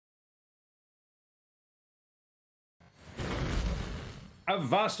A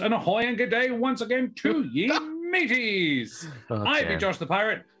vast and ahoy and good day once again to ye mateys. I be Josh the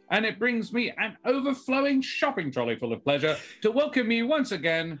Pirate, and it brings me an overflowing shopping trolley full of pleasure to welcome you once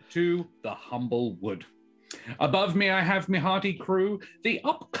again to the Humblewood. Above me, I have my hearty crew, the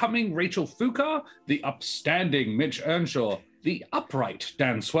upcoming Rachel Foucar, the upstanding Mitch Earnshaw, the upright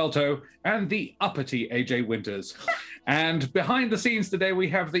Dan Suelto, and the uppity AJ Winters. And behind the scenes today, we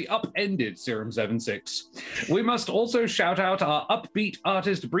have the upended Serum 76. We must also shout out our upbeat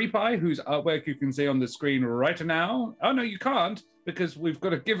artist Breepie, whose artwork you can see on the screen right now. Oh, no, you can't, because we've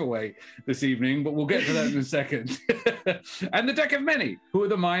got a giveaway this evening, but we'll get to that in a second. And the Deck of Many, who are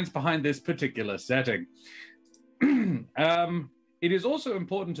the minds behind this particular setting. It is also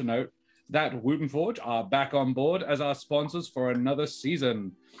important to note that Wood & Forge are back on board as our sponsors for another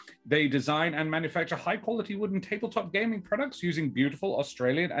season. They design and manufacture high-quality wooden tabletop gaming products using beautiful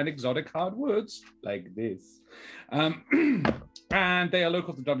Australian and exotic hardwoods like this. And they are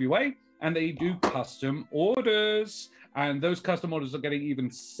local to WA, and they do custom orders. And those custom orders are getting even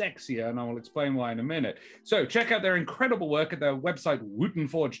sexier, and I will explain why in a minute. So check out their incredible work at their website,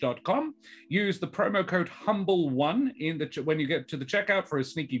 woodenforge.com. Use the promo code HUMBLE1 when you get to the checkout for a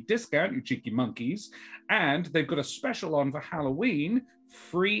sneaky discount, you cheeky monkeys. And they've got a special on for Halloween,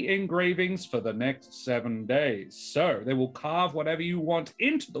 free engravings for the next 7 days. So they will carve whatever you want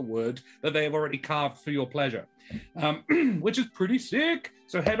into the wood that they have already carved for your pleasure, which is pretty sick.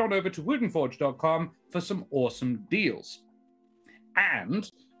 So head on over to woodenforge.com for some awesome deals. And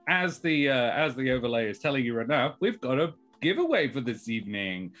as the overlay is telling you right now, we've got a giveaway for this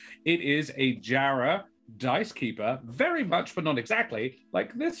evening. It is a Jarrah Dice Keeper, very much, but not exactly,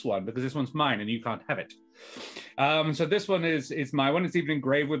 like this one, because this one's mine and you can't have it. So this one is my one. It's even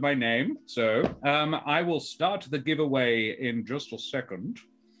engraved with my name. So I will start the giveaway in just a second.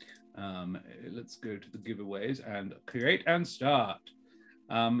 Let's go to the giveaways and create and start.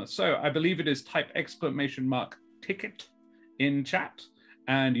 So I believe it is type !ticket in chat,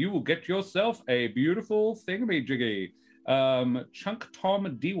 and you will get yourself a beautiful thingamajiggy. Chunk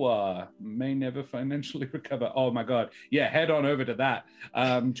Tom Diwa may never financially recover. Oh my god, yeah, head on over to that,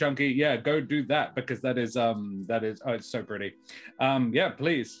 Chunky. Yeah, go do that, because that is oh, it's so pretty. Yeah,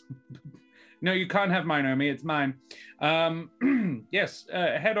 please. No, you can't have mine, Omi. It's mine. Yes,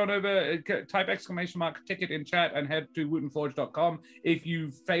 head on over, type !ticket in chat, and head to woodenforge.com if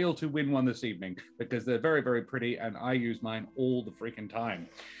you fail to win one this evening, because they're very, very pretty, and I use mine all the freaking time.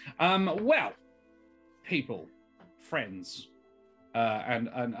 Well, people, friends,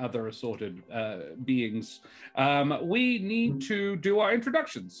 and other assorted beings, we need to do our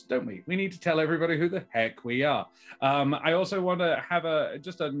introductions, don't we? We need to tell everybody who the heck we are. I also want to have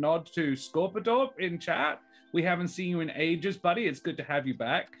just a nod to Scorpidor in chat. We haven't seen you in ages, buddy. It's good to have you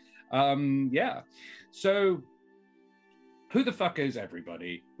back. Yeah. So, who the fuck is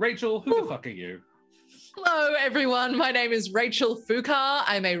everybody? Rachel, who the fuck are you? Hello, everyone. My name is Rachel Foucar.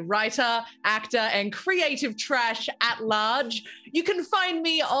 I'm a writer, actor, and creative trash at large. You can find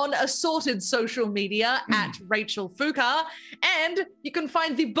me on assorted social media at Rachel Foucar, and you can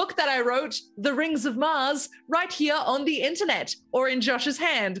find the book that I wrote, The Rings of Mars, right here on the internet or in Josh's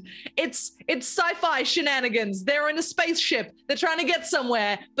hand. It's sci-fi shenanigans. They're in a spaceship. They're trying to get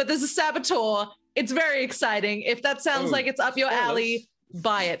somewhere, but there's a saboteur. It's very exciting. If that sounds like it's up your alley,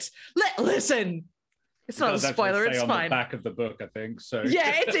 buy it. Listen. It's not a spoiler, it's fine. On the back of the book, I think. So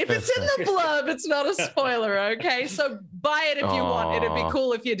yeah, if it's in the blurb, it's not a spoiler, okay? So buy it if you want. It'd be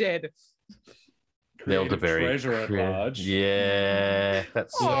cool if you did. They're very treasure at large. Yeah,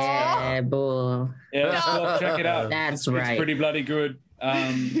 that's yeah, boy. Yeah, check it out. That's right. It's pretty bloody good.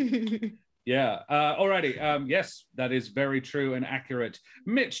 Yeah. Alrighty. Yes, that is very true and accurate.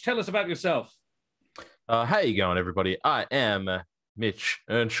 Mitch, tell us about yourself. How you going, everybody? I am Mitch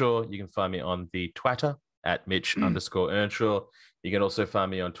Earnshaw. You can find me on the Twitter at Mitch_Earnshaw. You can also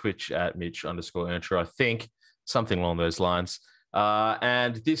find me on Twitch at Mitch_Earnshaw, I think, something along those lines.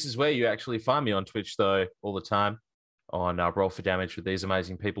 And this is where you actually find me on Twitch, though, all the time, on Roll for Damage with these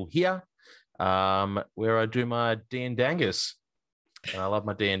amazing people here, where I do my D&Dangus. And I love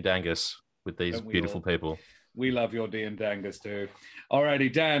my D&Dangus with these beautiful people. We love your D&Dangus too.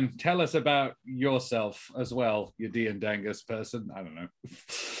 Alrighty, Dan, tell us about yourself as well, your D&Dangus person. I don't know.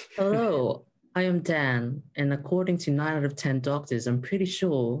 Hello, I am Dan, and according to 9 out of 10 doctors, I'm pretty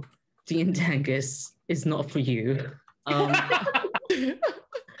sure D&Dangus is not for you. Other than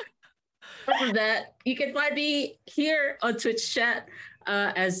that, you can find me here on Twitch chat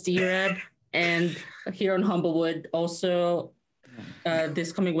as D-Rab, and here on Humblewood. Also,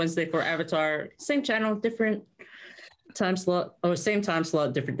 this coming Wednesday for Avatar, same channel, different time slot, or same time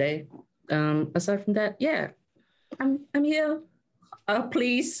slot, different day. Aside from that, yeah, I'm here.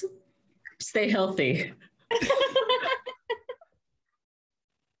 please stay healthy.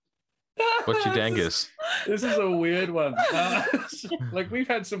 What's your dangus? This is a weird one. Like, we've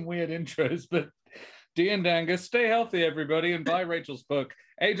had some weird intros, but D and Dangus, stay healthy, everybody, and buy Rachel's book.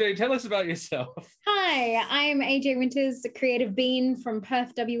 AJ, tell us about yourself. Hi, I'm AJ Winters, the creative bean from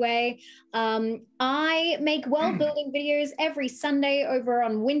Perth, WA. I make world building videos every Sunday over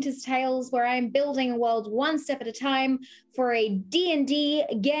on Winter's Tales, where I'm building a world one step at a time for a D&D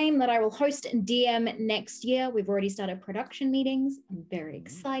game that I will host and DM next year. We've already started production meetings. I'm very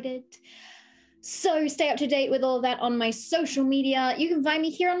excited. So stay up to date with all of that on my social media. You can find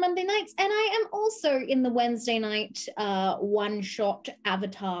me here on Monday nights, and I am also in the Wednesday night one-shot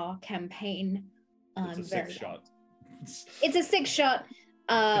Avatar campaign. It's a six-shot. It's a six-shot,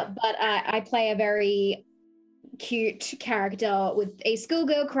 but I play a very cute character with a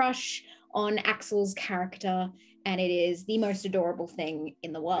schoolgirl crush on Axel's character, and it is the most adorable thing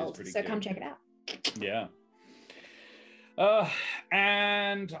in the world. So cute. Come check it out. Yeah.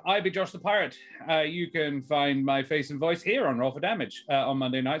 And I be Josh the Pirate. You can find my face and voice here on Roll for Damage on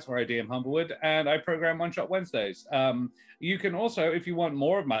Monday nights, where I DM Humblewood, and I program One Shot Wednesdays. You can also, if you want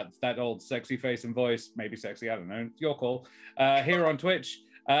more of that old sexy face and voice, maybe sexy, I don't know, it's your call, here on Twitch.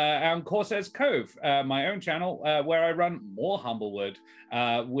 On Corsair's Cove, my own channel, where I run more Humblewood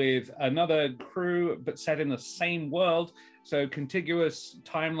with another crew, but set in the same world. So contiguous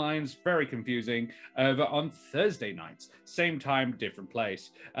timelines, very confusing, over on Thursday nights. Same time, different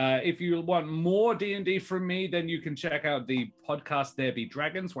place. If you want more D&D from me, then you can check out the podcast There Be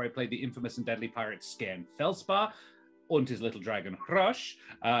Dragons, where I play the infamous and deadly pirate Skern Felspar and his little dragon Rush.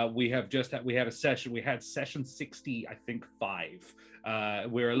 We had a session, we had session 60, I think 5.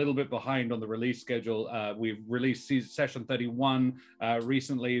 We're a little bit behind on the release schedule. We've released session 31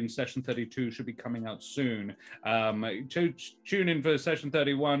 recently, and session 32 should be coming out soon. Tune in for session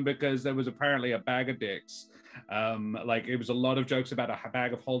 31, because there was apparently a bag of dicks. Like, it was a lot of jokes about a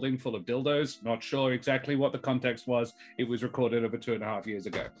bag of holding full of dildos. Not sure exactly what the context was. It was recorded over 2.5 years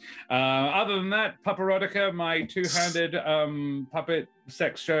ago. Other than that, Pupperotica, my two-handed puppet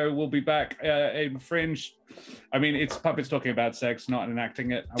sex show, will be back in Fringe. I mean, it's puppets talking about sex, not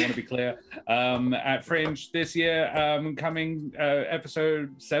enacting it. I want to be clear. At Fringe this year, coming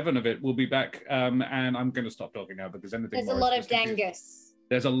episode 7 of it will be back, and I'm going to stop talking now, because anything. There's a lot of dangus.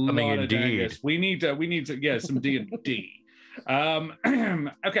 There's a lot of dangus. We need to, yeah, some D&D.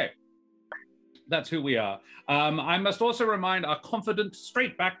 Okay. That's who we are. I must also remind our confident,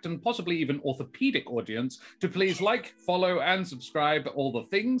 straight-backed, and possibly even orthopedic audience to please like, follow, and subscribe all the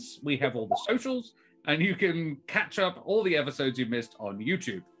things. We have all the socials, and you can catch up all the episodes you missed on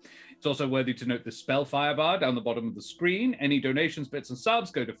YouTube. It's also worthy to note the Spellfire bar down the bottom of the screen. Any donations, bits, and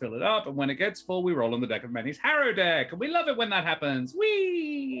subs go to fill it up, and when it gets full, we roll on the deck of Manny's Harrow deck, and we love it when that happens.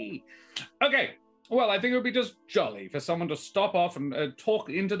 Whee! Okay. Well, I think it would be just jolly for someone to stop off and talk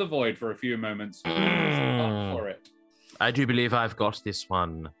into the void for a few moments. Up for it. I do believe I've got this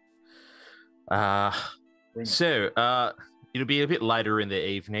one. It'll be a bit later in the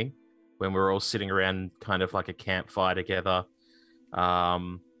evening when we're all sitting around kind of like a campfire together,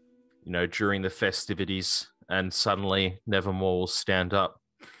 during the festivities, and suddenly Nevermore will stand up.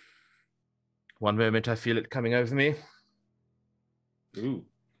 One moment, I feel it coming over me. Ooh.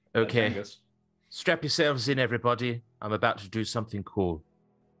 Okay. Strap yourselves in, everybody. I'm about to do something cool.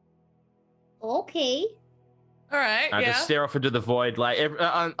 Okay. All right. I just stare off into the void. Like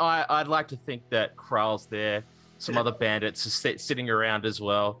I'd like to think that Kral's there. Some other bandits are sitting around as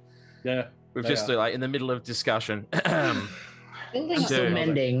well. Yeah. We're just like in the middle of discussion. I'm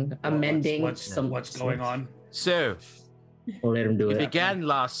mending what's going on. So, we'll let him do we it. began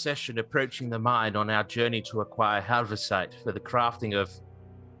last session approaching the mine on our journey to acquire halversite for the crafting of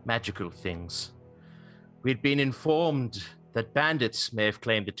magical things. We'd been informed that bandits may have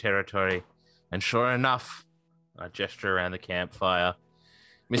claimed the territory, and sure enough, I gesture around the campfire.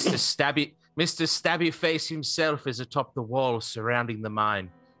 Mr. Stabby Face himself is atop the wall surrounding the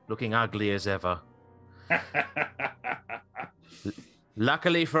mine, looking ugly as ever.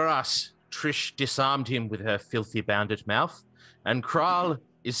 Luckily for us, Trish disarmed him with her filthy bandit mouth, and Kral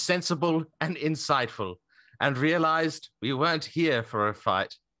is sensible and insightful, and realized we weren't here for a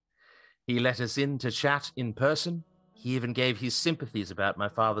fight. He let us in to chat in person. He even gave his sympathies about my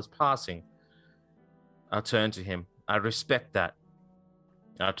father's passing. I turn to him. I respect that.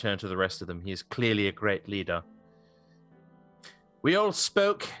 I turn to the rest of them. He is clearly a great leader. We all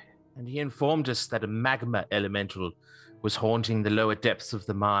spoke, and he informed us that a magma elemental was haunting the lower depths of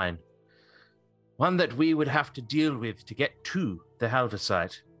the mine. One that we would have to deal with to get to the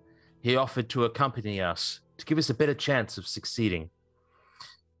halversite. He offered to accompany us, to give us a better chance of succeeding.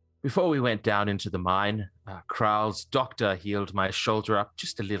 Before we went down into the mine, Kral's doctor healed my shoulder up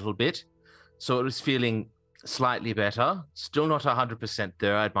just a little bit, so it was feeling slightly better. Still not 100%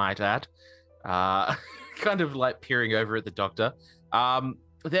 there, I might add. Kind of like peering over at the doctor.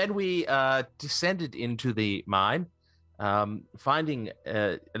 Then we descended into the mine, finding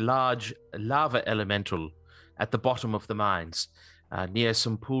a large lava elemental at the bottom of the mines, near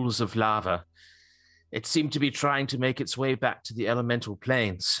some pools of lava. It seemed to be trying to make its way back to the elemental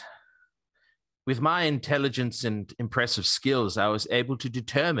planes. With my intelligence and impressive skills, I was able to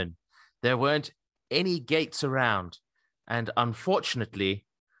determine there weren't any gates around, and unfortunately,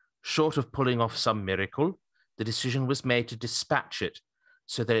 short of pulling off some miracle, the decision was made to dispatch it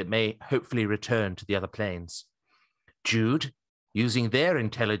so that it may hopefully return to the other planes. Jude, using their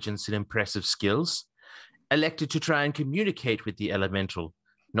intelligence and impressive skills, elected to try and communicate with the elemental,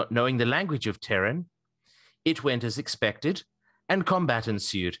 not knowing the language of Terran. It went as expected, and combat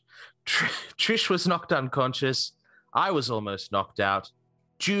ensued. Trish was knocked unconscious. I was almost knocked out.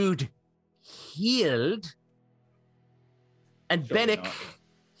 Jude healed. And Benneck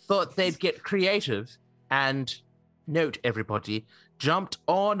thought they'd get creative and, note everybody, jumped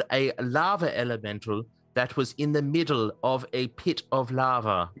on a lava elemental that was in the middle of a pit of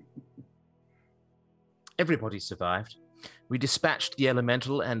lava. Everybody survived. We dispatched the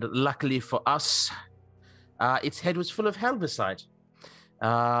elemental, and luckily for us, its head was full of helvesite,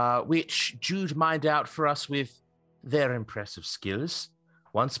 which Jude mined out for us with their impressive skills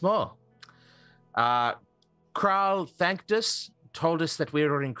once more. Kral thanked us, told us that we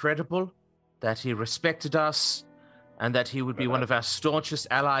were incredible, that he respected us, and that he would be one of our staunchest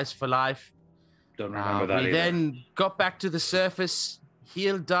allies for life. Don't remember that We either. then got back to the surface,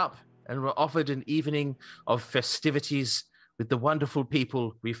 healed up, and were offered an evening of festivities with the wonderful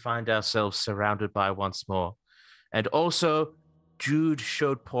people we find ourselves surrounded by once more. And also, Jude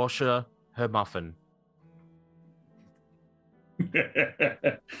showed Portia her muffin.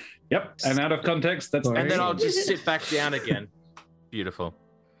 Yep, and out of context, that's... And then I'll just sit back down again. Beautiful.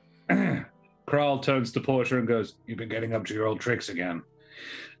 Kral turns to Portia and goes, "You've been getting up to your old tricks again."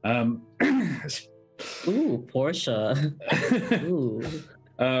 Ooh, Portia. Ooh.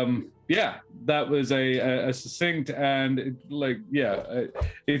 Yeah, that was a succinct and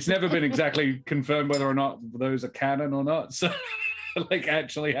it's never been exactly confirmed whether or not those are canon or not. So,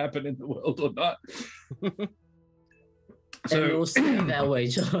 actually happen in the world or not. So and we'll stay that way,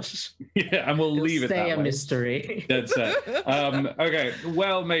 Josh. Yeah, and we'll leave it that way. Stay a mystery. That's it. Okay,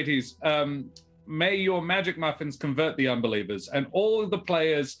 well, mateys, may your magic muffins convert the unbelievers, and all of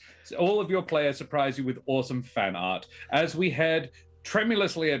your players surprise you with awesome fan art as we head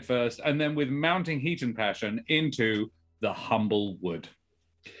tremulously at first, and then with mounting heat and passion into the Humblewood.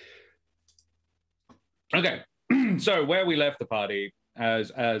 Okay, so where we left the party,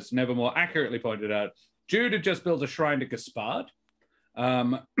 as Nevermore accurately pointed out, Jude had just built a shrine to Gaspard.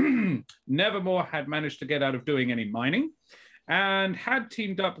 Nevermore had managed to get out of doing any mining and had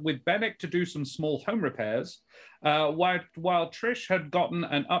teamed up with Benneck to do some small home repairs, while Trish had gotten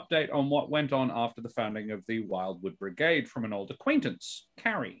an update on what went on after the founding of the Wildwood Brigade from an old acquaintance,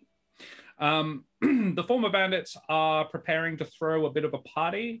 Carrie. The former bandits are preparing to throw a bit of a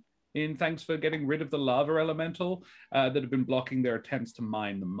party in thanks for getting rid of the lava elemental that had been blocking their attempts to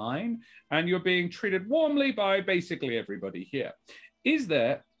mine the mine, and you're being treated warmly by basically everybody here. Is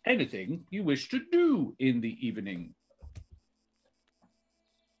there anything you wish to do in the evening?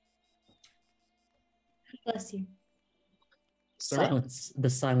 Bless you. Silence. The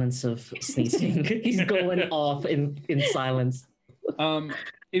silence of sneezing. He's going off in silence.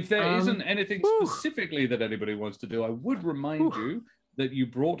 If there isn't anything specifically that anybody wants to do, I would remind you that you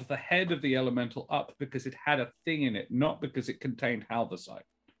brought the head of the elemental up because it had a thing in it, not because it contained halvesite.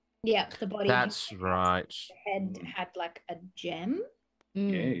 Yeah, the body. That's right. The head had like a gem.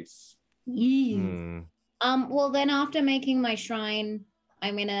 Yes. Well, then after making my shrine,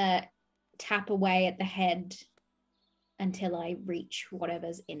 I'm gonna tap away at the head until I reach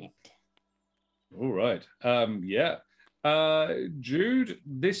whatever's in it. All right. Jude,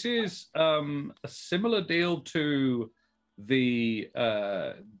 this is a similar deal to the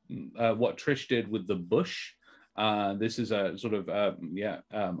what Trish did with the bush. This is a sort of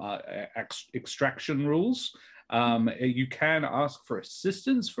extraction rules. You can ask for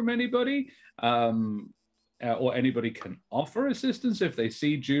assistance from anybody, or anybody can offer assistance if they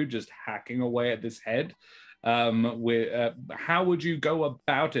see Jude just hacking away at this head. How would you go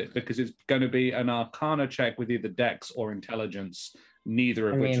about it? Because it's going to be an Arcana check with either Dex or Intelligence,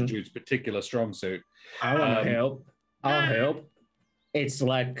 neither of which are Jude's particular strong suit. I want to help. I'll help. it's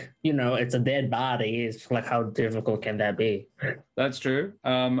like, you know, it's a dead body. It's like, how difficult can that be? That's true.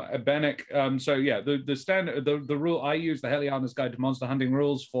 Benneck, so yeah, the standard, the rule, I use the Heliana's Guide to Monster Hunting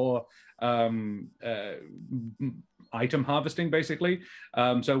rules for item harvesting, basically.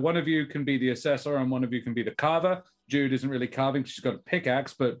 So one of you can be the assessor and one of you can be the carver. Jude isn't really carving, she's got a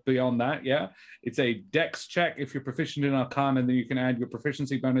pickaxe, but beyond that, yeah, it's a dex check. If you're proficient in Arcana, then you can add your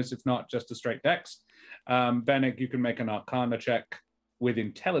proficiency bonus. If not, just a straight dex. Benneck, you can make an Arcana check with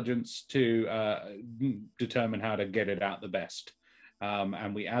intelligence to determine how to get it out the best.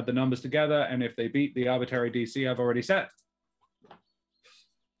 And we add the numbers together, and if they beat the arbitrary DC I've already set.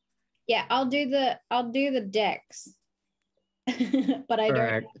 Yeah, I'll do the dex. But I don't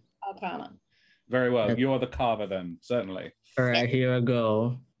have Arcana. Very well. You're the carver then, certainly. All right, here I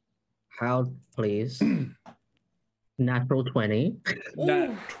go. How, please? Natural 20.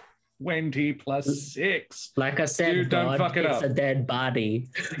 Nat 20 plus 6. Like I said, Dude, don't fuck it up. It's a dead body.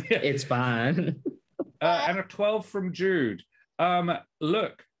 Yeah. It's fine. And a 12 from Jude.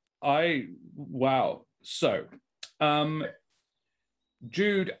 Look, wow. So,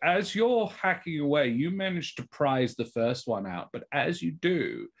 Jude, as you're hacking away, you manage to prize the first one out. But as you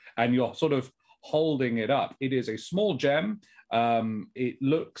do, and you're sort of holding it up, it is a small gem. It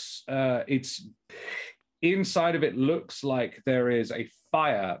looks, it's inside of it looks like there is a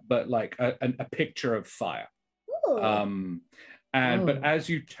fire, but like a picture of fire. But as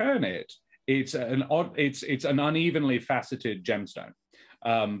you turn it, it's an unevenly faceted gemstone.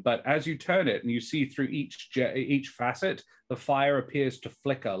 But as you turn it and you see through each facet, the fire appears to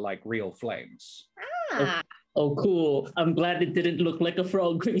flicker like real flames. Oh, cool. I'm glad it didn't look like a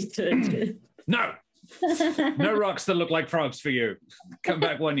frog. No, no rocks that look like frogs for you. Come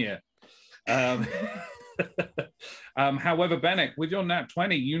back one year. However, Benneck, with your nat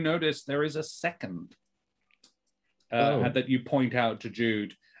 20, you notice there is a second that you point out to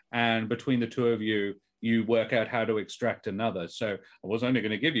Jude, and between the two of you, you work out how to extract another. So I was only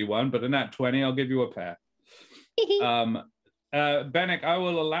going to give you one, but a nat 20, I'll give you a pair. Benneck, I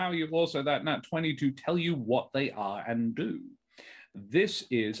will allow you also that nat 20 to tell you what they are and do. This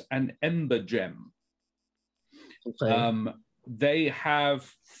is an ember gem. Okay. They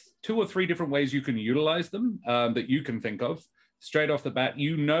have 2 or 3 different ways you can utilize them that you can think of. Straight off the bat,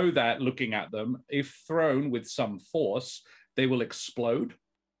 you know that looking at them, if thrown with some force, they will explode,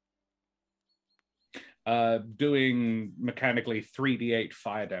 doing mechanically 3d8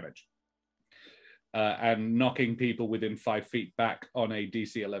 fire damage and knocking people within 5 feet back on a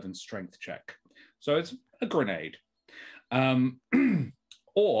DC 11 strength check. So it's a grenade.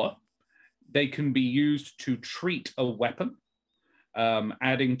 Or they can be used to treat a weapon,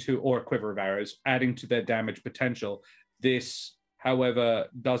 adding to, or a quiver of arrows, adding to their damage potential. This, however,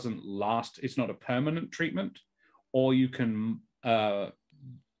 doesn't last. It's not a permanent treatment. Or you can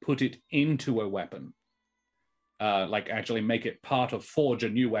put it into a weapon, like actually make it forge a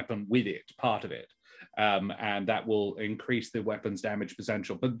new weapon with it, part of it. And that will increase the weapon's damage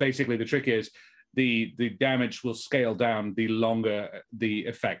potential. But basically the trick is the damage will scale down the longer the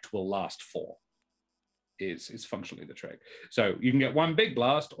effect will last for. Is functionally the trick. So you can get one big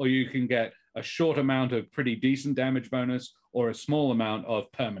blast, or you can get a short amount of pretty decent damage bonus, or a small amount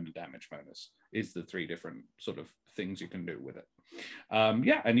of permanent damage bonus, is the 3 different sort of things you can do with it.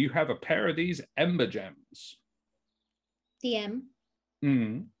 Yeah, and you have a pair of these ember gems. DM,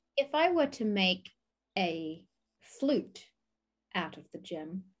 if I were to make a flute out of the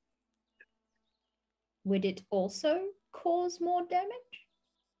gem, would it also cause more damage?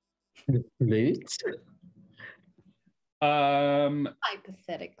 Flute?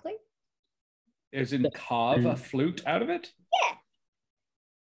 Hypothetically. As in carve a flute out of it?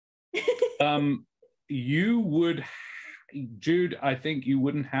 Yeah. You would, Jude, I think you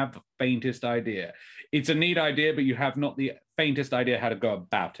wouldn't have the faintest idea. It's a neat idea, but you have not the faintest idea how to go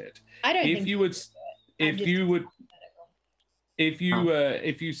about it. I don't think if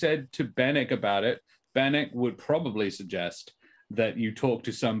you said to Benneck about it, Benneck would probably suggest that you talk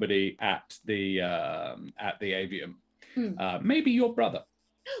to somebody at the avium. Maybe your brother.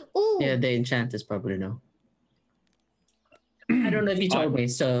 Ooh. Yeah, the enchanters probably know. I don't know if you told me,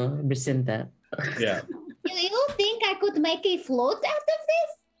 so rescind that. Yeah. Do you think I could make a float out of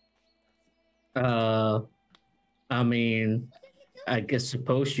this? I mean, I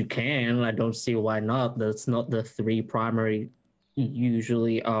suppose you can. I don't see why not. That's not the 3 primary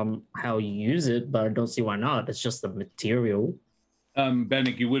usually how you use it, but I don't see why not. It's just the material.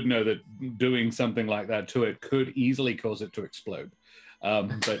 Benneck, you would know that doing something like that to it could easily cause it to explode.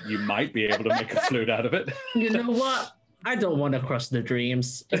 But you might be able to make a flute out of it. You know what? I don't want to crush the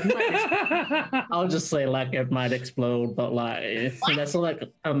dreams. I'll just say like it might explode, but like that's like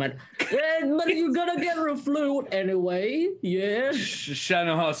I might. Yeah, but you're gonna get a flute anyway. Yeah.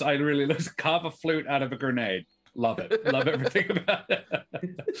 Shanahouse, I really love carve a flute out of a grenade. Love it. Love everything about it.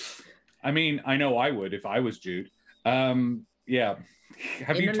 I mean, I know I would if I was Jude. Yeah.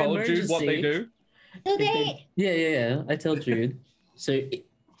 Have you told Jude what they do? Do they? Yeah. I tell Jude. So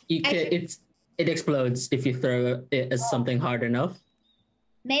you can. It explodes if you throw it as something hard enough.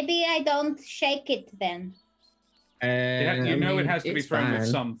 Maybe I don't shake it then. You know it has to be thrown with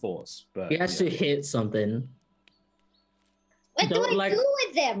some force. But it has to hit something. What do I do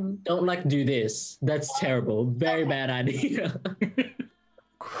with them? Don't do this. That's terrible. Very bad idea.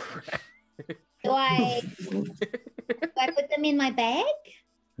 Do I put them in my bag?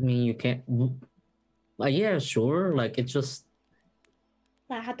 I mean, you can't. Yeah, sure. Like it's just.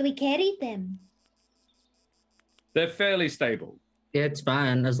 How do we carry them? They're fairly stable. Yeah, it's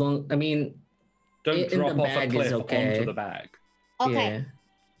fine as long. I mean, don't drop off a cliff onto the bag. Okay. Yeah.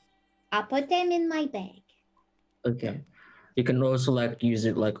 I'll put them in my bag. Okay. You can also use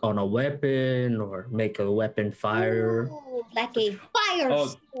it on a weapon or make a weapon fire. Ooh, like a fire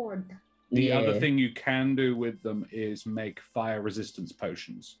sword. The other thing you can do with them is make fire resistance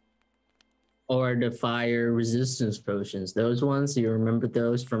potions. Or the fire resistance potions. Those ones, you remember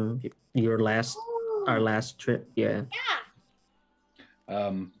those from our last trip? Yeah.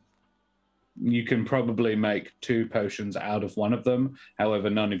 You can probably make 2 potions out of one of them. However,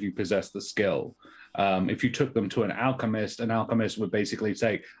 none of you possess the skill. If you took them to an alchemist would basically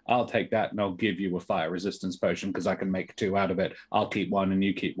say, I'll take that and I'll give you a fire resistance potion because I can make 2 out of it. I'll keep one and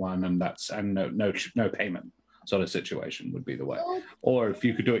you keep one, and no payment sort of situation would be the way. Or if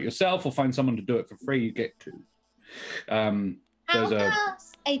you could do it yourself or find someone to do it for free, you get 2. How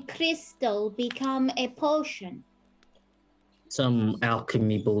does a crystal become a potion? Some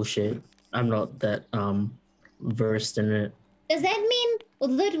alchemy bullshit. I'm not that versed in it. Does that mean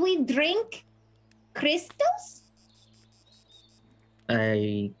that we drink crystals?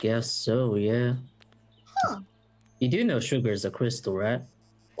 I guess so, yeah. Huh. You do know sugar is a crystal, right?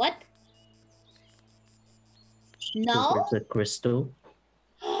 What? No? Sugar's a crystal.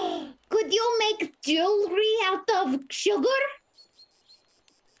 Could you make jewelry out of sugar?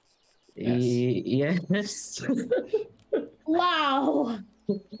 Yes. Wow.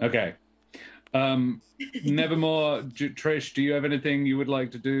 Okay. Nevermore, Trish, do you have anything you would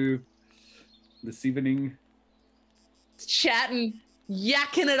like to do this evening? Chatting,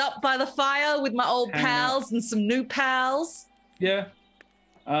 yakking it up by the fire with my old pals and some new pals. Yeah.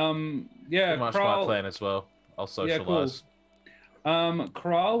 Pretty much my plan as well. I'll socialize. Yeah, cool.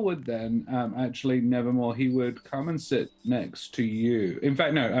 Kral would then actually Nevermore. He would come and sit next to you. In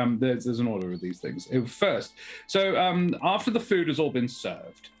fact, no. There's an order of these things. First, so after the food has all been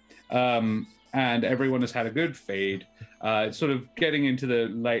served, and everyone has had a good feed, it's sort of getting into the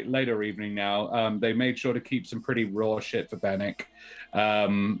later evening now. They made sure to keep some pretty raw shit for Benneck,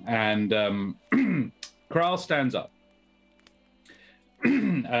 and Kral stands up.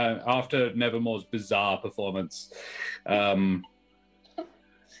 After Nevermore's bizarre performance, I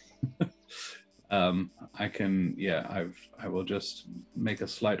will just make a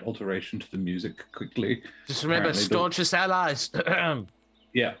slight alteration to the music quickly. Just remember, staunchest allies.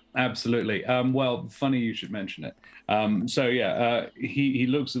 Yeah, absolutely. Well, funny you should mention it. He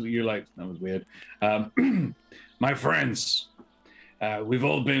looks at you like, that was weird. My friends, we've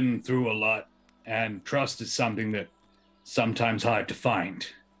all been through a lot, and trust is something that sometimes hard to find,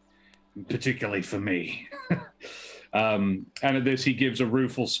 particularly for me. And at this, he gives a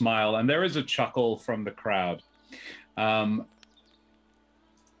rueful smile, and there is a chuckle from the crowd. But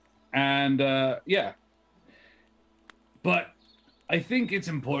I think it's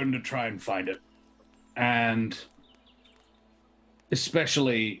important to try and find it, and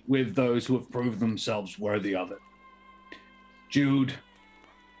especially with those who have proved themselves worthy of it. Jude,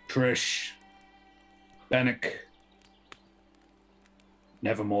 Trish, Benneck,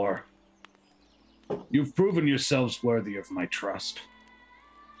 Nevermore. You've proven yourselves worthy of my trust.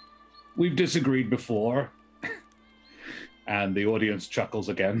 We've disagreed before, and the audience chuckles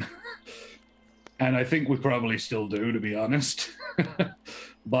again. And I think we probably still do, to be honest.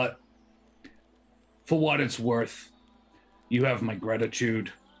 But for what it's worth, you have my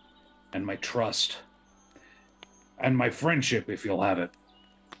gratitude and my trust and my friendship if you'll have it.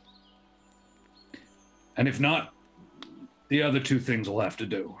 And if not, the other 2 things will have to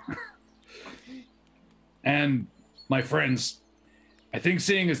do. And my friends, I think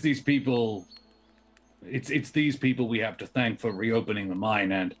seeing as these people, it's these people we have to thank for reopening the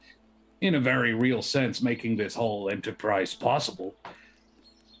mine, and in a very real sense, making this whole enterprise possible.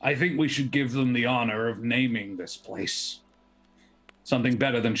 I think we should give them the honor of naming this place. Something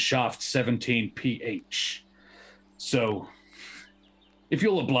better than Shaft 17 PH. So, if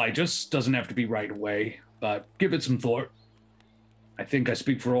you'll oblige us, doesn't have to be right away, but give it some thought. I think I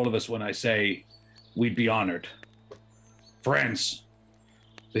speak for all of us when I say we'd be honored. Friends,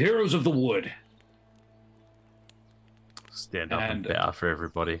 the heroes of the wood. Stand up and bow for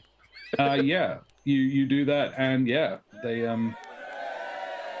everybody. Yeah, you do that, and yeah, they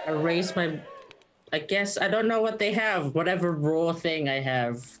I raise my, I guess, I don't know what they have, whatever raw thing I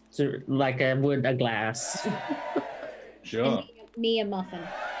have, to, like I would a glass. Sure. Me a muffin.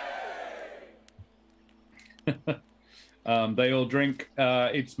 They all drink.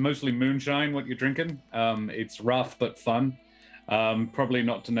 It's mostly moonshine, what you're drinking. It's rough but fun. Probably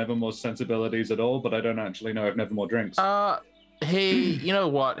not to Nevermore's sensibilities at all, but I don't actually know if Nevermore drinks. You know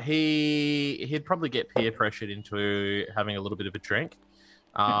what? He'd probably get peer pressured into having a little bit of a drink.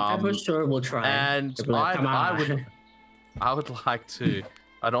 I'm for sure we'll try. And like, I'd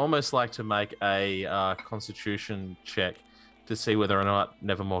almost like to make a constitution check to see whether or not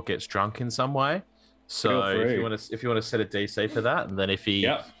Nevermore gets drunk in some way. So if you want to set a DC for that, and then if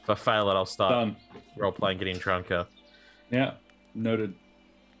I fail it, I'll start role playing getting drunker. Yeah, noted.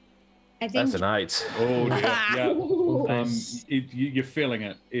 I think that's an 8. Oh dear. Yeah. You're feeling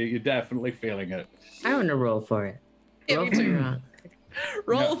it. You're definitely feeling it. I want to roll for it. Roll for drunk.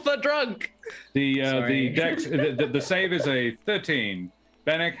 Roll for drunk. The save is a 13.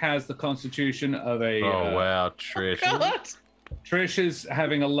 Benneck has the constitution of a. Oh wow, Trish. Oh, God. Trish is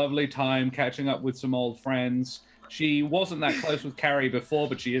having a lovely time catching up with some old friends. She wasn't that close with Carrie before,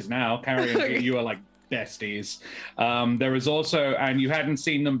 but she is now. Carrie and you are like besties. There is also, and you hadn't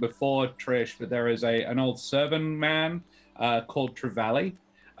seen them before, Trish, but there is an old servant man called Trevally.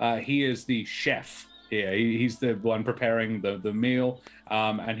 He is the chef here. He's the one preparing the meal,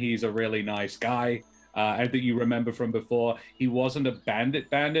 and he's a really nice guy. That you remember from before. He wasn't a bandit,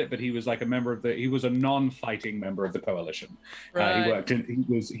 but he was like a member of he was a non-fighting member of the coalition. Right. He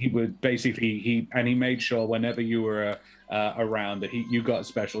made sure whenever you were around that you got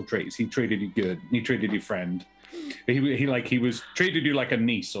special treats. He treated you good. He treated you friend. He was treated you like a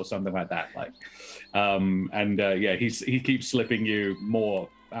niece or something like that. He keeps slipping you more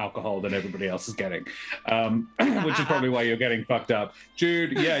alcohol than everybody else is getting, which is probably why you're getting fucked up.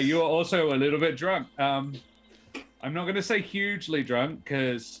 Jude, yeah, you're also a little bit drunk. I'm not going to say hugely drunk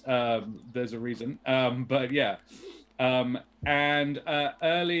because there's a reason, but yeah. So Nevermore,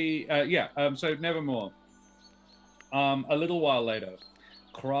 a little while later,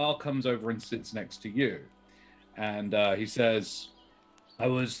 Kral comes over and sits next to you, and he says, I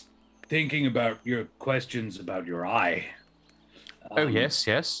was thinking about your questions about your eye.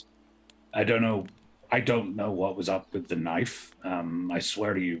 Yes. I don't know what was up with the knife. I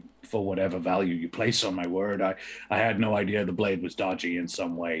swear to you, for whatever value you place on my word, I had no idea the blade was dodgy in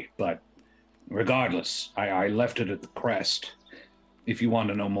some way. But regardless, I left it at the crest. If you want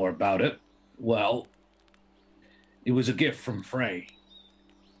to know more about it, well, it was a gift from Frey.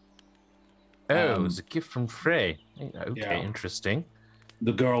 Oh, it was a gift from Frey. Okay, yeah. Interesting.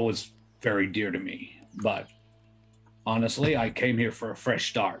 The girl was very dear to me, but honestly, I came here for a fresh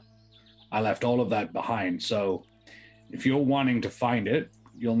start. I left all of that behind, so if you're wanting to find it,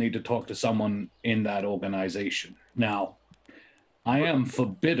 you'll need to talk to someone in that organization. Now, I am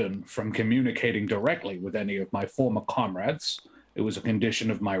forbidden from communicating directly with any of my former comrades. It was a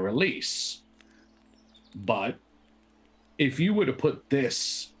condition of my release. But if you were to put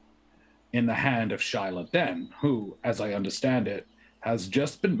this in the hand of Shyla Den, who, as I understand it, has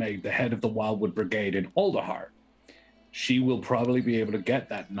just been made the head of the Wildwood Brigade in Alderheart, she will probably be able to get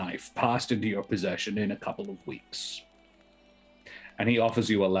that knife passed into your possession in a couple of weeks. And he offers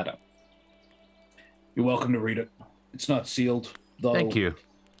you a letter. You're welcome to read it. It's not sealed, though. Thank you.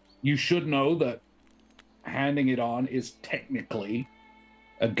 You should know that handing it on is technically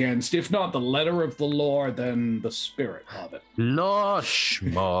against, if not the letter of the law, then the spirit of it.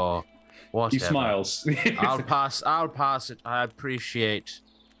 Loshmo. He smiles. I'll pass it. I appreciate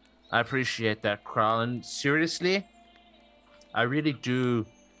that, Kral. And seriously, I really do.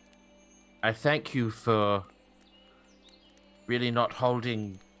 I thank you for really not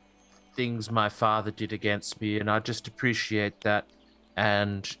holding things my father did against me, and I just appreciate that.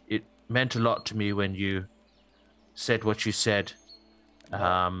 And it meant a lot to me when you said what you said,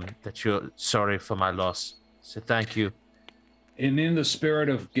 that you're sorry for my loss. So thank you. And in the spirit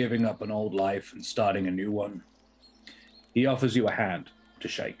of giving up an old life and starting a new one, he offers you a hand to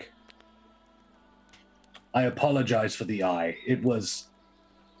shake. I apologize for the eye. It was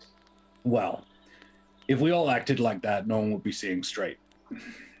Well, if we all acted like that, no one would be seeing straight.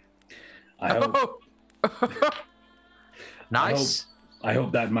 I hope. Nice. I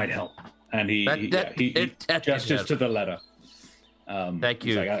hope that might help. And he gestures to the letter. Thank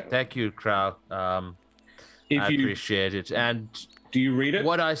you. Thank you, Crow. I appreciate it. And do you read it?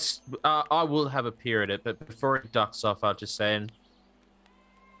 I will have a peer at it, but before it ducks off, I'll just say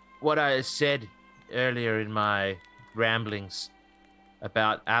what I said earlier in my ramblings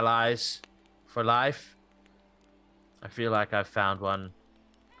about allies for life. I feel like I found one.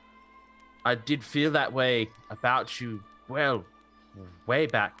 I did feel that way about you, well, way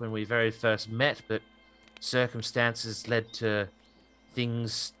back when we very first met, but circumstances led to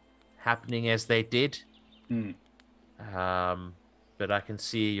things happening as they did. But I can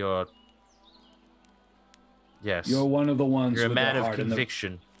see you're one of the ones. You're a with man the of heart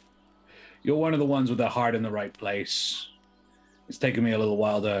conviction. You're one of the ones with the heart in the right place. It's taken me a little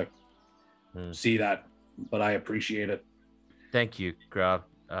while to see that, but I appreciate it. Thank you, Grab.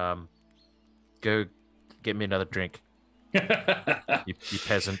 Go get me another drink. you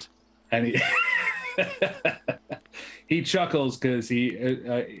peasant. And he chuckles because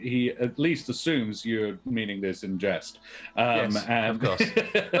he at least assumes you're meaning this in jest. Yes, and of course.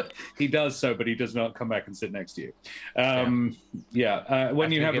 He does so, but he does not come back and sit next to you. When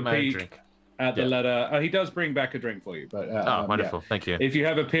you have a peek at the letter, he does bring back a drink for you. But wonderful. Thank you. If you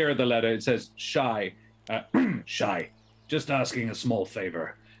have a peer at the letter, it says, Shy. Shy. Just asking a small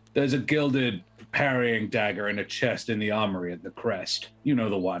favor. There's a gilded parrying dagger in a chest in the armory at the crest. You know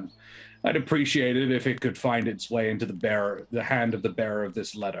the one. I'd appreciate it if it could find its way into the hand of the bearer of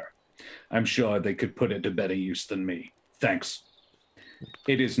this letter. I'm sure they could put it to better use than me. Thanks.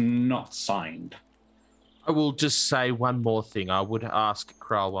 It is not signed. I will just say one more thing. I would ask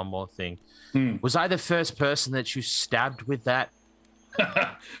Kral one more thing. Was I the first person that you stabbed with that?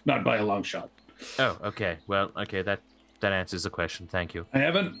 Not by a long shot. Oh, okay. Well, okay, that answers the question. Thank you.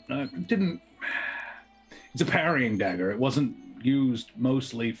 I didn't. It's a parrying dagger. It wasn't used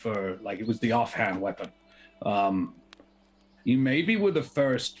mostly for, it was the offhand weapon. You maybe were the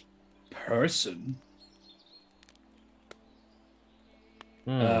first person.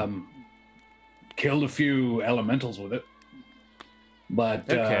 Killed a few elementals with it. But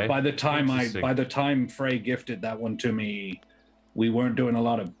by the time Frey gifted that one to me, we weren't doing a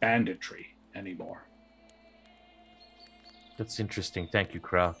lot of banditry anymore. That's interesting. Thank you,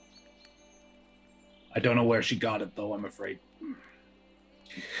 Crow. I don't know where she got it, though, I'm afraid.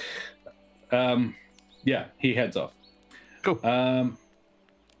 He heads off. Cool.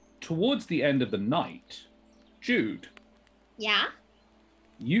 Towards the end of the night, Jude. Yeah?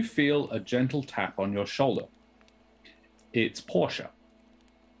 You feel a gentle tap on your shoulder. It's Portia.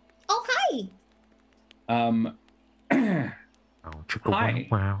 Oh, hi. Hi.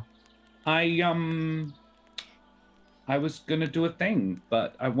 Wow. I was gonna do a thing,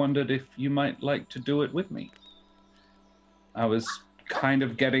 but I wondered if you might like to do it with me. I was kind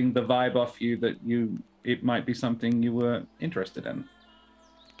of getting the vibe off you that it might be something you were interested in.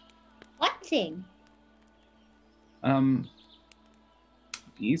 What thing?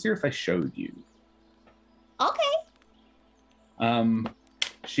 Easier if I showed you. Okay.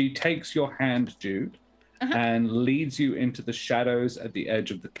 She takes your hand, Jude, and leads you into the shadows at the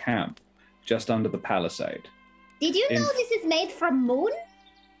edge of the camp, just under the palisade. Did you know this is made from moon?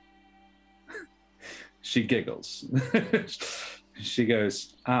 She giggles. She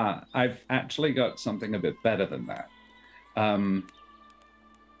goes, I've actually got something a bit better than that.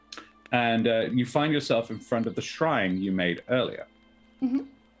 And you find yourself in front of the shrine you made earlier.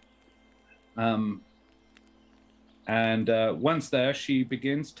 And once there, she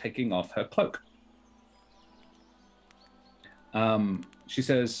begins taking off her cloak. She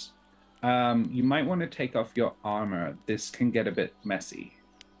says, you might want to take off your armor. This can get a bit messy.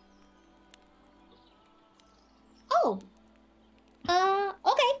 Oh.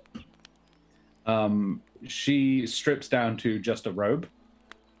 Okay. She strips down to just a robe.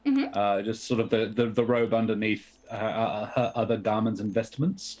 Just sort of the robe underneath her other garments and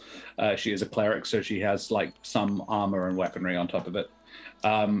vestments. She is a cleric, so she has some armor and weaponry on top of it.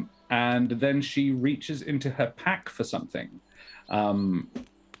 And then she reaches into her pack for something.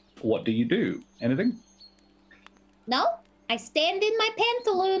 What do you do? Anything? No, I stand in my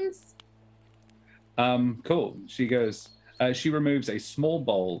pantaloons. Cool. She goes, she removes a small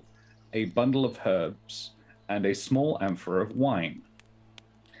bowl, a bundle of herbs, and a small amphora of wine.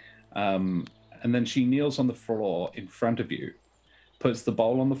 And then she kneels on the floor in front of you, puts the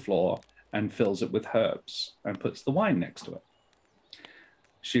bowl on the floor, and fills it with herbs, and puts the wine next to it.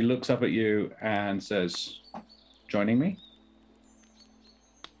 She looks up at you and says, joining me?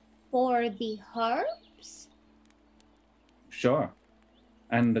 for the herbs? Sure.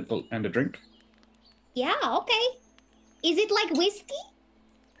 And a drink? Yeah, okay. Is it like whiskey?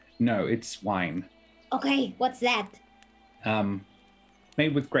 No, it's wine. Okay, what's that?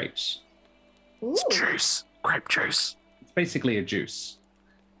 Made with grapes. Ooh. It's juice. Grape juice. It's basically a juice.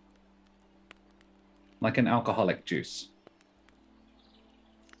 Like an alcoholic juice.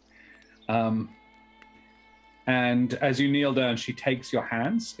 And as you kneel down, she takes your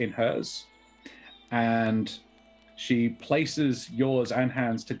hands in hers, and she places yours and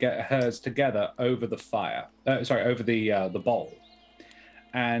hers together over the fire. Over the bowl,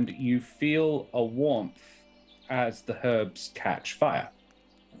 and you feel a warmth as the herbs catch fire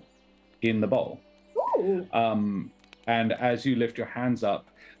in the bowl. Ooh. And as you lift your hands up,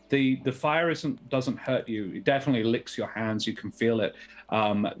 the fire doesn't hurt you. It definitely licks your hands. You can feel it.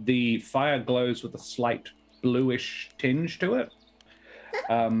 The fire glows with a slight bluish tinge to it,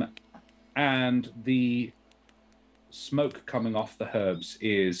 and the smoke coming off the herbs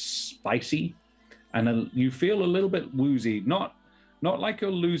is spicy, and you feel a little bit woozy. Not like you're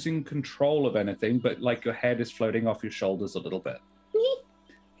losing control of anything, but like your head is floating off your shoulders a little bit.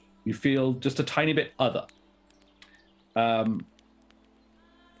 You feel just a tiny bit other.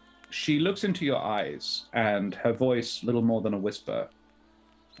 She looks into your eyes, and her voice, little more than a whisper,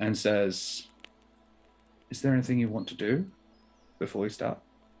 and says, "Is there anything you want to do before we start?"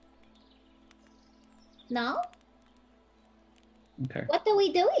 No? Okay. What are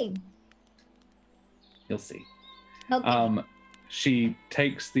we doing? You'll see. Okay. She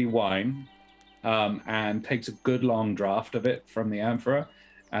takes the wine and takes a good long draught of it from the amphora,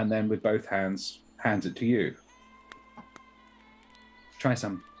 and then with both hands hands it to you. Try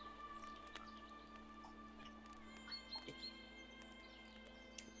some.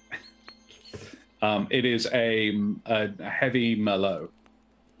 It is a heavy Merlot,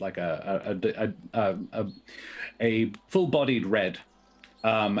 like a full-bodied red,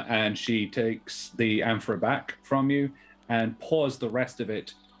 and she takes the amphora back from you and pours the rest of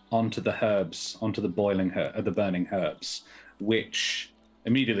it onto the herbs, onto the the burning herbs, which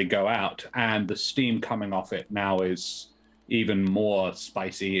immediately go out, and the steam coming off it now is even more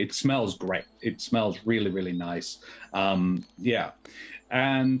spicy. It smells great. It smells really, really nice. Yeah,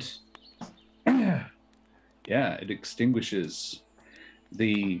 and yeah, it extinguishes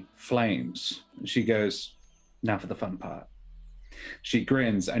the flames. She goes, "Now for the fun part." She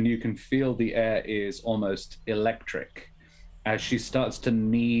grins, and you can feel the air is almost electric as she starts to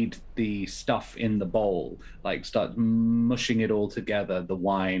knead the stuff in the bowl, like start mushing it all together, the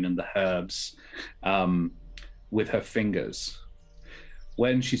wine and the herbs, with her fingers.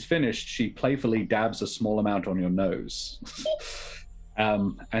 When she's finished, she playfully dabs a small amount on your nose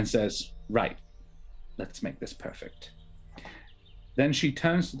and says, "Right, let's make this perfect." Then she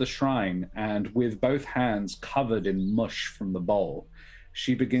turns to the shrine, and with both hands covered in mush from the bowl,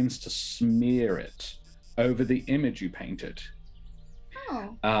 she begins to smear it over the image you painted.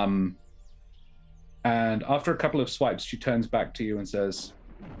 Oh. And after a couple of swipes, she turns back to you and says,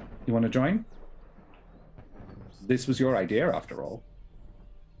 "You want to join? This was your idea, after all."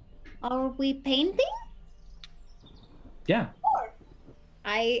 Are we painting? Yeah. Sure.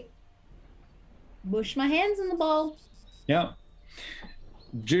 I mush my hands in the bowl. Yeah.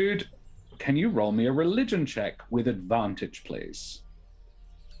 Jude, can you roll me a religion check with advantage, please?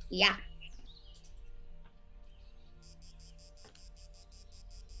 Yeah.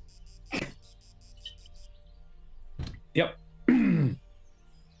 Yep.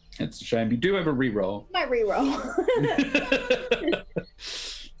 It's a shame. You do have a reroll. My reroll.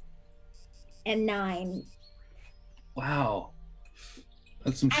 And 9. Wow.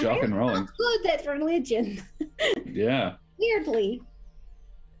 That's some shocking rolling. I'm good at religion. Yeah. Weirdly.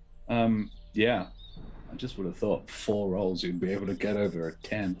 Yeah. I just would have thought 4 rolls you'd be able to get over a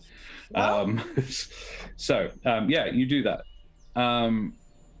 10. Wow. Yeah, you do that. 9.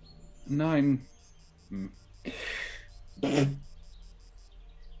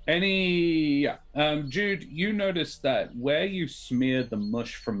 Jude, you notice that where you smeared the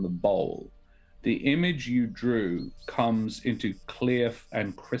mush from the bowl, the image you drew comes into clear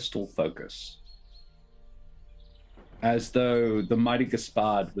and crystal focus, as though the mighty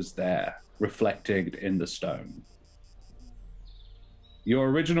Gaspard was there, reflected in the stone. Your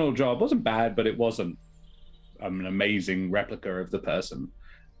original job wasn't bad, but it wasn't an amazing replica of the person.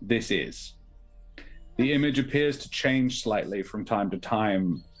 This is. The image appears to change slightly from time to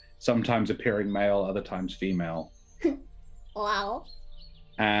time, sometimes appearing male, other times female. Wow.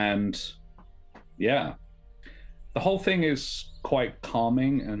 And yeah, the whole thing is quite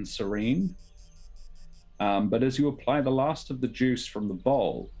calming and serene. But as you apply the last of the juice from the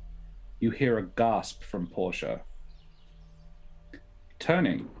bowl, you hear a gasp from Portia.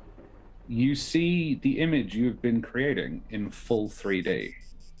 Turning, you see the image you've been creating in full 3D,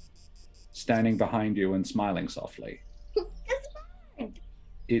 standing behind you and smiling softly.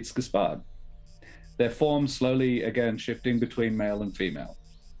 It's Gaspard. Their forms slowly again shifting between male and female.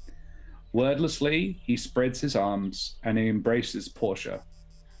 Wordlessly, he spreads his arms and he embraces Portia.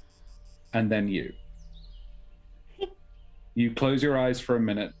 And then you. You close your eyes for a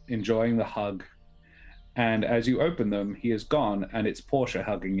minute, enjoying the hug. And as you open them, he is gone and it's Portia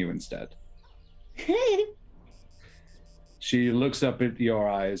hugging you instead. She looks up at your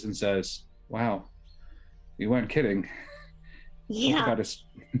eyes and says, wow, you weren't kidding. Yeah.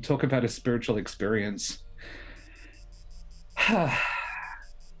 Talk about a spiritual experience.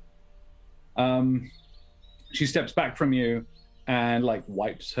 She steps back from you and like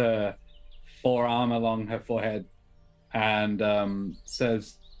wipes her forearm along her forehead and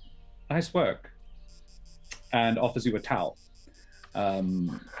says, nice work, and offers you a towel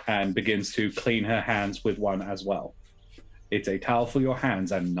and begins to clean her hands with one as well. It's a towel for your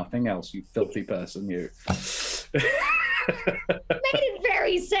hands and nothing else, you filthy person, you. Made it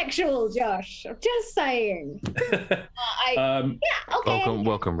very sexual, Josh. I'm just saying. Yeah, okay.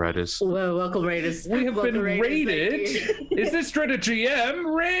 Welcome, Raiders. Well, welcome, Raiders. We have Welcome, been Raiders. raided. Is this Dreaded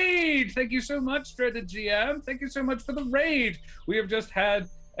GM? Raid! Thank you so much, Dreaded GM. Thank you so much for the raid. We have just had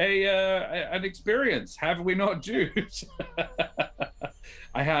an experience, have we not, Jude?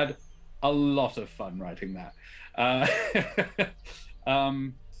 I had a lot of fun writing that.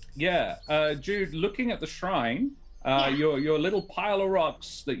 Jude, looking at the shrine, your little pile of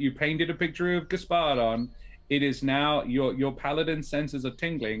rocks that you painted a picture of Gaspard on, it is now, your paladin senses are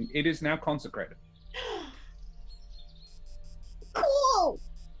tingling. It is now consecrated. Cool.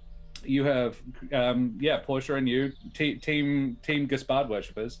 You have, Portia and you, team Gaspard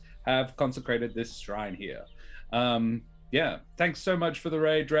worshippers, have consecrated this shrine here. Thanks so much for the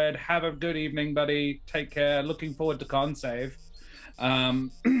raid, Dread. Have a good evening, buddy. Take care. Looking forward to con save.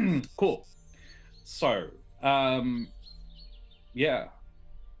 Cool. So,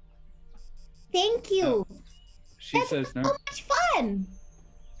 Thank you. She says no. So much fun.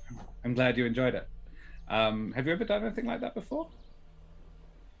 I'm glad you enjoyed it. Have you ever done anything like that before?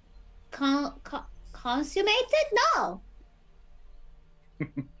 Consummated? No.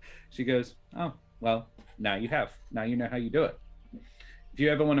 She goes, oh, well, now you have. Now you know how you do it. If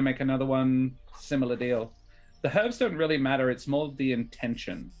you ever want to make another one, similar deal. The herbs don't really matter. It's more the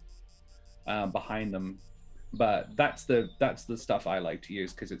intention behind them. But that's the stuff I like to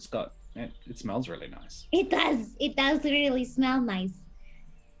use because it smells really nice. It does. It does really smell nice.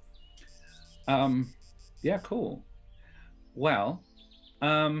 Yeah, cool. Well,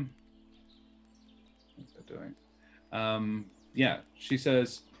 what's that doing? She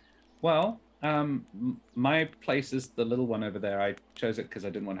says, well, my place is the little one over there. I chose it because I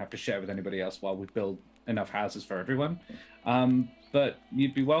didn't want to have to share with anybody else while we build enough houses for everyone. But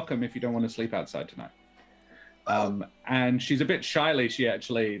you'd be welcome if you don't want to sleep outside tonight. And she's a bit shyly. She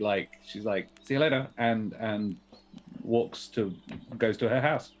actually she's like, see you later, and goes to her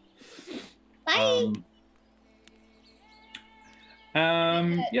house. Bye.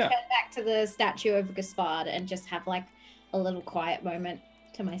 Yeah. Turn back to the statue of Gaspard and just have like a little quiet moment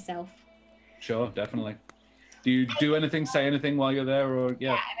to myself. Sure, definitely. Do you do anything, say anything while you're there, or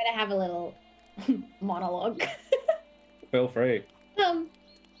Yeah, I'm gonna have a little monologue. Feel free.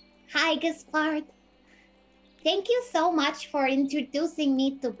 Hi, Gaspard. Thank you so much for introducing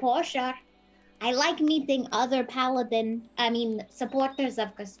me to Portia. I like meeting other supporters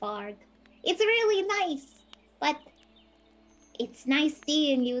of Gaspard. It's really nice, but it's nice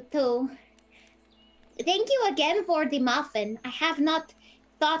seeing you too. Thank you again for the muffin. I have not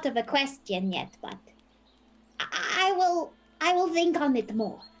thought of a question yet, but I will think on it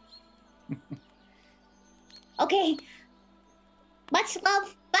more. Okay. Much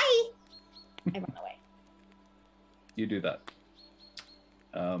love. Bye. I run away. You do that.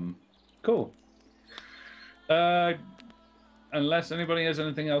 Cool. Unless anybody has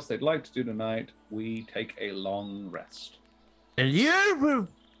anything else they'd like to do tonight, we take a long rest. And you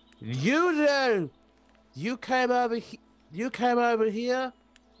came over here,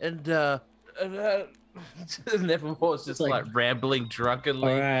 and Nevermore's just like rambling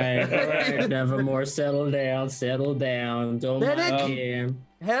drunkenly. All right. Nevermore, settle down. Don't mind him.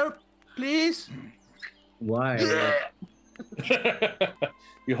 Help, please. Why?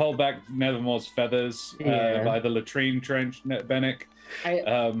 You hold back Nevermore's feathers by the latrine trench, Benneck.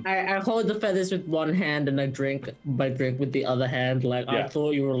 I hold the feathers with one hand and I drink with the other hand. I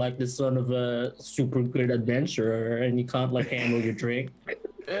thought you were like the son of a super good adventurer and you can't handle your drink.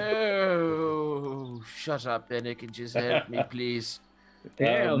 Oh, shut up, Benneck, and just help me, please.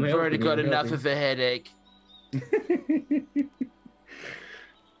 Yeah, I've already got enough of a headache.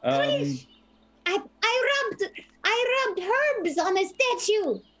 Trish, I rubbed herbs on a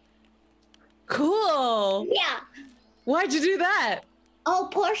statue. Cool. Yeah. Why'd you do that? Oh,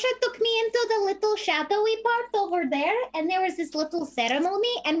 Portia took me into the little shadowy part over there, and there was this little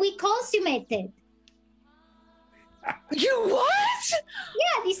ceremony, and we consummated. You what?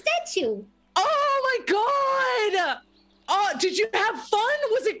 Yeah, the statue. Oh my god! Oh, did you have fun?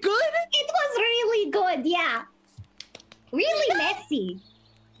 Was it good? It was really good, yeah. Really messy.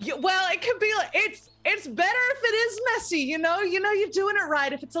 Yeah, well, it could be like it's better if it is messy, you know? You know you're doing it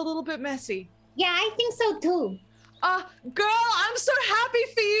right if it's a little bit messy. Yeah, I think so too. Girl, I'm so happy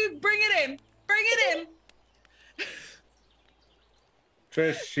for you. Bring it in. Bring it in.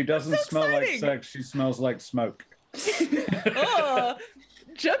 Trish, she doesn't so smell like exciting. sex. She smells like smoke. Oh,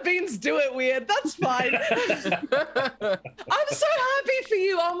 jet beans do it weird. That's fine. I'm so happy for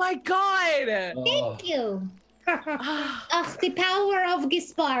you. Oh my god. Thank you. Ugh, the power of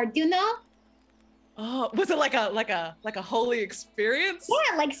Gispard, you know? Oh, was it like a holy experience?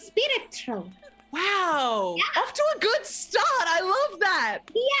 Yeah, like spiritual. Wow. Yeah. Off to a good start. I love that.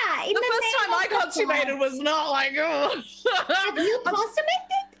 Yeah. In The first time I consummated was not like, oh. Have you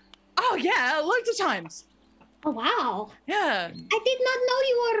consummated? Oh yeah, loads of times. Oh, wow. Yeah. I did not know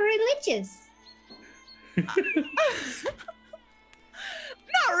you were religious.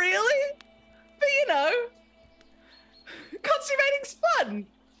 Not really. But you know, consummating's fun.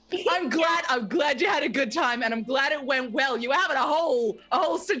 I'm glad you had a good time, and I'm glad it went well. You were having a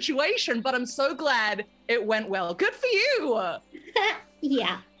whole situation, but I'm so glad it went well. Good for you.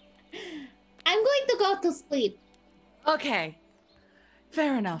 Yeah. I'm going to go to sleep. Okay.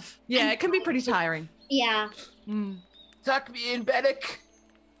 Fair enough. Yeah, it can be pretty tiring. Yeah. Mm. Tuck me in, Benneck.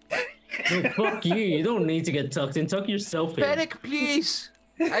 Oh, fuck you. You don't need to get tucked in. Tuck yourself in. Benneck, please.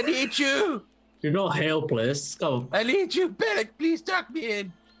 I need you. You're not helpless. Go. I need you, Benneck. Please tuck me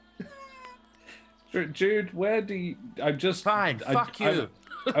in. Jude, where do you... I'm just... Fine, fuck you.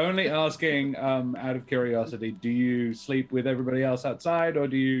 I'm only asking out of curiosity, do you sleep with everybody else outside, or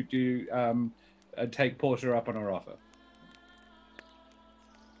do you take Portia up on her offer?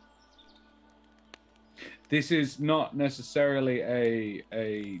 This is not necessarily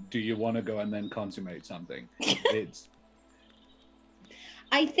a do you want to go and then consummate something. It's...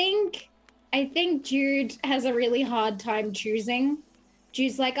 I think Jude has a really hard time choosing.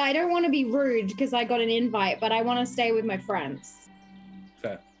 Jude's like, I don't want to be rude because I got an invite, but I want to stay with my friends.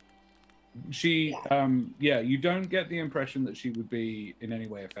 Fair. She, you don't get the impression that she would be in any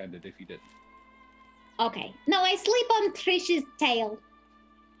way offended if you didn't. Okay. No, I sleep on Trish's tail.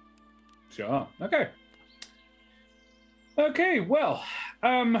 Sure. Okay. Okay, well,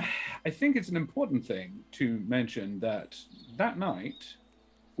 I think it's an important thing to mention that night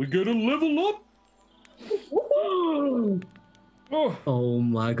we go to level up. Oh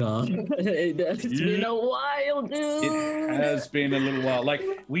my god. It's been a while, dude. It has been a little while. Like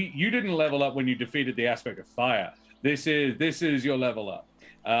you didn't level up when you defeated the aspect of fire. This is your level up.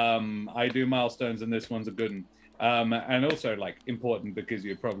 I do milestones, and this one's a good one. And also like important because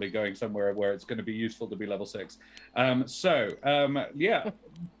you're probably going somewhere where it's going to be useful to be level 6. Yeah.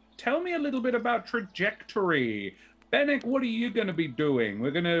 Tell me a little bit about trajectory. Benneck, what are you going to be doing? We're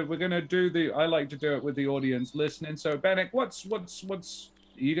gonna do the. I like to do it with the audience listening. So Benneck, what's are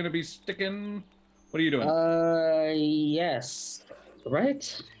you going to be sticking? What are you doing? Yes.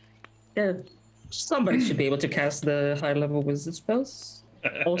 Right? Yeah. Somebody should be able to cast the high level wizard spells.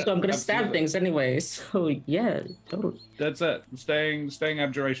 Also, I'm gonna stab things anyway, so yeah, totally. That's it. Staying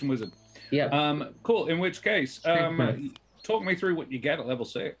abjuration wizard. Yeah. Cool. In which case, talk me through what you get at level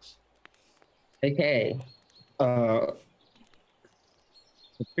 6. Okay. I'm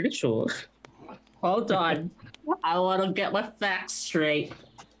pretty sure. Hold on. I want to get my facts straight.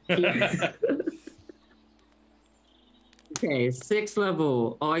 Okay, 6th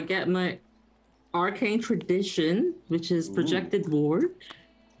level. Oh, I get my arcane tradition, which is projected ward.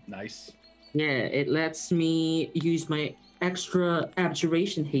 Nice. Yeah, it lets me use my extra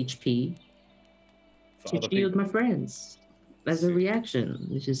abjuration HP to shield my friends as a reaction,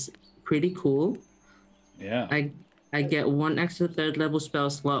 which is pretty cool. Yeah. I get 1 extra 3rd level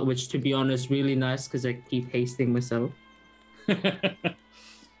spell slot, which to be honest, really nice because I keep hasting myself.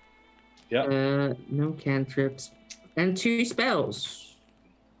 Yeah. No cantrips. And 2 spells.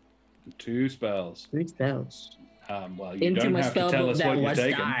 2 spells. 3 spells. Well, you Into don't my have to spell tell book us that what you're was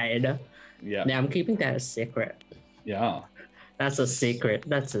taking. died. Yeah. Now I'm keeping that a secret. Yeah. That's a secret.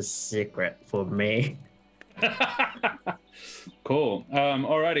 That's a secret for me. Cool.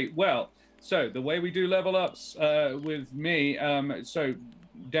 Alrighty. Well, so the way we do level ups with me, so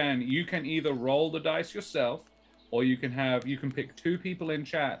Dan, you can either roll the dice yourself, or you can pick two people in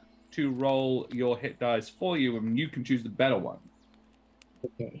chat to roll your hit dice for you, and you can choose the better one.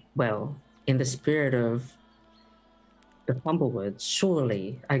 Okay. Well, in the spirit of the Humblewood,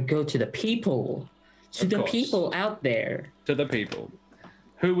 surely I go to the people, to the people out there. To the people.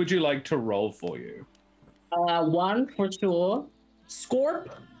 Who would you like to roll for you? One for sure. Scorp.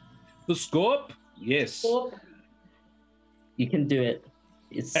 The Scorp? Yes. Scorp. You can do it.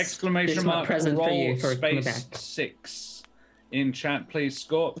 It's exclamation mark present roll for you for space 6 in chat, please,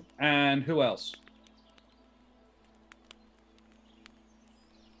 Scorp. And who else?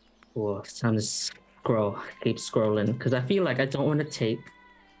 Oh, it's time to scroll. Keep scrolling because I feel like I don't want to take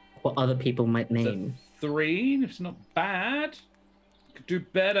what other people might name. 3. It's not bad. Could do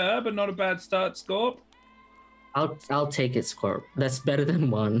better, but not a bad start, Scorp. I'll take it, Scorp. That's better than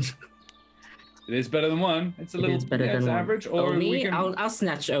 1. It is better than 1. It's a little better than average. Or Omi, we can... I'll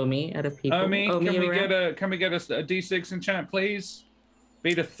snatch Omi out of people. Omi, can we get a D6 in chat, please?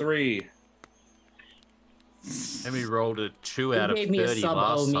 Beat a 3. And we rolled a 2 out of 30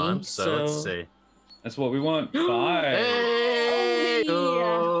 last time, so let's see. That's what we want. 5. Hey!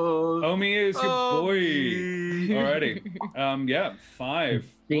 Omi is your boy. Alrighty. Yeah, 5.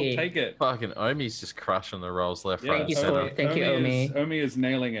 We'll take it. Fucking Omi's just crushing the rolls left, right, Thank you, Scorp. Thank you, Omi. Omi is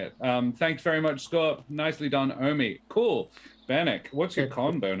nailing it. Thanks very much, Scorp. Nicely done, Omi. Cool. Benneck, what's your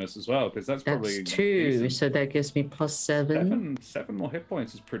con bonus as well? Because that's probably 2, decent. so that gives me plus 7. 7 more hit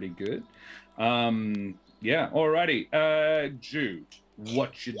points is pretty good. Yeah, alrighty. Jude,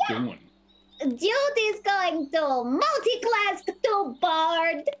 what you doing? Jude is going to multi-class to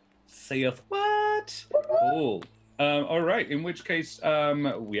Bard. Saith what? Cool. All right. In which case,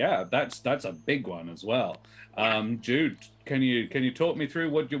 yeah, that's a big one as well. Jude, can you talk me through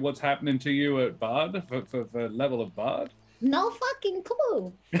what's happening to you at Bard for level of Bard? No fucking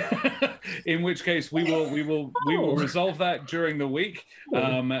clue. In which case, we will resolve that during the week.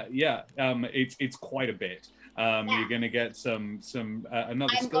 Yeah. It's quite a bit. You're gonna get some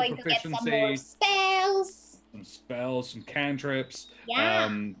another I'm skill going proficiency. to get some more spells. Some spells, some cantrips. Yeah.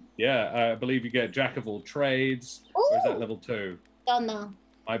 Yeah, I believe you get Jack of all trades. Ooh. Or is that level 2? Don't know.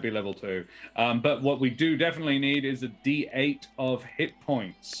 Might be level 2. But what we do definitely need is a D8 of hit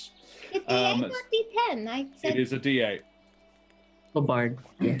points. It's D8 or D10? I said... It is a D8. For Bard.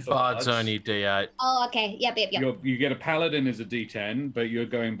 Yeah. Bard's only D8. Oh, okay. Yep. You get a Paladin as a D10, but you're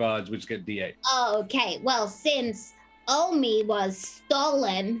going Bards, which get D8. Oh, okay. Well, since Omi was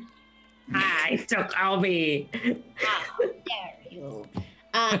stolen... I took Omi. How dare you?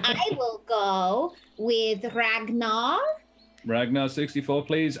 I will go with Ragnar. Ragnar 64,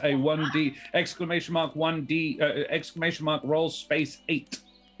 please. A 1D exclamation mark 1D exclamation mark roll space 8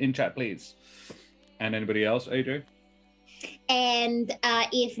 in chat, please. And anybody else, AJ? And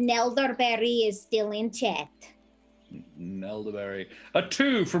if Nelderberry is still in chat. Nelderberry. A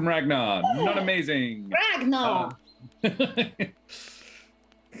 2 from Ragnar. Not amazing. Ragnar.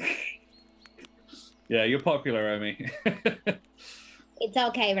 Yeah, you're popular, Omi. It's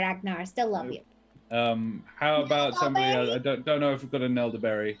okay, Ragnar. Still love you. How about somebody else? I don't know if we've got a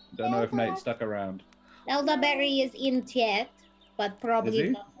Nelderberry. Don't know if Nate stuck around. Nelderberry is in chat, but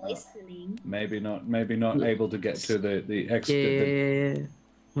probably not listening. Maybe not able to get to the extra. Yeah.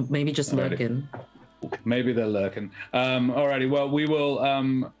 Maybe just lurking. Maybe they're lurking. Alrighty, well, we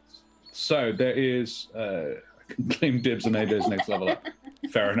will. So there is. Claim dibs on AJ's next level up.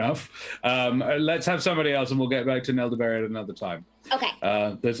 Fair enough. Let's have somebody else and we'll get back to Nelderberry at another time. Okay.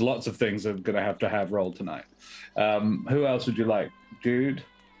 There's lots of things I'm going to have rolled tonight. Who else would you like? Jude?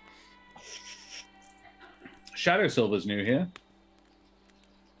 Shadow Silver's new here.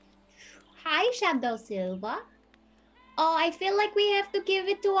 Hi, Shadow Silver. Oh, I feel like we have to give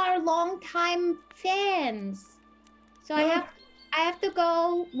it to our longtime fans. So I have to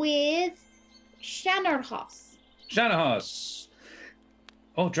go with Shannerhoss. Shannerhoss.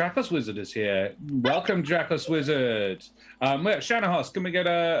 Oh, Dracos Wizard is here. Welcome, Dracos Wizard. Shannerhoss, can we get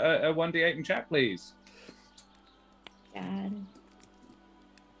a 1d8 in chat, please?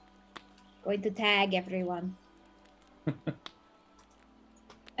 Going to tag everyone.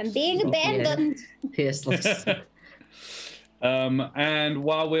 I'm being abandoned. Yes. And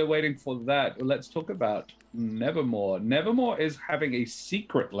while we're waiting for that, let's talk about Nevermore. Nevermore is having a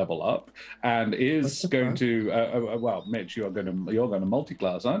secret level up and is going to. Well, Mitch, you're going to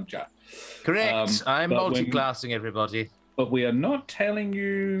multi-class, aren't you? Correct. I'm multi-classing everybody. but we are not telling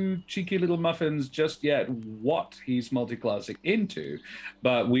you, cheeky little muffins, just yet what he's multiclassing into.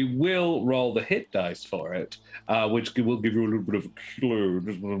 But we will roll the hit dice for it, which will give you a little bit of a clue,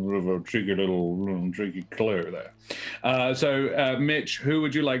 just a little bit of a cheeky clue there. So, Mitch, who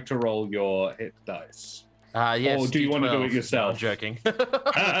would you like to roll your hit dice? Yes. Or do you want to do it yourself? No, I'm joking.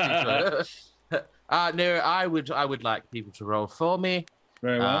 No, I would like people to roll for me.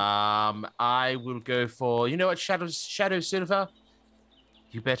 Very well. I will go for, you know what, Shadow Silver?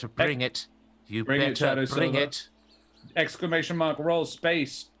 You better bring it. You Bring it, better Shadow bring Silver. it. Exclamation mark, roll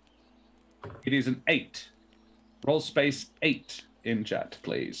space. It is an 8. Roll space 8 in chat,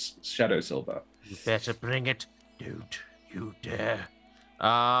 please. Shadow Silver. You better bring it. Don't you dare.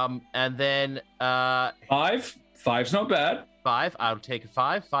 And then 5. 5's not bad. 5. I'll take a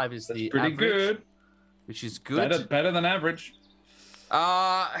 5. 5 is That's the pretty average, good. which is good. Better than average.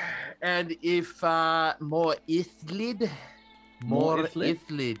 And if more Ithlid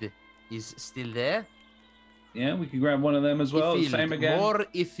is still there. Yeah, we can grab one of them as well. Ithild. Same again. More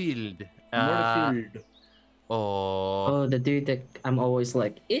Ithild. Oh, the dude that I'm always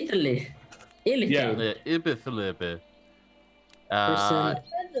like, Italy. Yeah. Ibithlibe. Person.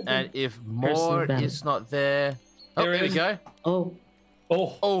 And if more Person is not there. Oh, There there we is. go. Oh,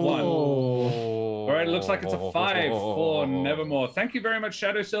 One. All All right, it looks like it's a 5 for Nevermore. Thank you very much,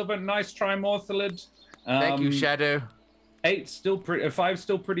 Shadow Silver. Nice try, Morthalid. Thank you, Shadow. 8's still pretty. 5's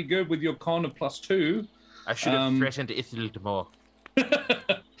still pretty good with your con of +2. I should have threatened Ithild more.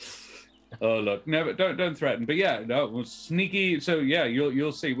 Oh look, never don't threaten. But yeah, no, it was sneaky. So yeah,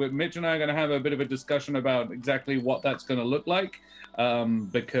 you'll see. Mitch and I are going to have a bit of a discussion about exactly what that's going to look like,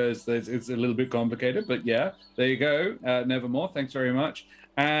 because it's a little bit complicated. But yeah, there you go. Nevermore. Thanks very much.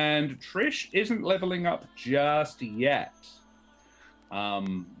 And Trish isn't leveling up just yet, but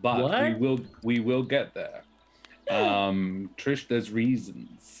What? we will get there. Trish, there's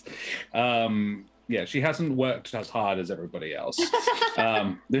reasons. Yeah, she hasn't worked as hard as everybody else.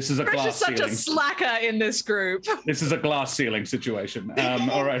 This is a Trish glass is such ceiling. a slacker in this group. This is a glass ceiling situation.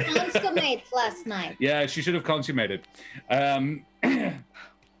 All right. Consummate last night. Yeah, she should have consummated.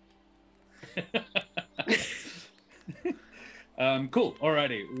 Cool.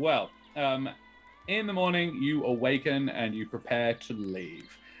 Alrighty. Well, in the morning you awaken and you prepare to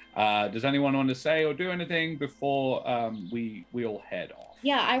leave. Does anyone want to say or do anything before we all head off?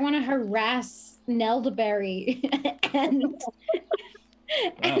 Yeah, I want to harass Nelderberry and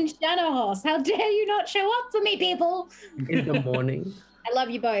Shadowhorse. How dare you not show up for me, people? in the morning. I love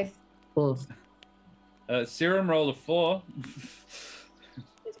you both. Both. Serum roll of 4.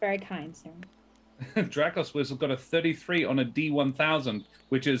 It's very kind, Sarah. Dracos Whistle got a 33 on a D1000,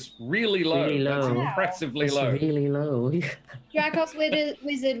 which is really low. Really That's low. impressively It's low. really low. Dracos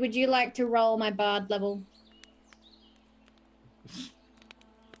Wizard, would you like to roll my bard level?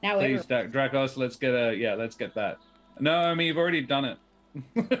 Now Please, Dracos, let's get that. No, I mean, you've already done it.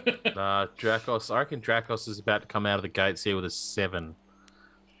 Dracos. I reckon Dracos is about to come out of the gates here with a 7.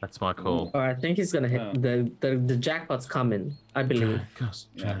 That's my call. Oh, I think he's gonna hit the jackpot's coming. I believe. Dracos.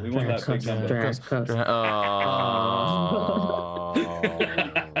 Yeah, we want that big number. Dracos.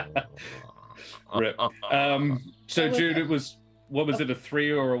 Rip. So Jude, what was it, a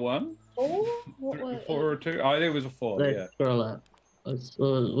 3 or a 1? 4? What was 4 or 2? I think it was a 4, yeah. Let's scroll up. What was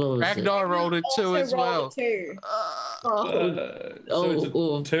it? Ragnar rolled a 2 as well. Two. So it's a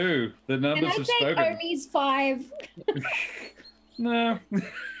 2. The Can numbers I have take spoken. Omi's 5? No. You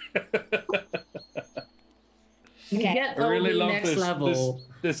Okay. get I really Omi love next this level.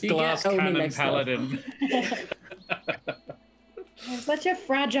 this You glass get Omi cannon next level. paladin. I'm such a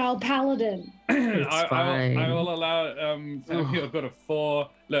fragile paladin. I will allow Samuel got a 4.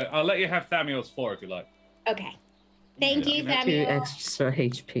 Look, I'll let you have Samuel's 4 if you like. Okay. Thank you, 2 Samuel. extra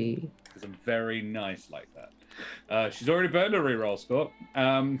HP. Because I'm very nice like that. She's already burned a reroll score.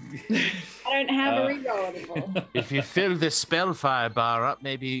 I don't have a reroll anymore. If you fill this spellfire bar up,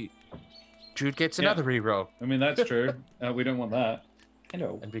 maybe Jude gets another reroll I mean, that's true. We don't want that.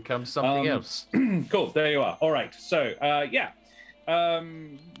 Hello. and becomes something else. Cool. There you are. All right. So, yeah.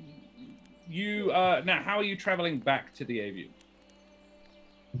 You now, how are you traveling back to the AVU?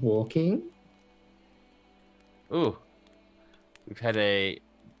 Walking. Ooh, we've had a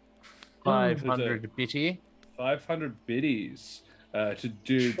 500 bitty. 500 biddies to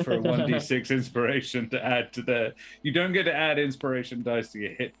do for a 1d6 inspiration to add to the. You don't get to add inspiration dice to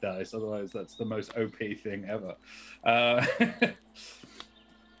your hit dice, otherwise that's the most OP thing ever.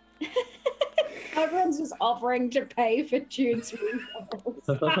 Everyone's just offering to pay for Jude's rerolls.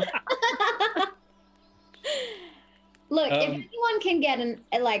 Look, if anyone can get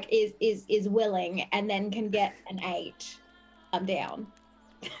is willing and then can get an 8, I'm down.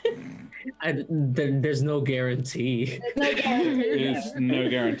 There's no guarantee. There's no guarantee. There's no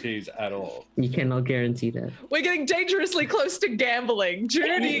guarantees at all. You cannot guarantee that. We're getting dangerously close to gambling. Jude,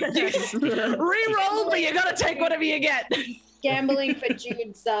 re-roll, but you gotta take whatever you get. Gambling for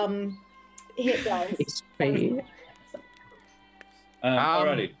Jude's hit dice. It's fate.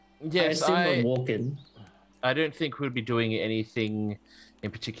 Alrighty. Yes, I walking. I don't think we'll be doing anything in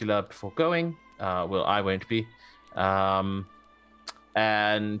particular before going. Well, I won't be.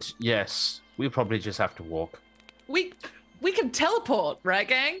 And yes, we'll probably just have to walk. We can teleport, right,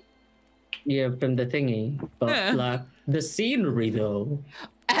 gang? Yeah, from the thingy. But Yeah. like the scenery though.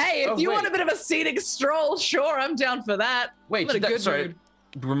 Hey, if Oh, you wait. want a bit of a scenic stroll, sure, I'm down for that. Wait, I'm in a good sorry. mood.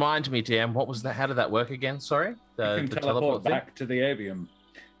 Remind me, DM, what was that? How did that work again? Sorry? You The can teleport teleport thing? back to the avium.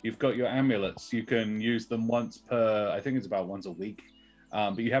 You've got your amulets. You can use them once per, I think it's about once a week.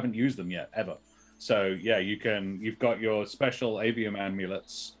 But you haven't used them yet, ever. So yeah, you've got your special avium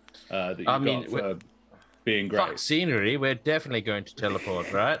amulets that you've got for being great. Fuck scenery, we're definitely going to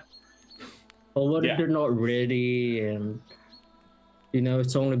teleport, right? But what Yeah. if they're not ready and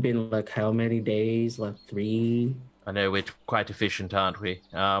it's only been like how many days? Like 3? I know we're quite efficient, aren't we?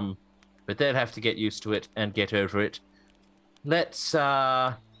 But they'll have to get used to it and get over it. Let's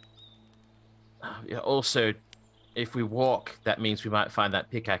also, if we walk, that means we might find that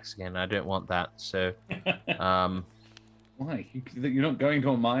pickaxe again. I don't want that. So, Why? You're not going to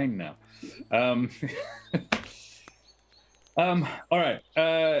a mine now. All right.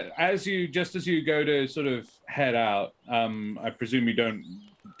 As you go to sort of head out, I presume you don't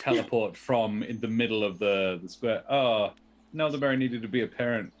teleport from in the middle of the square. Oh, Elderberry needed to be a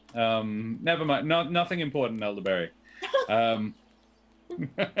parent. Never mind. Nothing important, Elderberry.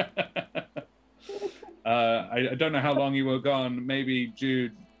 I don't know how long you were gone. Maybe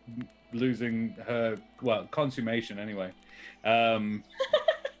Jude losing her, consummation anyway.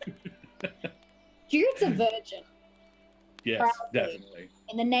 Jude's a virgin. Yes, Probably. definitely.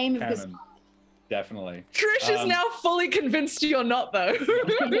 In the name of his Canon. Definitely. Trish is now fully convinced you're not, though.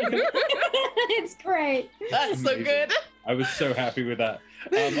 It's great. That's so Amazing. good. I was so happy with that.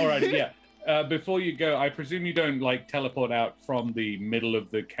 All right, yeah. Before you go, I presume you don't teleport out from the middle of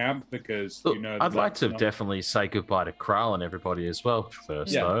the camp because look, you know. I'd like to not- definitely say goodbye to Kral and everybody as well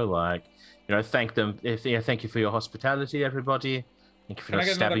first, Yeah. though. Thank them. Thank you for your hospitality, everybody. Thank you for Can I not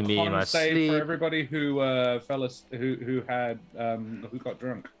get another stabbing me in my con save sleep. for everybody who who got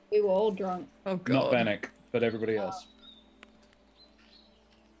drunk? We were all drunk. Oh, God. Not Benneck, but everybody else.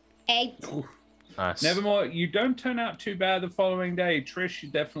 8. Nice. Nevermore, you don't turn out too bad the following day. Trish,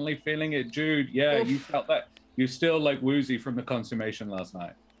 you're definitely feeling it. Jude, yeah, Oof. you felt that. You're still woozy from the consummation last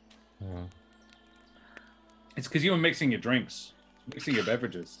night. Mm. It's because you were mixing your drinks, mixing your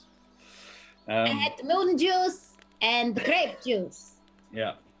beverages. I had the moon juice and the grape juice.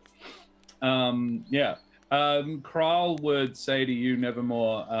 Yeah. Kral would say to you,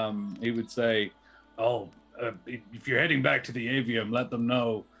 Nevermore, he would say, if you're heading back to the avium, let them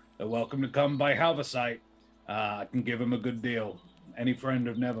know they're welcome to come by Halversite. I can give them a good deal. Any friend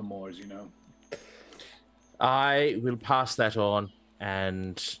of Nevermore's, I will pass that on,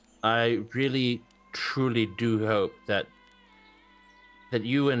 and I really, truly do hope that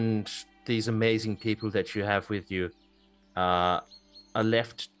you and these amazing people that you have with you are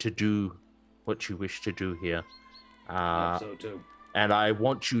left to do what you wish to do here. I hope so too. And I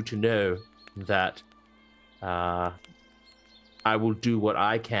want you to know that I will do what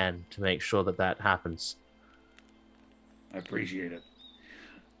I can to make sure that happens. I appreciate it.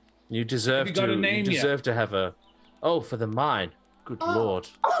 You deserve Have you got a name you yet? deserve to have a. Oh, for the mine. Good lord.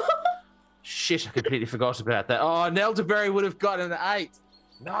 Shit, I completely forgot about that. Oh, Nelderberry would have gotten an 8.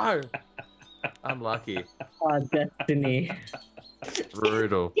 No. Unlucky. Ah, destiny.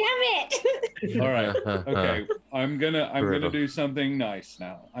 Brutal. Damn it! All right. Okay. I'm gonna do something nice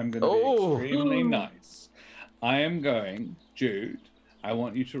now. I'm gonna be extremely nice. I am going, Jude. I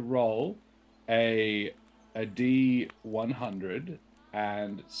want you to roll a D100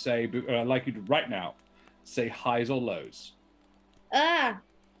 and say. I'd like you to right now say highs or lows. Highs.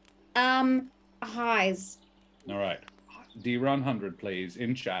 All right. D100, please,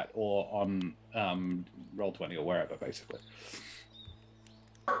 in chat or on Roll20 or wherever, basically.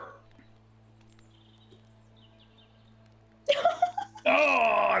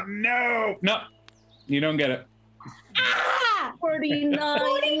 Oh no! No, you don't get it. 49.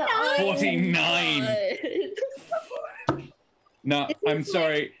 49. No, I'm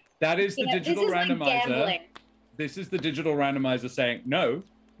sorry. That is the digital this is randomizer. Like gambling. This is the digital randomizer saying no,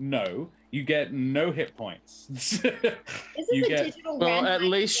 you get no hit points. This is You a get- digital Well, randomizer at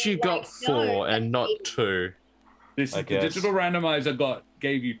least you being got like, 4 no, and not that's 2. This I is the guess. digital randomizer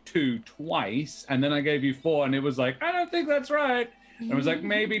gave you 2 twice, and then I gave you 4, and it was like, I don't think that's right. And I was like,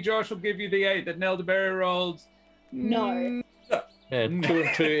 maybe Josh will give you the 8 that Nelderberry rolled. No. Yeah, 2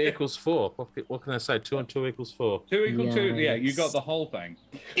 and 2 equals 4. What can I say? 2 and 2 equals 4. 2 equal 2. Yeah, you Yikes. got the whole thing.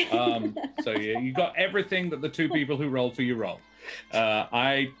 So yeah, you got everything that the 2 people who rolled for you rolled.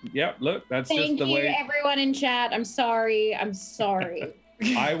 Look, that's just Thank the you, way. everyone in chat. I'm sorry. I'm sorry.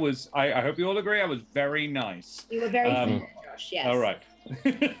 I hope you all agree. I was very nice. You were very Um, fair, Josh. Yes. All right.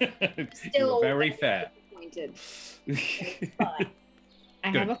 You Still were very fair. disappointed. But I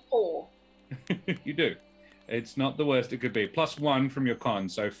have a 4. You do. It's not the worst it could be. +1 from your con,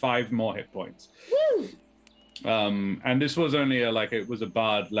 so 5 more hit points. Woo! And this was only it was a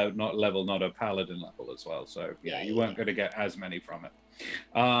bard level, not a paladin level as well. So yeah, you weren't going to get as many from it.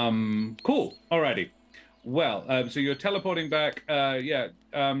 Cool. Alrighty. Well, so you're teleporting back.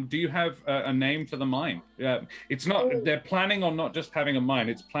 Do you have a name for the mine? It's not. They're planning on not just having a mine.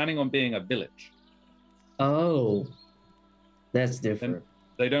 It's planning on being a village. Oh, that's different. And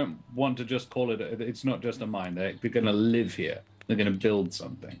they don't want to just call it. It's not just a mine. They're going to live here. They're going to build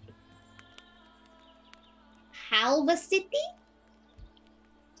something. Halva City?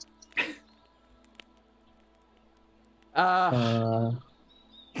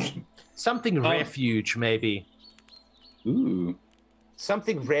 Something refuge, maybe. Ooh.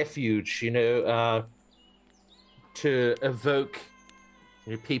 Something refuge, to evoke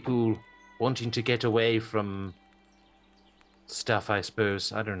people wanting to get away from stuff, I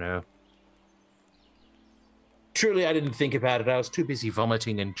suppose. I don't know. Truly, I didn't think about it. I was too busy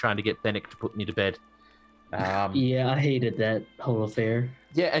vomiting and trying to get Benneck to put me to bed. Yeah, I hated that whole affair.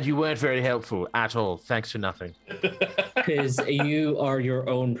 Yeah, and you weren't very helpful at all. Thanks for nothing. Because you are your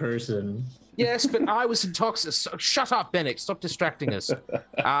own person. Yes, but I was intoxicated. So, shut up, Benneck. Stop distracting us.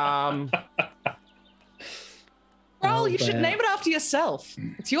 Well, you should bad. name it after yourself.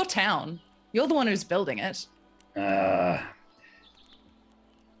 It's your town. You're the one who's building it.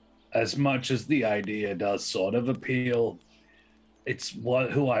 As much as the idea does sort of appeal, it's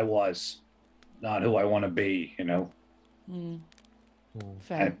who I was, not who I want to be,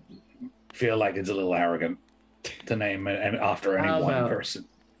 Fair. I feel like it's a little arrogant to name it after any How one about- person.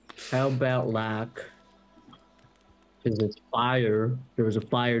 How about because it's fire, there was a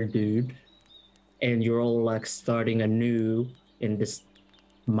fire dude, and you're all like starting anew in this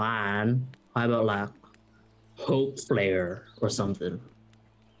mine. How about Hope Flare or something?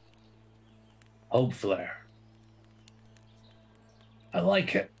 Hope Flare. I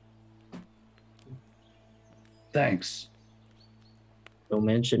like it. Thanks. Don't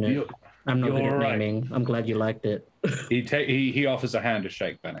mention it. You- I'm not good you're at right. naming. I'm glad you liked it. he offers a hand to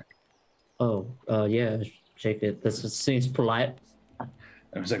shake Benneck. Yeah, shake it. This seems polite.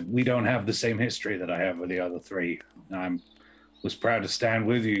 I was like, we don't have the same history that I have with the other 3. I was proud to stand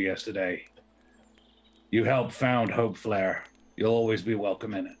with you yesterday. You helped found Hope Flare. You'll always be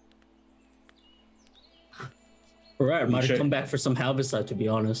welcome in All right, I might should- have come back for some Halvesite, to be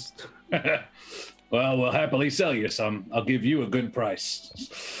honest. it. Well, we'll happily sell you some. I'll give you a good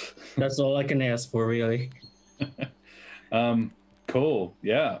price. That's all I can ask for, really. Cool.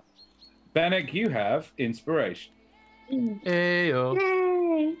 Yeah. Benneck, you have inspiration. Hey-o.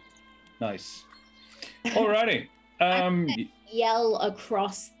 Yay! Nice. Alrighty. Yell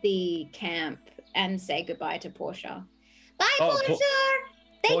across the camp and say goodbye to Portia. Bye, Oh, Portia!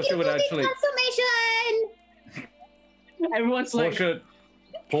 Thank Portia you would for actually- the consummation! Everyone's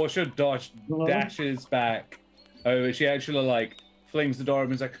Portia dashes back. Oh, she actually flings the door open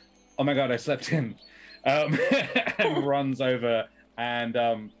and is like, oh my god, I slept in. And runs over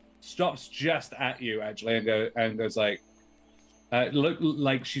and stops just at you actually and goes like, look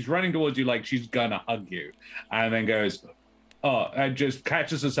like she's running towards you like she's gonna hug you, and then goes, and just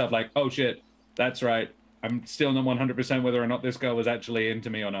catches herself like, oh shit, that's right. I'm still not 100% whether or not this girl was actually into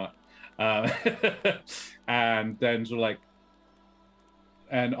me or not. And then sort of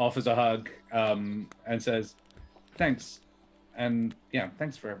and offers a hug and says, thanks. And yeah,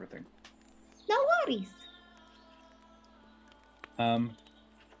 thanks for everything. No worries.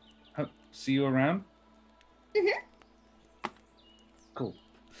 Hope see you around. Mhm. Cool.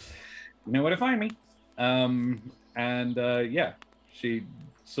 You know where to find me. Yeah, she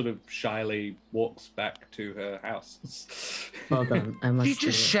sort of shyly walks back to her house. Hold on, I Did must. you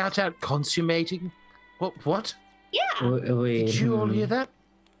just shout out consummating? What? Yeah, Wait, Did you all hear that?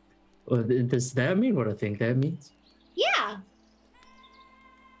 Does that mean what I think that means? yeah.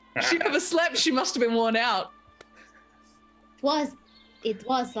 She never slept. She must have been worn out. It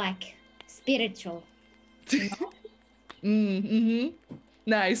was like spiritual. Mm-hmm.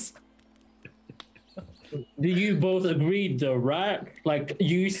 Nice. Do you both agree though, right? Like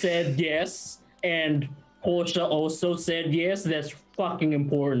you said yes, and Portia also said yes. That's fucking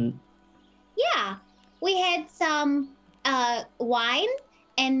important. Yeah, we had some wine,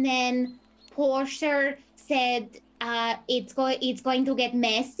 and then Portia said it's going to get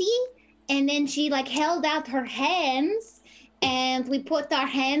messy, and then she like held out her hands, and we put our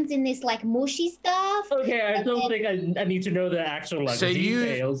hands in this like mushy stuff. Okay, I don't think I need to know the actual like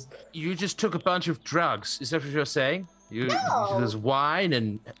details. You just took a bunch of drugs. Is that what you're saying? No. There's wine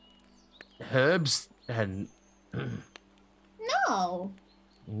and herbs and. No.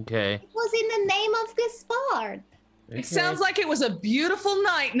 Okay. It was in the name of Gaspard. It sounds like it was a beautiful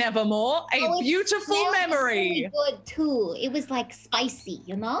night, Nevermore. A beautiful memory. Really good too. It was like spicy,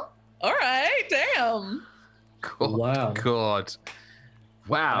 you know? All right, damn. God, Wow. God.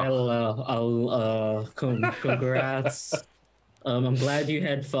 Wow. Congrats. I'm glad you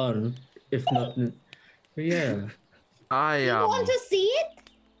had fun. If not, yeah. You want to see it?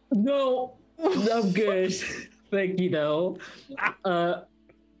 No, I'm good. Thank you, though.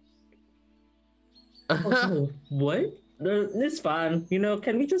 What? No, it's fine. You know,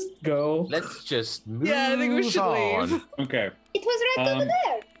 can we just go? Let's just move Yeah, I think we should on. leave. Okay. It was right over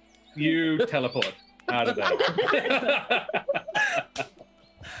there. You teleport out of there.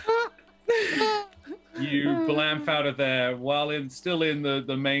 You blamf out of there while still in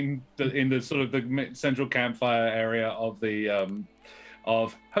the main in the sort of the central campfire area of the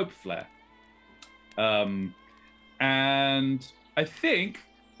of Hope Flare. And I think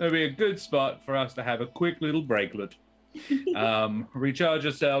there'll be a good spot for us to have a quick little breaklet. Recharge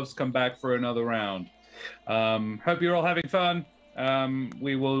yourselves, come back for another round. Hope you're all having fun.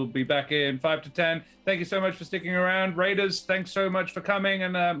 We will be back in 5 to 10. Thank you so much for sticking around. Raiders, thanks so much for coming.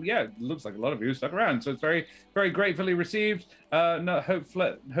 And yeah, it looks like a lot of you stuck around. So it's very, very gratefully received. No, hope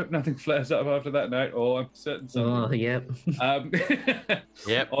nothing flares up after that night, or I'm certain something. Oh, yep.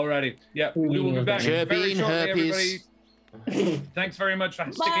 Yep. Alrighty. Yeah, we will be back very shortly, everybody. Thanks very much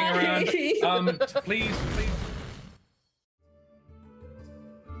for sticking around. Please.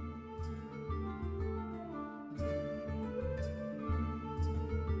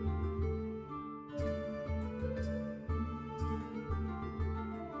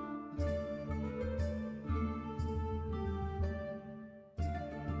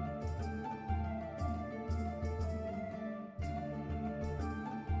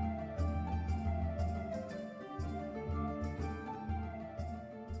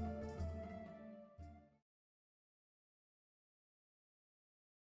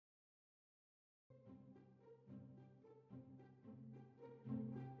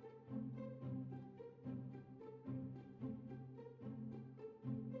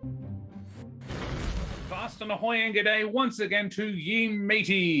 Fast and ahoy and g'day once again to ye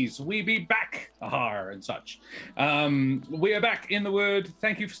mateys. We be back, ahar and such. We are back in the word.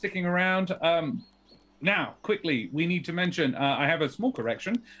 Thank you for sticking around. Now, quickly, we need to mention, I have a small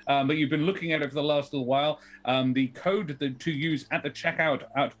correction, but you've been looking at it for the last little while. The code to use at the checkout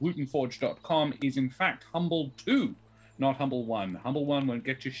at wootenforge.com is in fact Humble2. Not Humble 1. Humble 1 won't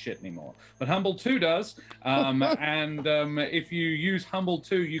get you shit anymore. But Humble 2 does. And if you use Humble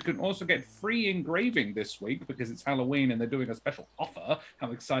 2, you can also get free engraving this week because it's Halloween and they're doing a special offer.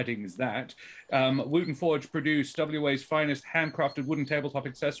 How exciting is that? Wooten Forge produced WA's finest handcrafted wooden tabletop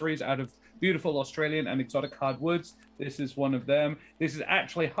accessories out of beautiful Australian and exotic hardwoods. This is one of them. This is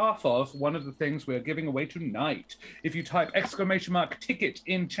actually half of one of the things we're giving away tonight. If you type !ticket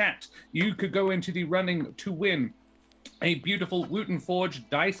in chat, you could go into the running to win a beautiful Wooten Forge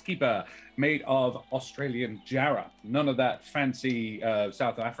dice keeper made of Australian jarrah. None of that fancy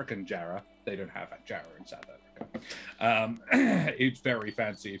South African jarrah. They don't have that jarrah in South Africa. It's very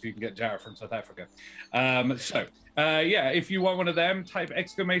fancy if you can get jarrah from South Africa. Yeah, if you want one of them, type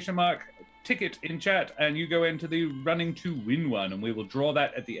 !ticket in chat and you go into the running to win one, and we will draw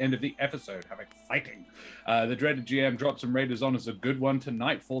that at the end of the episode. How exciting. The dreaded GM dropped some Raiders on as a good one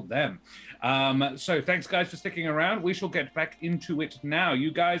tonight for them. So thanks guys for sticking around. We shall get back into it now.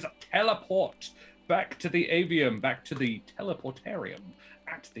 You guys teleport back to the avium, back to the teleportarium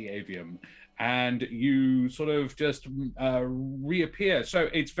at the avium, and you sort of just reappear. So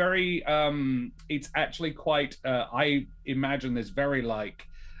it's very, it's actually quite, I imagine there's very like,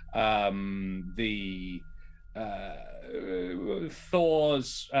 the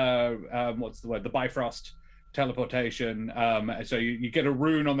Thor's what's the word, the Bifrost teleportation. So you get a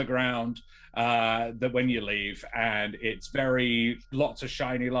rune on the ground that when you leave, and it's lots of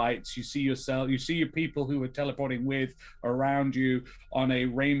shiny lights. You see yourself, you see your people who are teleporting with around you on a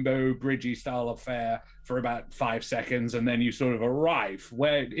rainbow bridgey style affair for about 5 seconds, and then you sort of arrive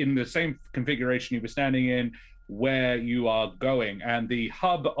where in the same configuration you were standing in, where you are going. And the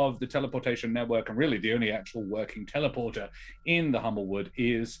hub of the teleportation network, and really the only actual working teleporter in the Humblewood,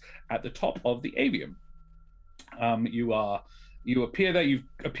 is at the top of the avium. You appear there. You've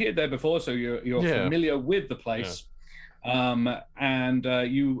appeared there before, so you're familiar with the place. And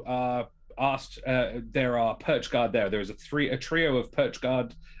you are asked. There are perch guard there. There's a trio of perch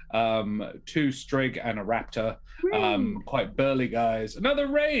guard, 2 Strig and a Raptor, quite burly guys. Another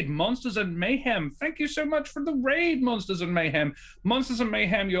raid, Monsters and Mayhem. Thank you so much for the raid, Monsters and Mayhem. Monsters and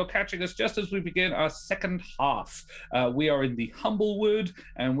Mayhem, you're catching us just as we begin our second half. We are in the Humblewood,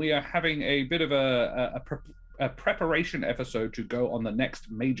 and we are having a bit of a preparation episode to go on the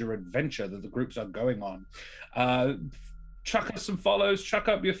next major adventure that the groups are going on. Chuck us some follows, chuck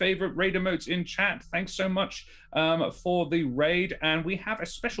up your favorite raid emotes in chat. Thanks so much for the raid. And we have a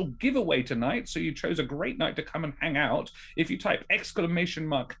special giveaway tonight, so you chose a great night to come and hang out. If you type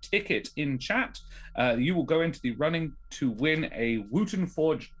 !ticket in chat, you will go into the running to win a Wooten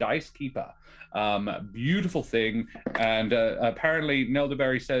Forge Dice Keeper. Beautiful thing. And apparently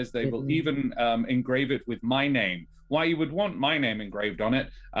Nelderberry says they will even engrave it with my name. Why you would want my name engraved on it,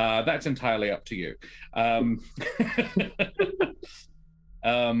 that's entirely up to you.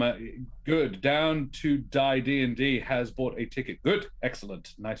 Good. Down to Die D&D has bought a ticket. Good.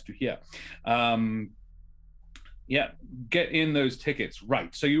 Excellent. Nice to hear. Yeah, get in those tickets.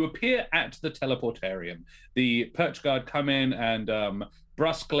 Right. So you appear at the teleportarium. The perch guard come in and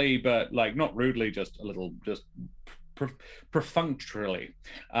brusquely, but like not rudely, just a little, just perfunctorily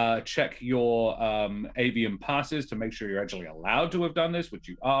check your avium passes to make sure you're actually allowed to have done this, which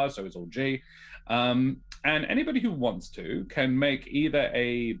you are, so is all G. And anybody who wants to can make either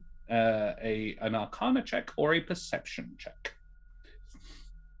an Arcana check or a Perception check.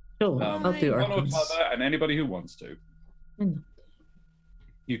 Sure, I'll do one or t'other, and anybody who wants to.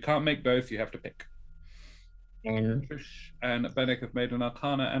 You can't make both, you have to pick. And Trish and Benneck have made an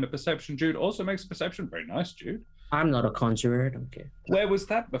Arcana and a Perception. Jude also makes a Perception. Very nice, Jude. I'm not a conjurer, I don't care. Where was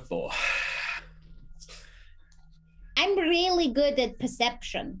that before? I'm really good at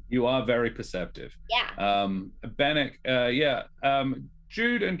perception. You are very perceptive. Yeah. Benneck,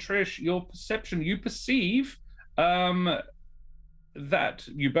 Jude and Trish, your perception, you perceive that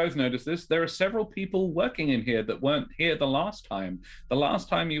you both notice this. There are several people working in here that weren't here the last time. The last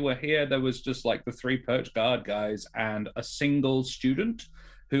time you were here, there was just like the 3 perch guard guys and a single student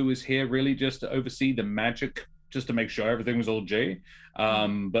who was here really just to oversee the magic, just to make sure everything was all G,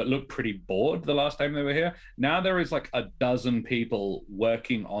 but looked pretty bored the last time they were here. Now there is like a dozen people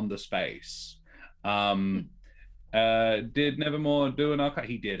working on the space. Did Nevermore do an Arcana?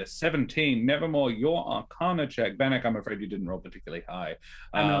 He did a 17. Nevermore, your Arcana check. Benneck, I'm afraid you didn't roll particularly high.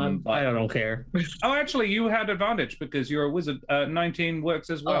 I don't care. Oh, actually, you had advantage because you're a wizard. 19 works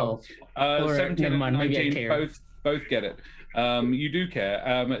as well. 17 and 19 both get it. You do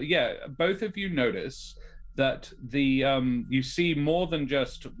care. Yeah, both of you notice that the you see more than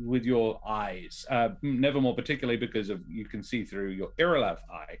just with your eyes. Nevermore, particularly because of you can see through your Irrelav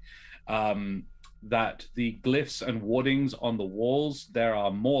eye. That the glyphs and wardings on the walls, there are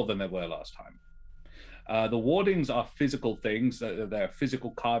more than there were last time. The wardings are physical things, they're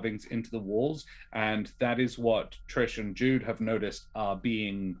physical carvings into the walls, and that is what Trish and Jude have noticed are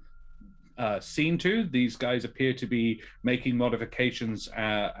being seen to. These guys appear to be making modifications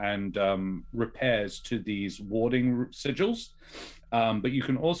and repairs to these warding sigils. But you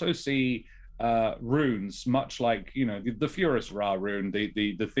can also see runes, much like the Furus Ra rune,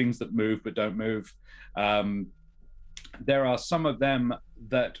 the things that move but don't move. There are some of them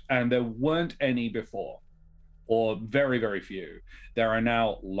that, and there weren't any before, or very, very few. There are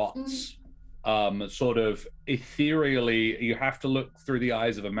now lots. Sort of ethereally, you have to look through the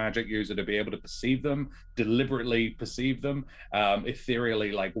eyes of a magic user to be able to perceive them, deliberately perceive them,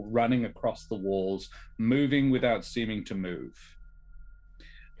 ethereally, like running across the walls, moving without seeming to move.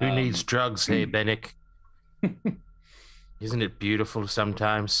 Who needs drugs, hey, Benneck? Isn't it beautiful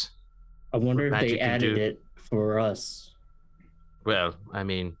sometimes? I wonder if they added it for us. Well, I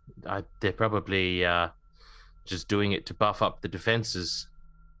mean, they're probably just doing it to buff up the defenses.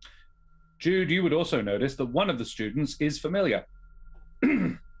 Jude, you would also notice that one of the students is familiar.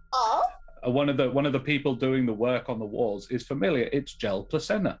 Oh. One of the people doing the work on the walls is familiar. It's Gel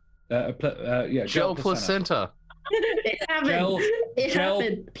Placenta. Gel Placenta. It happened. Gel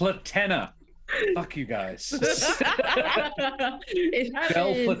Platena. Fuck you guys. It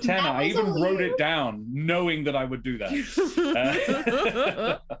Gel happened. Platena. I even wrote it down knowing that I would do that.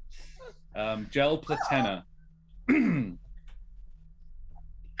 Gel Platena.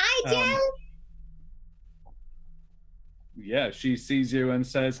 Hi, Gel. Yeah, she sees you and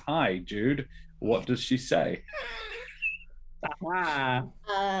says, "Hi, Jude." What does she say? Ah,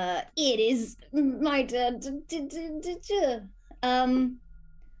 It is my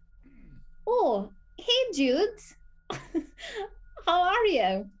Oh, hey, Jude. How are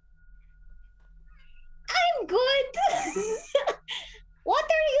you? I'm good. What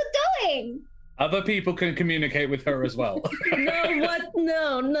are you doing? Other people can communicate with her as well. no, what?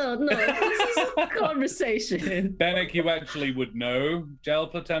 No. This is a conversation. Benneck, you actually would know Gel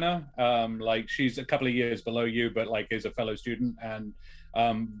Platena. Like she's a couple of years below you, but like is a fellow student and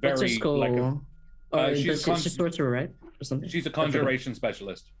very What's her school? like she's a sorcerer, right? Or something. She's a conjuration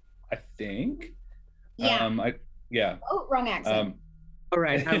specialist, I think. Yeah. Yeah. Oh, wrong accent. All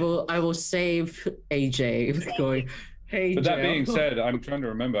right, I will save AJ with going. Hey, but that Joe. being said, I'm trying to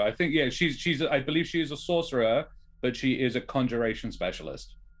remember. I think she's I believe she is a sorcerer, but she is a conjuration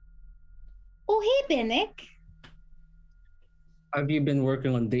specialist. Oh, hey, Benneck. Have you been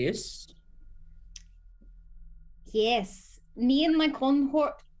working on this? Yes, me and my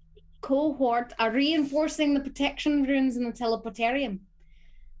cohort are reinforcing the protection runes in the teleportarium.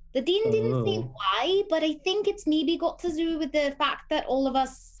 The dean didn't say why, but I think it's maybe got to do with the fact that all of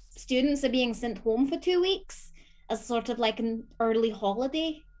us students are being sent home for 2 weeks as sort of like an early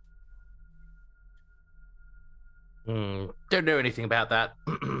holiday. Don't know anything about that.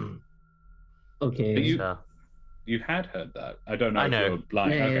 Okay. But you had heard that. I don't know. I if know. you're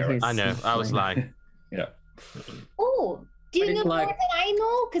lying. Yeah, Okay, right. I know. I was lying. Yeah. Oh, do you But know it's more like- than I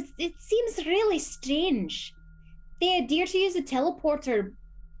know? Because it seems really strange. They dare to use a teleporter.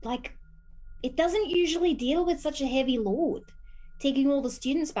 Like, it doesn't usually deal with such a heavy load, taking all the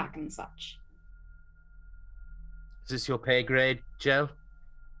students back and such. Is this your pay grade, Joe?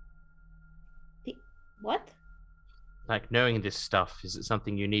 What? Like knowing this stuff, is it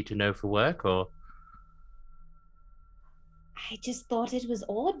something you need to know for work or? I just thought it was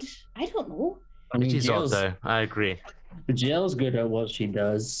odd. I don't know. I mean, It is odd Jill's- though. I agree. Jill's good at what she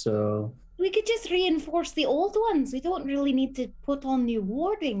does, so We could just reinforce the old ones. We don't really need to put on new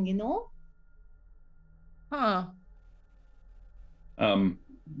warding, you know? Huh.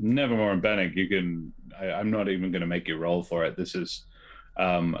 Nevermore and Benneck, you can. I'm not even going to make you roll for it. This is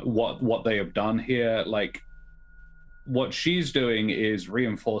what they have done here. Like what she's doing is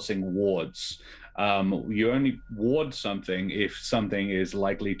reinforcing wards. You only ward something if something is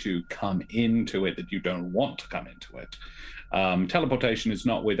likely to come into it that you don't want to come into it. Teleportation is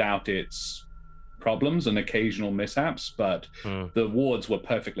not without its problems and occasional mishaps, but the wards were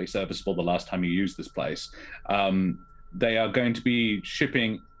perfectly serviceable the last time you used this place. They are going to be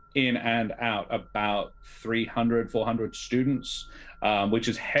shipping in and out about 300, 400 students, which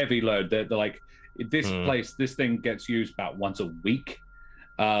is heavy load. They're like, this place, this thing gets used about once a week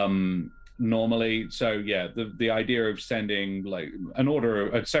normally. So yeah, the idea of sending like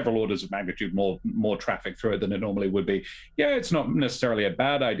several orders of magnitude more traffic through it than it normally would be, yeah, it's not necessarily a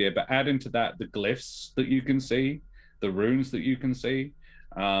bad idea, but add into that the glyphs that you can see, the runes that you can see,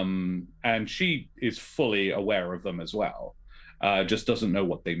 and she is fully aware of them as well, just doesn't know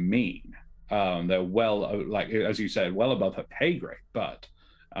what they mean. They're well, like as you said, well above her pay grade, but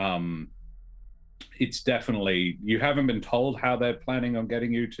it's definitely, you haven't been told how they're planning on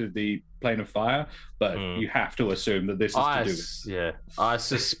getting you to the plane of fire, but you have to assume that this is to do with. Yeah, I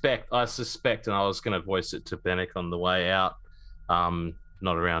suspect, and I was going to voice it to Benneck on the way out,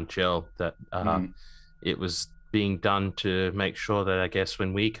 not around Jill, that it was being done to make sure that I guess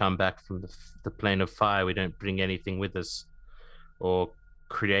when we come back from the plane of fire, we don't bring anything with us or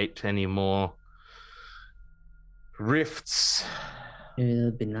create any more rifts. yeah,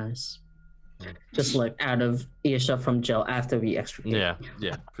 that'd be nice. Just like out of earshot from Jill after we extricate. Yeah,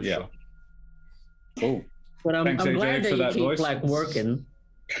 for sure. Cool. But I'm Thanks, AJ, glad that for you that keep voice. like working,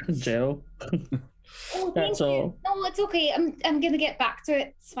 Jill. Oh, That's thank you. all. No, it's okay. I'm gonna get back to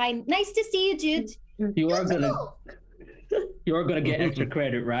it. It's fine. Nice to see you, Jude. You are Good to gonna know. get extra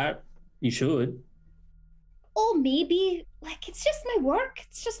credit, right? You should. Oh, maybe. Like, it's just my work.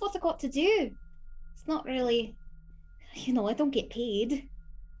 It's just what I got to do. It's not really, I don't get paid.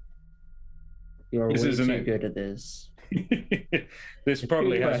 You're This way isn't too it. good at this. This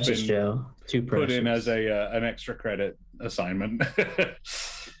probably Too has precious, been Joe. Too precious. put in as an extra credit assignment.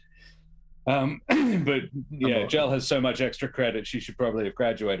 But yeah, Jill has so much extra credit, she should probably have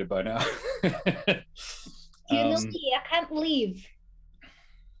graduated by now. You know me, I can't leave.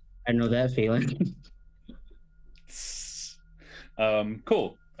 I know that feeling.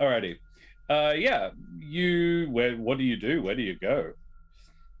 Cool. Alrighty. Yeah. What do you do? Where do you go?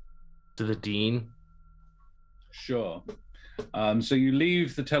 To the dean. Sure. So you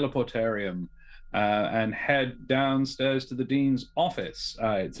leave the teleportarium and head downstairs to the dean's office.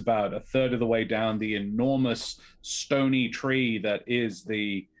 It's about a third of the way down the enormous stony tree that is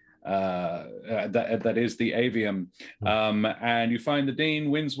the that is the avium, and you find the Dean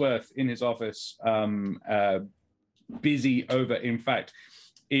Winsworth in his office, busy over. In fact,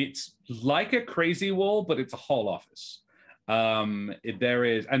 it's like a crazy wall, but it's a whole office. There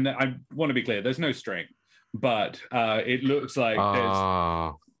is, and I want to be clear, there's no string, but it looks like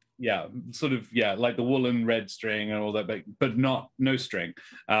there's, yeah, sort of, yeah, like the woolen red string and all that, but no string.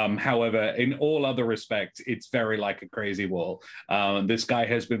 However, in all other respects, it's very like a crazy wall. This guy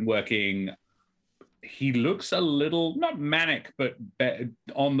has been working. He looks a little, not manic, but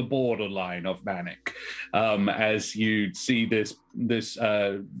on the borderline of manic, as you see this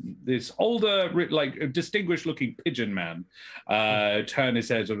older, like distinguished looking pigeon man turn his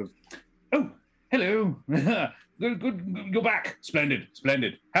head, sort of, oh, hello. Good, you're back. Splendid.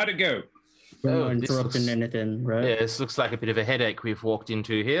 How'd it go? We're not interrupting anything, right? Yeah, this looks like a bit of a headache we've walked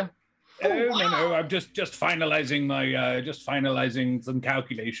into here. Oh, no, I'm just finalizing finalizing some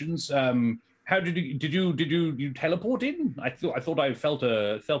calculations. How did you teleport in? I thought I felt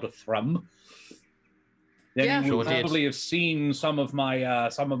a thrum. Then Yeah, you would sure probably have seen some of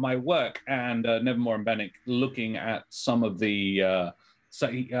my work, and Nevermore and Benneck looking at some of the.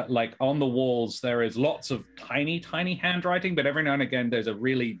 Like on the walls, there is lots of tiny handwriting, but every now and again, there's a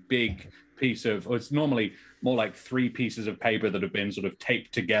really big piece of, or it's normally more like 3 pieces of paper that have been sort of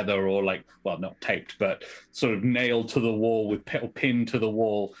taped together, or like, well, not taped, but sort of nailed to the wall with pinned to the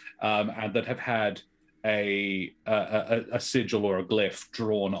wall, and that have had a sigil or a glyph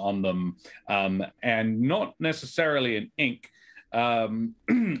drawn on them, and not necessarily in ink. And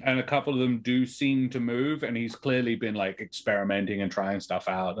a couple of them do seem to move, and he's clearly been like experimenting and trying stuff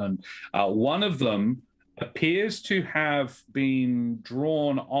out. And one of them appears to have been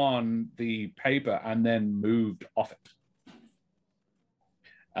drawn on the paper and then moved off it.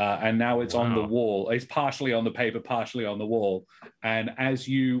 And now it's on the wall. It's partially on the paper, partially on the wall. And as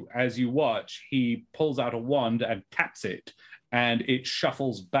you watch, he pulls out a wand and taps it, and it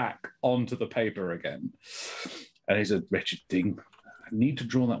shuffles back onto the paper again. And he's a wretched thing. I need to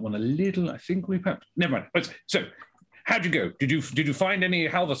draw that one a little. I think we perhaps. Never mind. So, how'd you go? Did you find any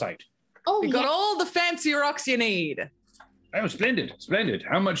halversite? Oh, You got all the fancy rocks you need. Oh, splendid.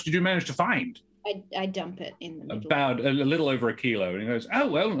 How much did you manage to find? I dump it in the middle. About a little over a kilo. And he goes, oh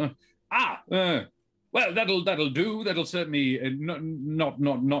well, well that'll do. That'll certainly not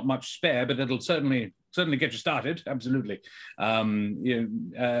much spare, but that'll certainly get you started. Absolutely.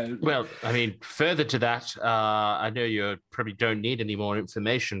 Well, I mean, further to that, I know you probably don't need any more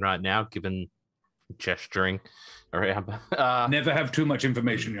information right now, given gesturing around. Never have too much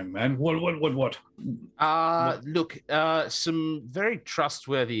information, young man. What? Look, some very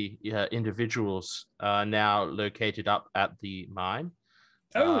trustworthy individuals are now located up at the mine.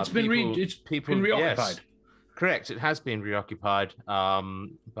 Oh, it's been reoccupied. Yes. Correct. It has been reoccupied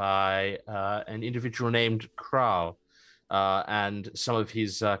by an individual named Kral and some of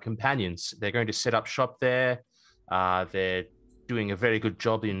his companions. They're going to set up shop there. They're doing a very good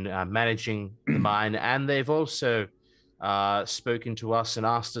job in managing the mine, and they've also spoken to us and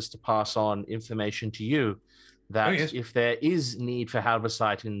asked us to pass on information to you that if there is need for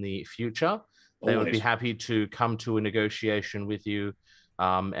halversite in the future, they would be happy to come to a negotiation with you.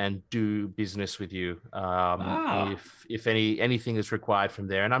 And do business with you if anything is required from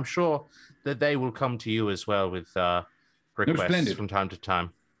there. And I'm sure that they will come to you as well with requests from time to time.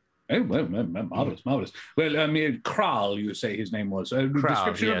 Oh, well, marvelous. Well, Kral, you say his name was.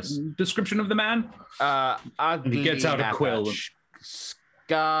 Kral, description of the man? He gets out a quill.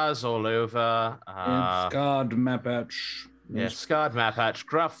 Scars all over. Scarred map patch. Yeah, scarred map patch.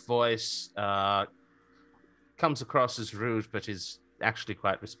 Gruff voice. Comes across as rude, but is actually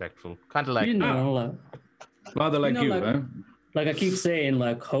quite respectful, kind of like rather like you, like, huh? Like I keep saying,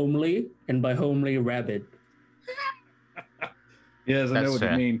 like homely, and by homely, rabid. Yes, I know what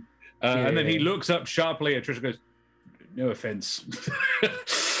fair. you mean. And then he looks up sharply at Trish and goes, "No offense."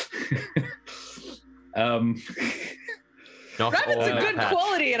 Rabbit's a good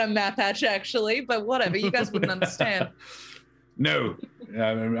quality in a map patch, actually, but whatever. You guys wouldn't understand. No,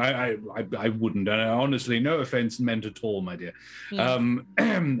 I wouldn't. Honestly, no offense meant at all, my dear.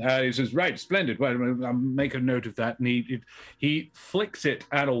 He says, right, splendid. Well, I'll make a note of that. And he flicks it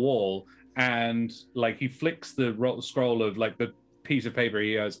at a wall, and like he flicks the scroll of like the piece of paper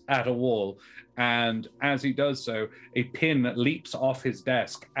he has at a wall. And as he does so, a pin leaps off his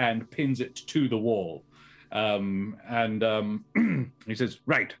desk and pins it to the wall. He says,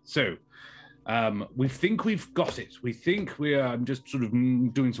 right, so we think we've got it. We think I'm just sort of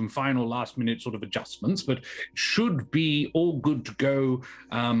doing some final last minute sort of adjustments, but should be all good to go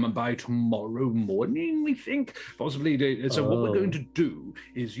by tomorrow morning, we think. Possibly. So what we're going to do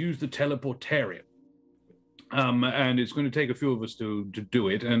is use the teleportarium. And it's going to take a few of us to do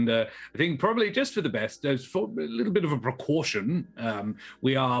it. And I think probably just for the best, as for a little bit of a precaution,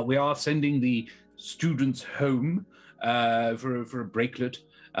 we are sending the students home for a breaklet.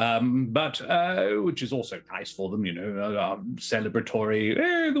 But which is also nice for them,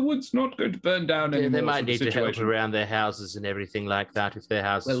 celebratory. The wood's not going to burn down anymore. They might need to help around their houses and everything like that if their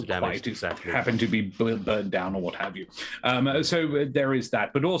houses are damaged. Exactly. Happen to be burned down or what have you. So there is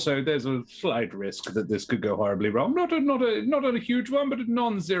that, but also there's a slight risk that this could go horribly wrong. Not a huge one, but a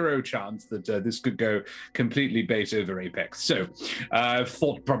non-zero chance that this could go completely base over apex. So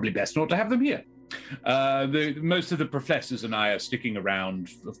thought probably best not to have them here. Most of the professors and I are sticking around,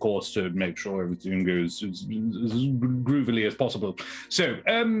 of course, to make sure everything goes as groovily as possible. So,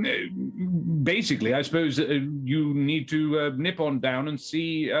 basically, I suppose you need to nip on down and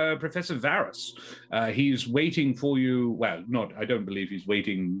see Professor Varus. He's waiting for you. Well, I don't believe he's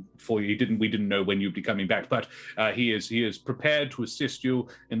waiting for you. We didn't know when you'd be coming back, but he is prepared to assist you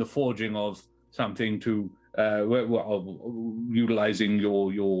in the forging of something to utilizing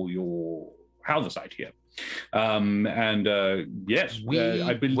your Halversite here. Yes,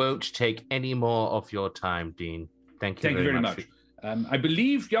 we won't take any more of your time, Dean. Thank you very much. I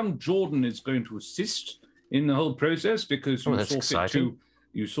believe young Jordan is going to assist in the whole process because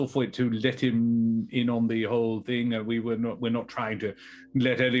you saw fit to let him in on the whole thing. We're not trying to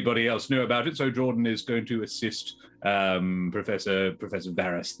let anybody else know about it. So Jordan is going to assist Professor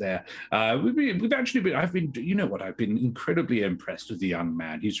Varus there. I've been incredibly impressed with the young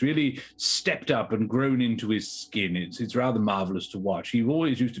man. He's really stepped up and grown into his skin. It's rather marvelous to watch. He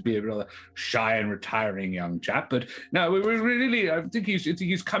always used to be a rather shy and retiring young chap, but now I think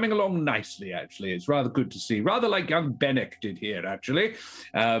he's coming along nicely. Actually, it's rather good to see. Rather like young Benneck did here, actually.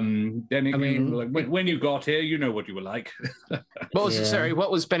 Benneck, when you got here, you know what you were like.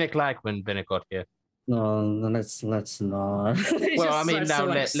 What was Benneck like when Benneck got here? No, let's not. Well,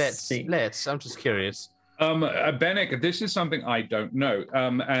 let's. I'm just curious. Benneck, this is something I don't know,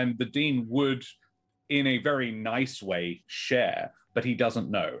 and the dean would, in a very nice way, share, but he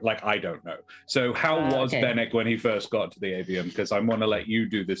doesn't know. Like I don't know. So how was Benneck when he first got to the avium? Because I want to let you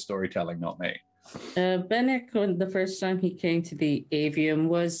do this storytelling, not me. Benneck, when the first time he came to the avium,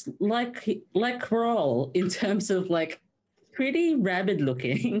 was like Kroll in terms of like pretty rabid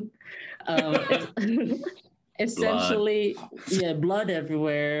looking. Essentially, blood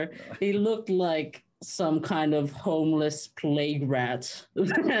everywhere. He looked like some kind of homeless plague rat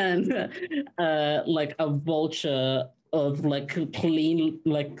and like a vulture of like clean,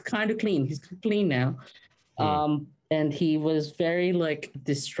 like kind of clean. He's clean now. And he was very like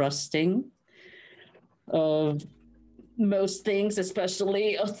distrusting of most things,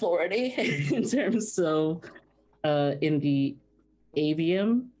 especially authority in terms of in the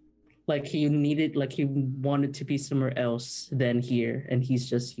avium. Like he wanted to be somewhere else than here, and he's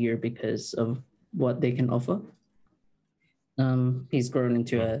just here because of what they can offer. He's grown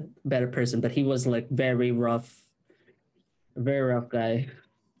into a better person, but he was like a very rough guy.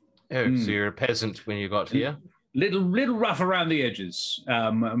 Oh, so you're a peasant when you got here? Little rough around the edges. I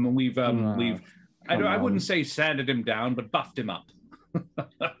wouldn't say sanded him down, but buffed him up.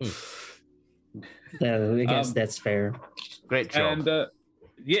 I guess that's fair. Great job. And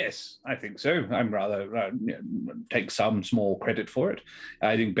yes, I think so. I'm rather take some small credit for it.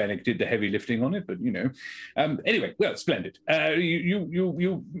 I think Benneck did the heavy lifting on it, but anyway, well, splendid.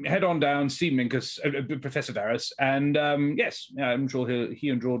 You head on down, see Minkus, Professor Varus, and yes, I'm sure he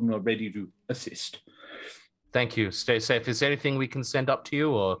and Jordan are ready to assist. Thank you. Stay safe. Is there anything we can send up to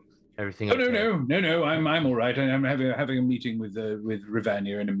you, or everything? Oh, no. I'm all right. I'm having a meeting with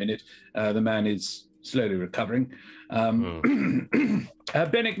Rivania in a minute. The man is slowly recovering.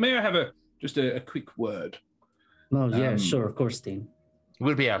 Benneck, may I have just a quick word? Oh, yeah, sure, of course, Dean.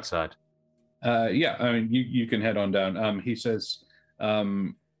 We'll be outside. Yeah, I mean, you can head on down. He says, hang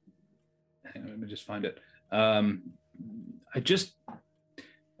on, let me just find it. I just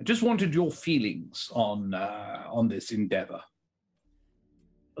wanted your feelings on this endeavor.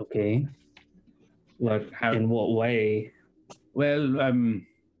 Okay. Like, in what way? Well,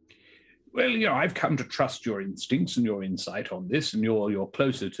 Well, I've come to trust your instincts and your insight on this, and you're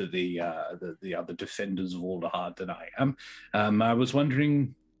closer to the other defenders of Alderheart than I am. I was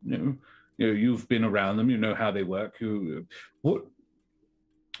wondering, you've been around them, you know how they work.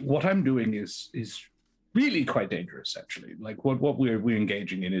 What I'm doing is really quite dangerous, actually. Like what we're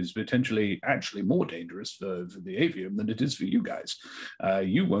engaging in is potentially actually more dangerous for the Avium than it is for you guys.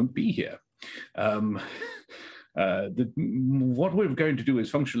 You won't be here. What we're going to do is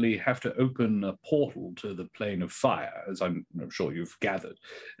functionally have to open a portal to the plane of fire, as I'm sure you've gathered,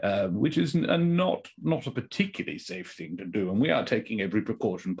 which is not a particularly safe thing to do, and we are taking every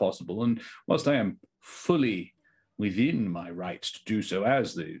precaution possible. And whilst I am fully within my rights to do so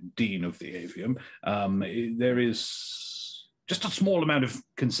as the Dean of the Avium, there is just a small amount of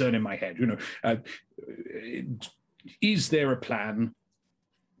concern in my head. Is there a plan?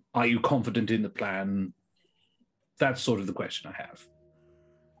 Are you confident in the plan? That's sort of the question I have.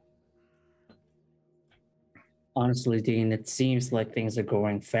 Honestly, Dean, it seems like things are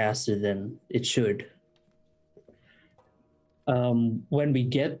going faster than it should. When we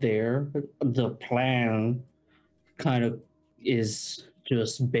get there, the plan kind of is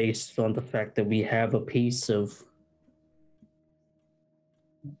just based on the fact that we have a piece of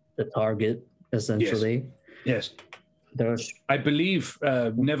the target, essentially. Yes. I believe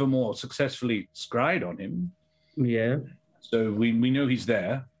Nevermore successfully scryed on him. Yeah. So we know he's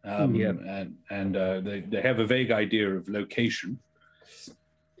there. And they have a vague idea of location.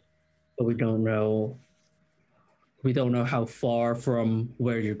 But we don't know how far from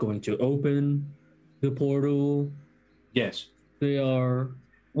where you're going to open the portal. Yes. They are.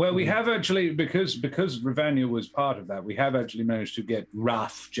 Well, we have actually, because Ravania was part of that, we have actually managed to get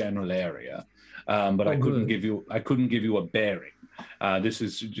rough general area. But I couldn't give you a bearing. This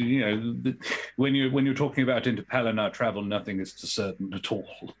is, when you're talking about interpalanar travel, nothing is certain at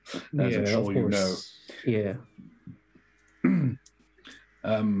all, as I'm sure you know. Yeah.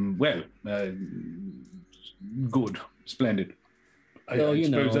 Good, splendid.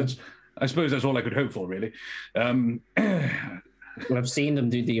 I suppose that's all I could hope for, really. Well, I've seen them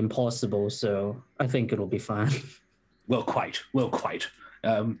do the impossible, so I think it'll be fine. Well, quite.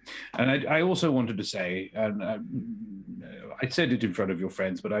 And I also wanted to say, and I said it in front of your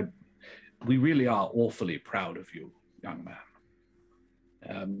friends, but we really are awfully proud of you, young man.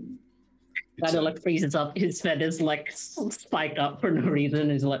 Kind of like freezes up. His feathers like spike up for no reason.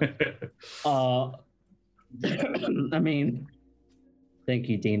 He's like, I mean, thank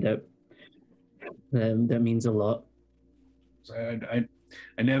you, Dean. That means a lot. So I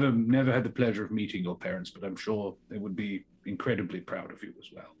never had the pleasure of meeting your parents, but I'm sure they would be incredibly proud of you as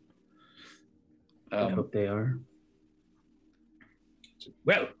well. I hope they are.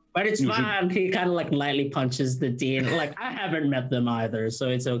 Well, but it's fine. He kind of like lightly punches the Dean. Like, I haven't met them either, so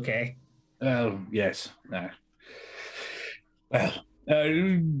it's okay. Yes. Well,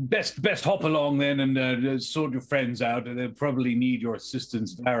 best hop along then and sort your friends out. They'll probably need your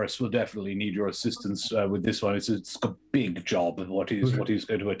assistance. Varys will definitely need your assistance with this one. It's a big job. What he's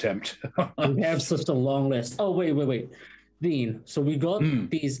going to attempt. We have such a long list. Oh wait, Dean. So we got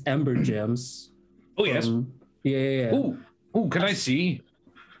these ember gems. Oh yes. Yeah. Oh, can I see?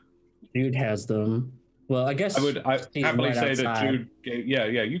 Jude has them. Well, I guess I happily say that Jude. Yeah,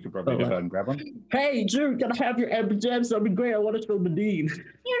 you could probably go and grab one. Hey, Jude, can I have your ember gems? That'd be great. I want to show the Dean. Here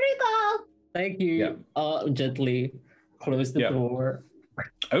you go. Thank you. Yeah. Gently close the door.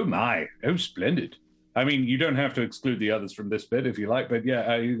 Oh my! Oh, splendid. I mean, you don't have to exclude the others from this bit if you like, but no.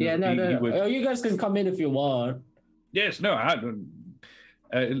 Oh, you guys can come in if you want. Yes. No.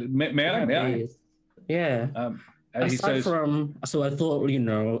 May I? Yeah. Aside from, so I thought,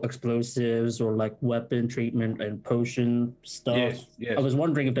 explosives or like weapon treatment and potion stuff. Yes. I was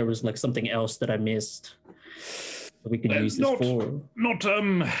wondering if there was like something else that I missed that we could use this for.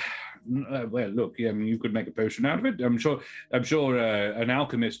 Well, look, I mean, you could make a potion out of it. I'm sure an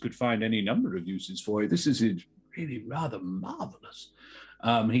alchemist could find any number of uses for it. This is really rather marvelous.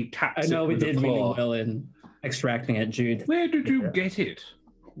 He taps. I know we did really well in extracting it, Jude. Where did you get it?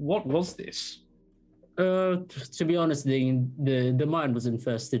 What was this? To be honest, the mine was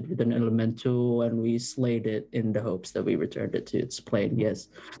infested with an elemental, and we slayed it in the hopes that we returned it to its plane. Yes,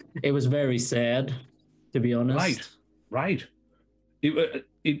 it was very sad, to be honest. Right.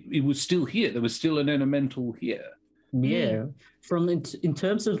 It was still here. There was still an elemental here. Yeah. From in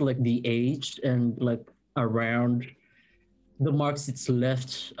terms of like the age and like around the marks it's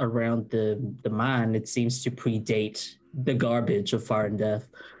left around the mine, it seems to predate the garbage of Fire and Death.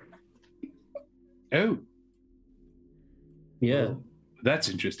 Oh. Yeah. That's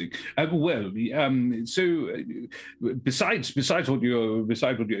interesting. Besides what you,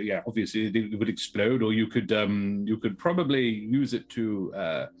 yeah, obviously it would explode, or you could probably use it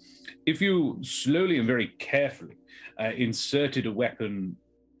to, if you slowly and very carefully inserted a weapon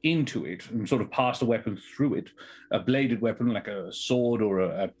into it and sort of passed a weapon through it, a bladed weapon like a sword or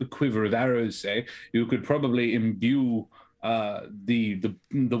a quiver of arrows, say, you could probably imbue the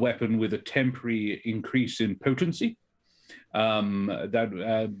weapon with a temporary increase in potency. And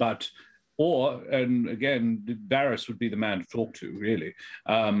again, Varus would be the man to talk to, really.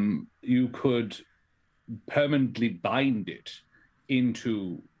 You could permanently bind it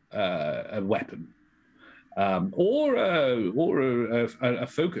into a weapon, or a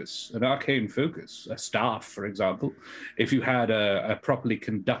focus, an arcane focus, a staff, for example. If you had a properly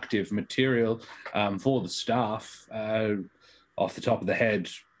conductive material for the staff, off the top of the head,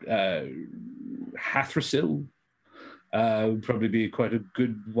 Hathrasil would probably be quite a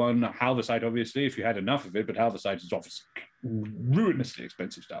good one. Halversite, obviously, if you had enough of it, but Halversite is obviously ruinously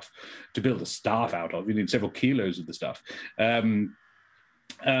expensive stuff to build a staff out of. You need several kilos of the stuff. Like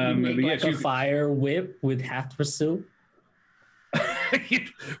a fire whip with Hathrasil.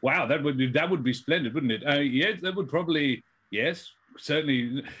 Wow, that would be splendid, wouldn't it? Yes, that would probably, yes,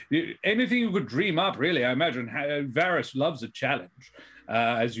 certainly. Anything you could dream up, really. I imagine Varus loves a challenge.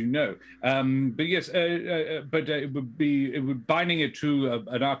 As you know, but yes, but it would binding it to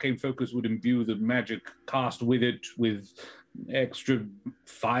an arcane focus would imbue the magic cast with it with extra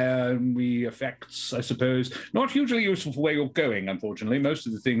fire effects, I suppose. Not hugely useful for where you're going, unfortunately. Most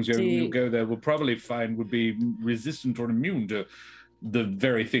of the things you'll go there will probably find would be resistant or immune to the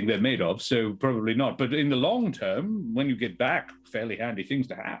very thing they're made of, so probably not. But in the long term, when you get back, fairly handy things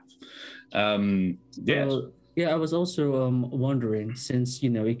to have. Yes. Yeah, I was also wondering, since,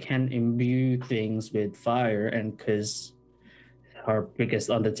 it can imbue things with fire, and because our biggest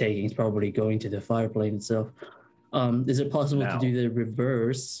undertaking is probably going to the fire plane itself, is it possible to do the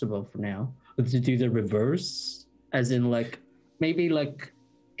reverse, well, for now, to do the reverse, as in, maybe,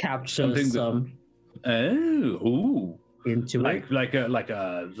 capture some... into it? Like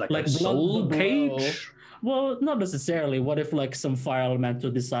a soul cage? Well, not necessarily. What if some fire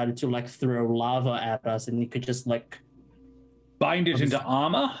elemental decided to throw lava at us, and you could just bind it into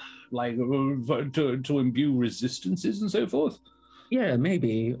armor, to imbue resistances and so forth? Yeah,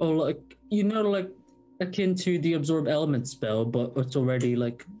 maybe. Or akin to the absorb element spell, but it's already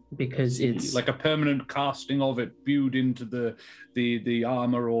because it's like a permanent casting of it imbued into the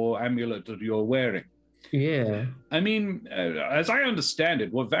armor or amulet that you're wearing. Yeah. I mean, as I understand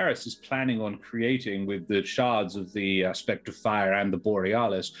it, what Varus is planning on creating with the shards of the Aspect of Fire and the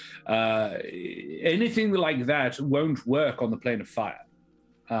Borealis, anything like that won't work on the plane of fire.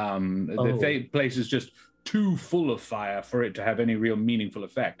 The place is just too full of fire for it to have any real meaningful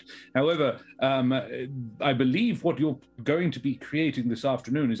effect. However, I believe what you're going to be creating this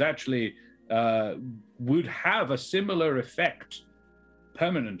afternoon is actually would have a similar effect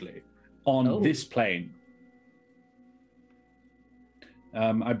permanently on this plane.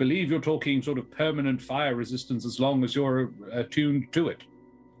 I believe you're talking sort of permanent fire resistance as long as you're attuned to it.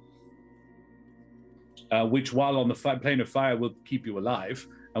 Which, while on the plane of fire, will keep you alive.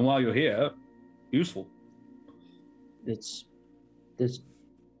 And while you're here, useful. It's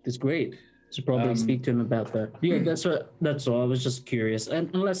great. Should probably speak to him about that. Yeah, that's all. I was just curious. And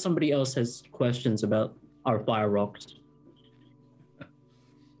unless somebody else has questions about our fire rocks.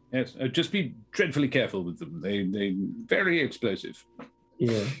 Yes, just be dreadfully careful with them. They're very explosive.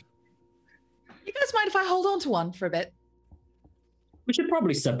 Yeah. You guys mind if I hold on to one for a bit? We should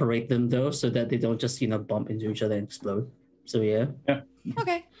probably separate them, though, so that they don't just, bump into each other and explode. So, yeah.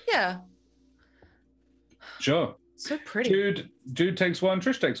 Okay, yeah. Sure. So pretty. Jude takes one,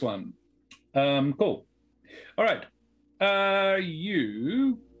 Trish takes one. Cool. All right.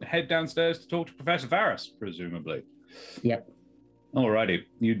 You head downstairs to talk to Professor Varus, presumably. Yep. Alrighty,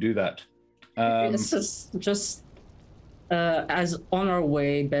 you do that. It's just as on our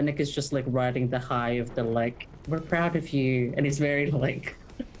way, Benneck is just riding the high of the we're proud of you, and it's very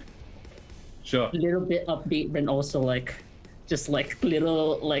sure, a little bit upbeat, but also just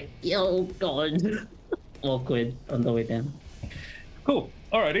little yo god, awkward on the way down. Cool.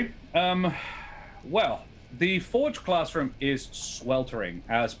 Alrighty. Well, the Forge classroom is sweltering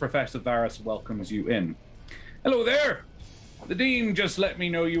as Professor Varus welcomes you in. Hello there. The Dean just let me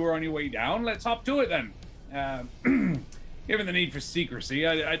know you were on your way down. Let's hop to it then. Given the need for secrecy,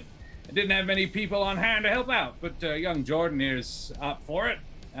 I didn't have many people on hand to help out, but young Jordan here's up for it.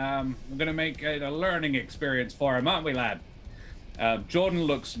 We're going to make it a learning experience for him, aren't we, lad? Jordan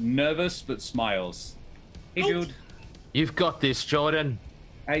looks nervous but smiles. Hey, Jude. You've got this, Jordan.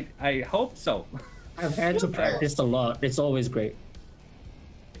 I hope so. I've had to practice a lot. It's always great.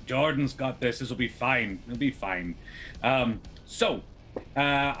 Jordan's got this. This will be fine. It'll be fine. So,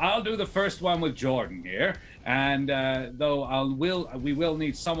 I'll do the first one with Jordan here, and though we will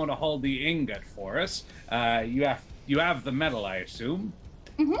need someone to hold the ingot for us. You have the medal, I assume.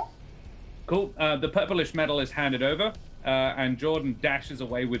 Mm-hmm. Cool. The purplish medal is handed over, and Jordan dashes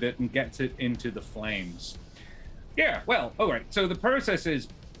away with it and gets it into the flames. Yeah. Well, all right. So the process is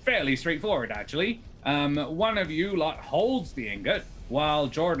fairly straightforward, actually. One of you lot holds the ingot, while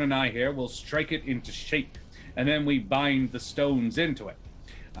Jordan and I here will strike it into shape, and then we bind the stones into it.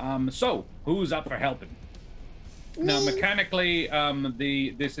 So, who's up for helping? Now, mechanically,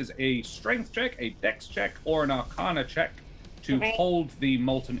 this is a strength check, a dex check, or an arcana check to hold the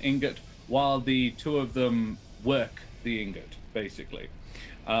molten ingot while the two of them work the ingot, basically.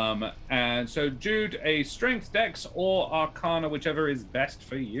 And so, Jude, a strength, dex, or arcana, whichever is best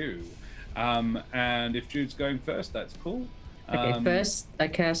for you. And if Jude's going first, that's cool. Okay, first I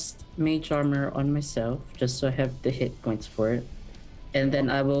cast Mage Armor on myself, just so I have the hit points for it. And then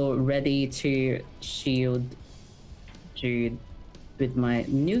I will ready to shield Jude with my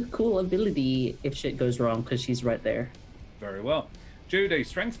new cool ability if shit goes wrong, because she's right there. Very well. Jude, a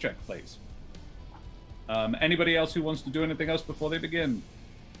strength check, please. Anybody else who wants to do anything else before they begin?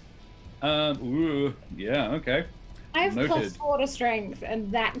 Yeah, okay. I have Noted. +4 to strength,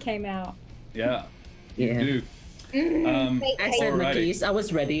 and that came out. Yeah, you Yeah. do. I said my Alrighty. piece. I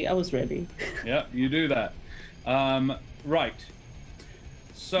was ready. Yeah, you do that. Right.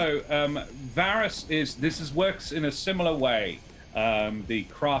 So, Varus works in a similar way. The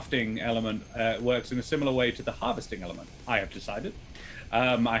crafting element works in a similar way to the harvesting element, I have decided.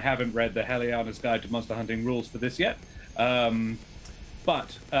 I haven't read the Helliana's Guide to Monster Hunting rules for this yet.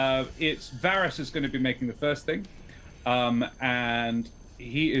 But it's Varus is going to be making the first thing. And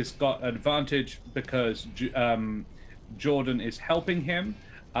he has got advantage because Jordan is helping him.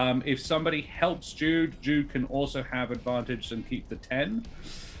 If somebody helps Jude, Jude can also have advantage and keep the 10.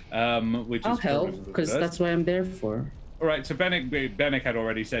 Which I'll is help, because that's what I'm there for. All right, so Benneck had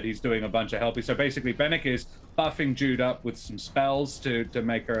already said he's doing a bunch of helping. So basically, Benneck is buffing Jude up with some spells to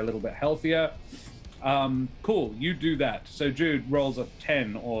make her a little bit healthier. Cool, you do that. So Jude rolls a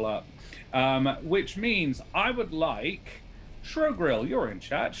 10 all up, which means I would like... Shrogril, you're in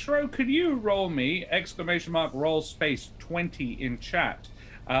chat. Shro, could you roll me !roll space 20 in chat?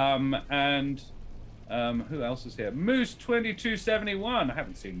 And who else is here? Moose 2271. I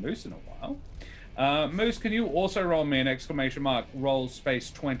haven't seen Moose in a while. Moose, can you also roll me an !roll space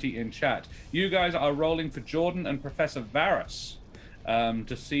 20 in chat? You guys are rolling for Jordan and Professor Varus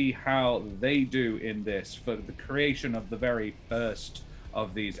to see how they do in this for the creation of the very first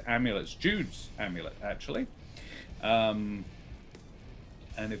of these amulets. Jude's amulet, actually. And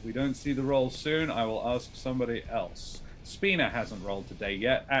if we don't see the roll soon, I will ask somebody else. Spina hasn't rolled today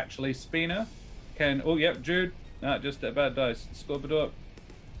yet. Actually, Spina can... Oh, yep, Jude. No, just a bad dice. Scope it up.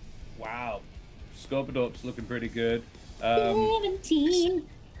 Wow. Scope it up's looking pretty good. 17.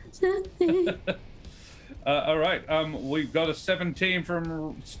 All right. We've got a 17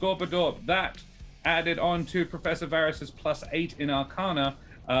 from Scorpidorp. That, added on to Professor Varus's +8 in Arcana,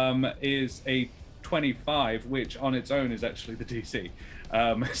 is a 25, which on its own is actually the DC.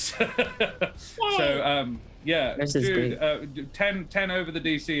 Yeah, Jude, 10 over the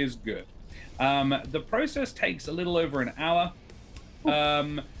DC is good. The process takes a little over an hour.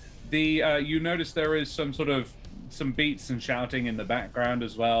 You notice there is some beats and shouting in the background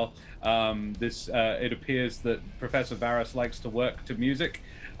as well. It appears that Professor Varus likes to work to music,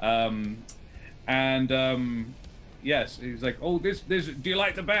 yes, he's like, oh, this. Do you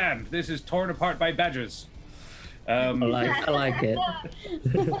like the band? This is Torn Apart by Badgers. I like it.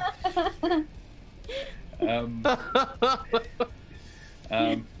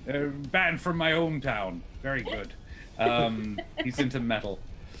 Band from my hometown. Very good. He's into metal.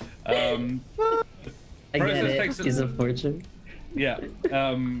 I get it. He's a fortune. Yeah.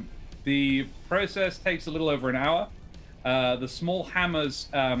 The process takes a little over an hour. The small hammers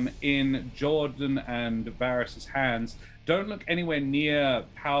in Jordan and Varus's hands don't look anywhere near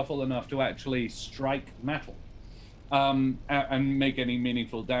powerful enough to actually strike metal and make any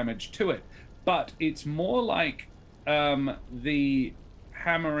meaningful damage to it. But it's more like the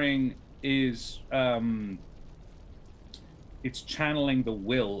hammering is it's channeling the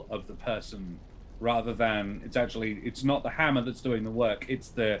will of the person rather than it's not the hammer that's doing the work, it's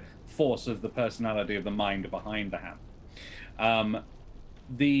the force of the personality of the mind behind the hammer.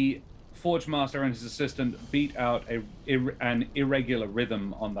 The Forge Master and his assistant beat out an irregular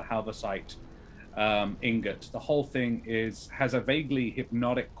rhythm on the halversite ingot. The whole thing has a vaguely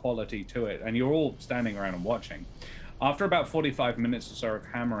hypnotic quality to it, and you're all standing around and watching. After about 45 minutes or so of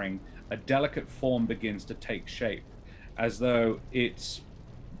hammering, a delicate form begins to take shape, as though it's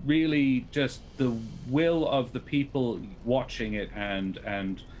really just the will of the people watching it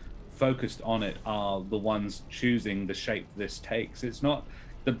and focused on it are the ones choosing the shape this takes. It's not,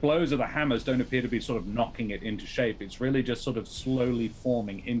 the blows of the hammers don't appear to be sort of knocking it into shape. It's really just sort of slowly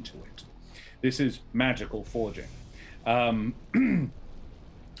forming into it. This is magical forging.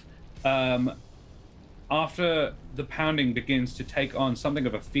 After the pounding begins to take on something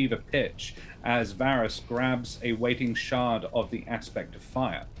of a fever pitch, as Varus grabs a waiting shard of the aspect of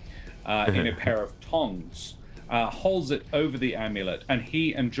fire in a pair of tongs, holds it over the amulet, and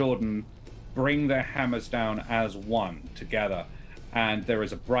he and Jordan bring their hammers down as one together, and there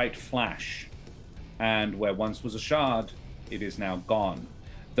is a bright flash, and where once was a shard, it is now gone,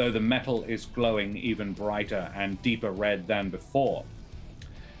 though the metal is glowing even brighter and deeper red than before.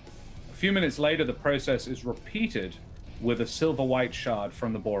 A few minutes later, the process is repeated with a silver-white shard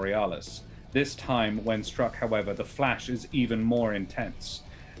from the Borealis. This time, when struck, however, the flash is even more intense,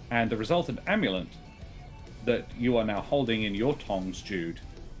 and the resultant amulet that you are now holding in your tongs, Jude,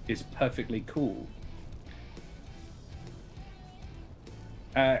 is perfectly cool.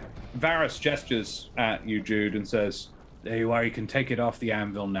 Varus gestures at you, Jude, and says, "There you are, you can take it off the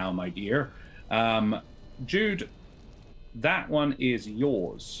anvil now, my dear." Jude, that one is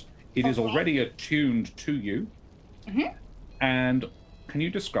yours. It is already attuned to you. Mm-hmm. And can you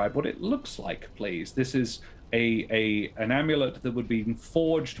describe what it looks like, please? This is an amulet that would be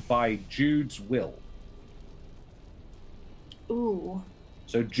forged by Jude's will. Ooh.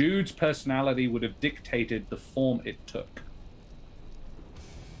 So Jude's personality would have dictated the form it took.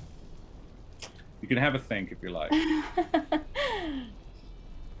 You can have a think if you like.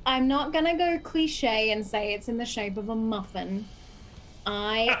 I'm not gonna go cliche and say it's in the shape of a muffin.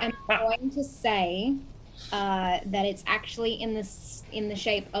 I am going to say that it's actually in the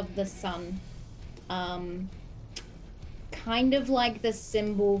shape of the sun, kind of like the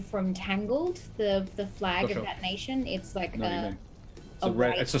symbol from Tangled, the flag of that nation. It's like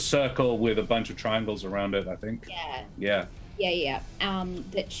it's a circle with a bunch of triangles around it, I think. Yeah. It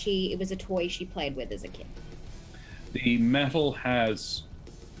was a toy she played with as a kid. The metal has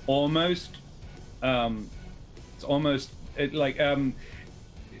almost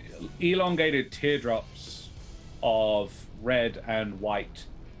elongated teardrops of red and white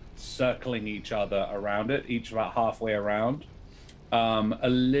circling each other around it, each about halfway around. A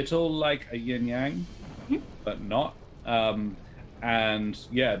little like a yin-yang, but not. And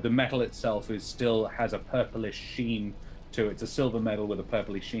yeah, the metal itself still has a purplish sheen to it. It's a silver metal with a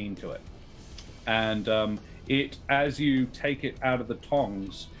purplish sheen to it. And as you take it out of the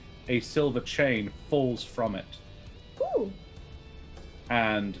tongs, a silver chain falls from it. Ooh.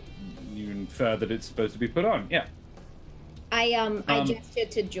 And you infer that it's supposed to be put on. Yeah. I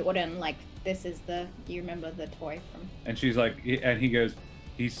gestured to Jordan, like, this is you remember the toy from... And she's like, and he goes,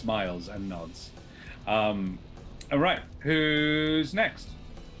 he smiles and nods. All right, who's next?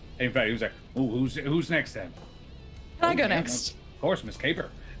 In fact, he was like, who's next then? Can I go next? Of course, Miss Caper.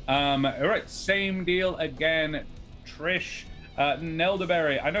 All right, same deal again. Trish,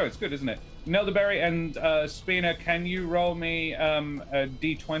 Nelderberry. I know, it's good, isn't it? Nelderberry and Spina, can you roll me a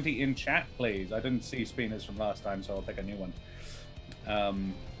d20 in chat, please? I didn't see Spina's from last time, so I'll pick a new one.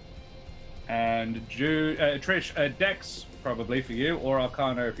 And Trish, Dex probably for you, or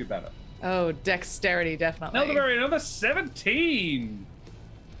Arcana if you're better. Oh, dexterity, definitely. Nelderberry, another 17.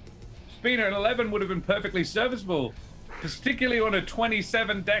 Spina, an 11 would have been perfectly serviceable. Particularly on a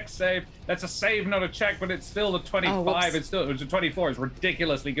 27 dex save. That's a save, not a check, but it's still the 25. It's a 24. It's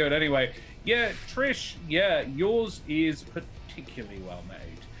ridiculously good anyway. Yeah, Trish, yeah, yours is particularly well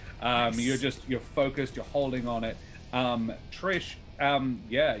made. Nice. You're focused, you're holding on it. Trish,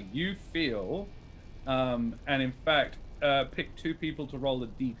 yeah, you feel, and in fact, pick two people to roll a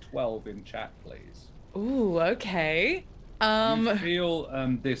d12 in chat, please. Ooh, okay. You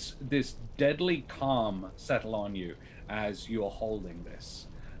feel this deadly calm settle on you as you're holding this.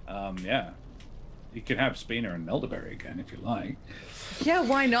 Yeah. You can have Spina and Nelderberry again if you like. Yeah,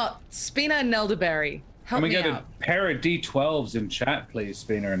 why not? Spina and Nelderberry. Help me out. Can we get a pair of d12s in chat, please,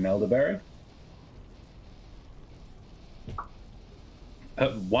 Spina and Nelderberry?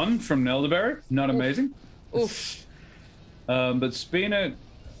 One from Nelderberry, not amazing. Oof. But Spina,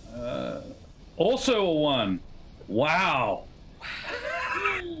 also a 1. Wow.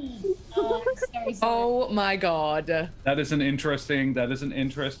 Oh, I'm sorry. Oh my god. That is an interesting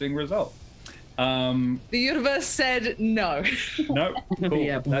result. The universe said no. No, cool.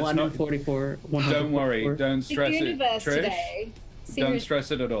 Yeah, That's 144. Don't worry, don't stress the it, universe Trish. today. Don't Serious-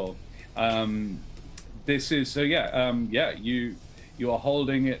 stress it at all. This is so yeah. You are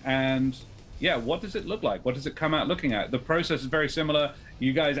holding it, and yeah. What does it look like? What does it come out looking at? The process is very similar.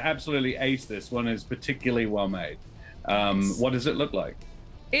 You guys absolutely ace this one. Is particularly well made. What does it look like?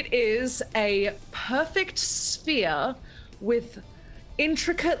 It is a perfect sphere with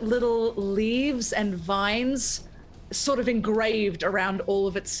intricate little leaves and vines sort of engraved around all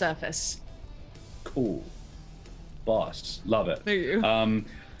of its surface. Cool. Boss. Love it. Thank you.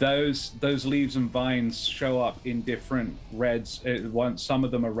 Those leaves and vines show up in different reds. Some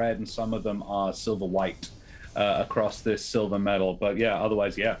of them are red and some of them are silver white across this silver metal. But yeah,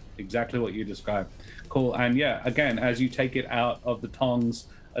 otherwise, yeah, exactly what you described. Cool. And yeah, again, as you take it out of the tongs,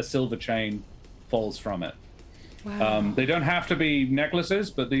 a silver chain falls from it. Wow. They don't have to be necklaces,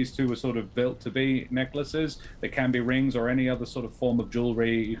 but these two were sort of built to be necklaces. They can be rings or any other sort of form of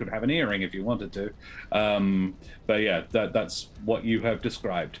jewelry. You could have an earring if you wanted to. But yeah, that's what you have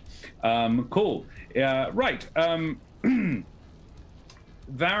described. Cool. Right.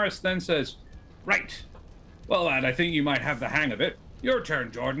 Varys then says, right. Well, lad, I think you might have the hang of it. Your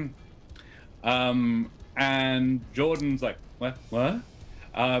turn, Jordan. And Jordan's like, what?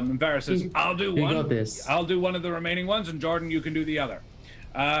 And Varys says, I'll do one. got this. I'll do one of the remaining ones, and Jordan, you can do the other.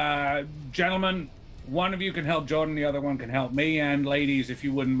 Gentlemen, one of you can help Jordan, the other one can help me, and ladies, if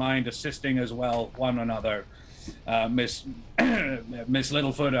you wouldn't mind assisting as well, one another. Miss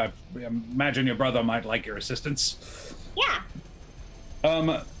Littlefoot, I imagine your brother might like your assistance. Yeah.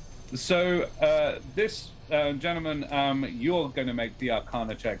 So this gentleman, you're going to make the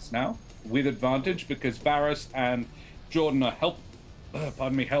Arcana checks now with advantage because Varys and Jordan are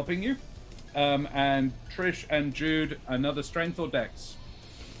helping you. And Trish and Jude, another strength or dex?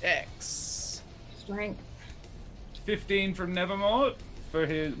 X. Strength. 15 from Nevermore for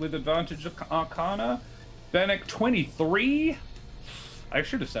his with advantage of Arcana. Benneck 23. I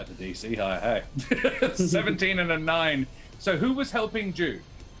should have set the DC. Hey. 17 and a 9. So who was helping Jude?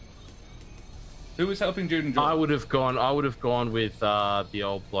 Who was helping Jude and Jordan? I would have gone with the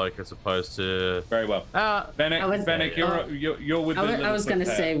old bloke as opposed to. Very well. Benneck, you're with the I was Littlefoot gonna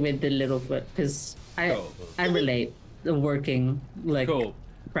pair. say with the Littlefoot because Cool. I relate the working like Cool.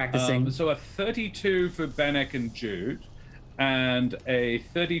 practicing. So a 32 for Benneck and Jude, and a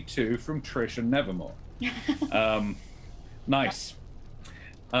 32 from Trish and Nevermore. Nice.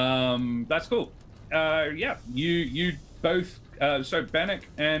 That's cool. Yeah, you both. So Benneck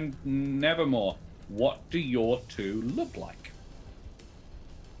and Nevermore, what do your two look like?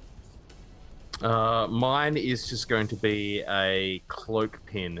 Mine is just going to be a cloak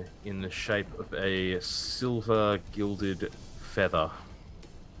pin in the shape of a silver gilded feather.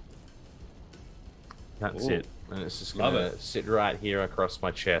 That's Ooh. it. And it's just Love going it. to sit right here across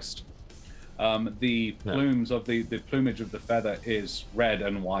my chest. The plumes of the plumage of the feather is red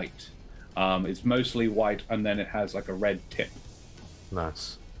and white. It's mostly white, and then it has like a red tip.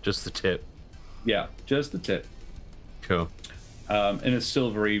 Nice. Just the tip. Yeah, just the tip. Cool. In a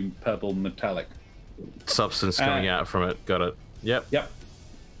silvery purple metallic. Substance coming out from it. Got it. Yep. Yep.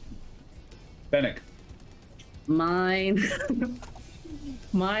 Benneck. Mine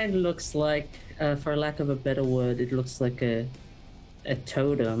looks like, for lack of a better word, it looks like a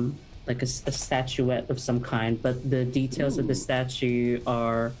totem, like a statuette of some kind, but the details of the statue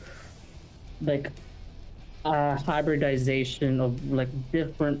are like a hybridization of like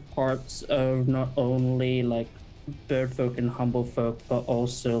different parts of not only like bird folk and humble folk, but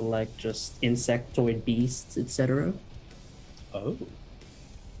also like just insectoid beasts, etc. Oh.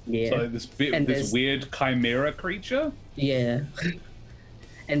 Yeah. So And this there's- weird chimera creature? Yeah.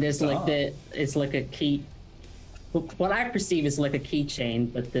 And there's like Ah. it's like a key. What I perceive is like a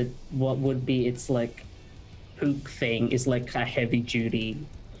keychain, but what would be its like hook thing is like a heavy duty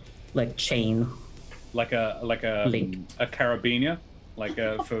like chain. Like a Link. a carabiner? Like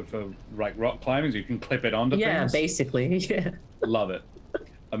for like rock climbers, you can clip it onto Yeah, things? basically. Yeah. Love it.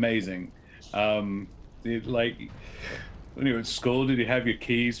 Amazing. Like when you were at school, did you have your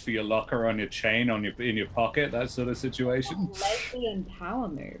keys for your locker on your chain in your pocket? That sort of situation. Lesbian power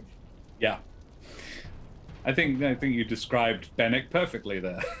move. Yeah. I think you described Benneck perfectly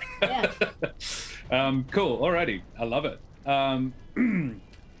there. Yeah. Cool. Alrighty. I love it.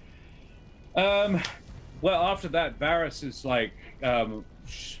 Well, after that, Varys is like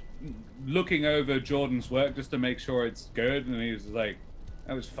looking over Jordan's work just to make sure it's good, and he's like,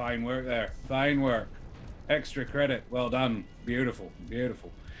 "That was fine work there. Fine work." Extra credit. Well done. Beautiful. Beautiful.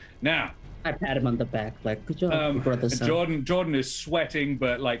 Now, I pat him on the back, like, good job, you brought this up. Jordan is sweating,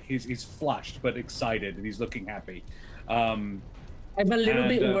 but like he's flushed but excited, and he's looking happy. I'm a little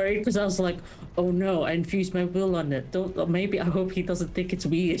bit worried because I was like, oh no, I infused my will on it. Maybe I hope he doesn't think it's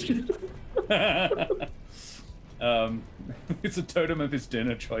weird. It's a totem of his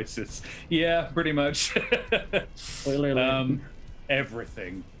dinner choices. Yeah, pretty much.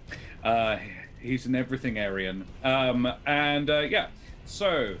 Everything. He's an everything-arian. Yeah.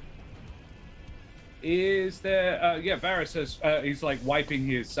 So, is there? Varys has. He's like wiping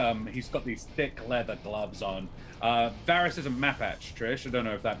his. He's got these thick leather gloves on. Varys is a Mapatch, Trish. I don't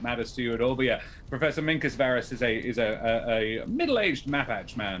know if that matters to you at all, but yeah, Professor Minkus Varys is a middle-aged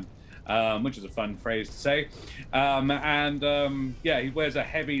Mapatch man. Which is a fun phrase to say. He wears a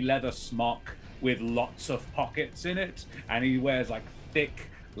heavy leather smock with lots of pockets in it, and he wears like thick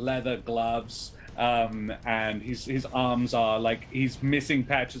leather gloves. And his arms are like, he's missing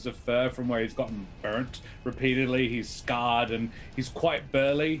patches of fur from where he's gotten burnt repeatedly. He's scarred and he's quite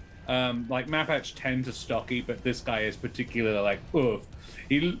burly. Like Mapatch tend to stocky, but this guy is particularly like, oof.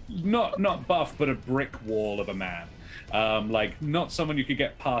 He not buff, but a brick wall of a man. Like not someone you could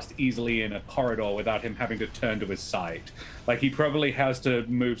get past easily in a corridor without him having to turn to his side. Like he probably has to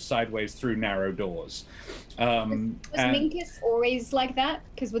move sideways through narrow doors. Was Minkus always like that?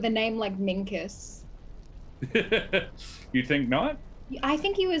 Because with a name like Minkus. You think not? I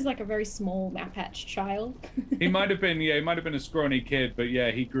think he was like a very small Mapatch child. He might have been, he might have been a scrawny kid, but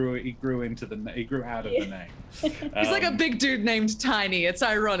yeah, he grew out of the name. He's like a big dude named Tiny. It's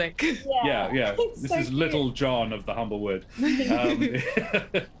ironic. Yeah. This so is cute. Little John of the Humblewood. Hello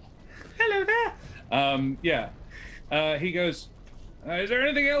there. He goes, is there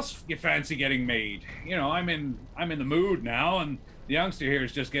anything else you fancy getting made? You know, I'm in the mood now, and the youngster here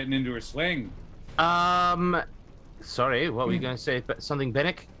is just getting into her swing. Sorry, what were you going to say? Something,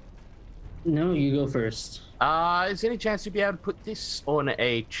 Benneck? No, you go first. Is there any chance you'd be able to put this on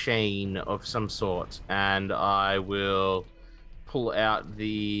a chain of some sort? And I will pull out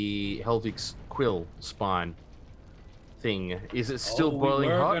the Helvig's quill spine thing. Is it still boiling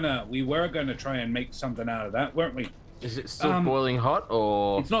hot? We were gonna try and make something out of that, weren't we? Is it still boiling hot,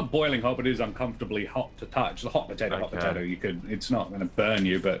 or? It's not boiling hot, but it is uncomfortably hot to touch. The hot potato. It's not going to burn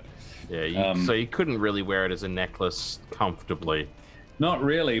you, but yeah. So you couldn't really wear it as a necklace comfortably. Not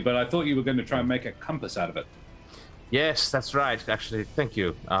really, but I thought you were going to try and make a compass out of it. Yes, that's right. Actually, thank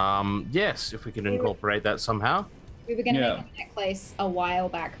you. Yes, if we can incorporate that somehow. We were going to make a necklace a while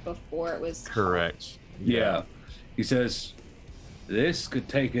back before it was correct. Yeah. He says, this could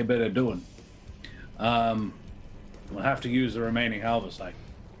take a bit of doing. We'll have to use the remaining halversite.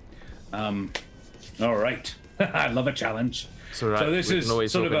 All right. I love a challenge. So this is can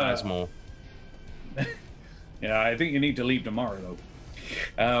always sort of organize more. Yeah, I think you need to leave tomorrow, though.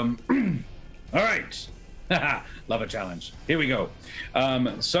 All right. Love a challenge. Here we go.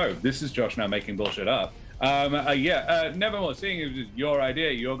 So this is Josh now making bullshit up. Nevermore, seeing it was your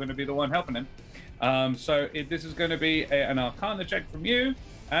idea, you're going to be the one helping him. This is going to be an Arcana check from you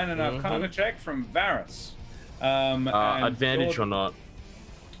and an Arcana check from Varys. Advantage Jordan, or not?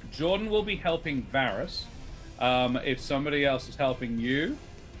 Jordan will be helping Varys. If somebody else is helping you,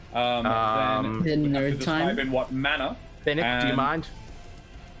 then we have to describe in what manner. Benneck, do you mind?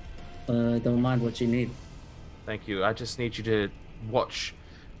 Don't mind what you need. Thank you. I just need you to watch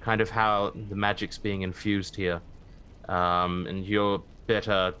kind of how the magic's being infused here. And you're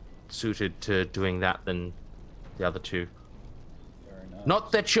better suited to doing that than the other two.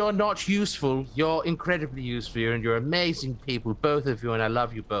 Not that you're not useful. You're incredibly useful, and you're amazing people, both of you, and I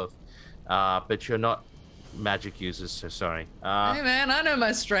love you both. But you're not magic users, so sorry. Hey, man, I know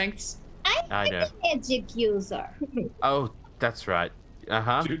my strengths. I know. a magic user. Oh, that's right.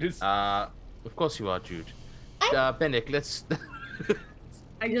 Uh-huh. Jude is- Of course you are, Jude. Benneck, let's...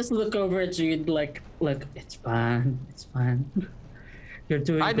 I just look over at Jude like, it's fine. You're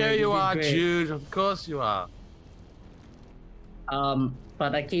doing I know great, you did are, great. Jude. Of course you are.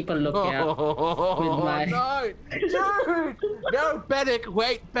 But I keep a lookout with my... No! Jude! No, Benneck,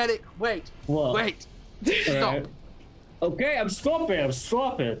 wait. What? Wait. Stop. Okay, I'm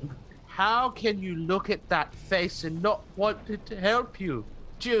stopping. How can you look at that face and not want to help you?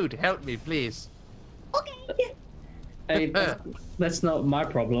 Jude, help me, please. Okay. Hey, that's not my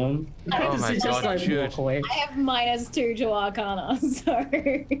problem. Oh my God, Jude. walk away. I have -2 to Arcana, so.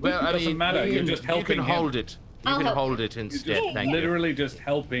 Well, I Doesn't mean, matter, you're just helping You can him. hold it. You I'll can help hold it instead. Yeah, Thank you. literally just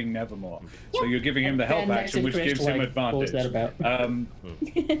helping Nevermore. So you're giving him the help And action, which Trish, gives him like, what's advantage. that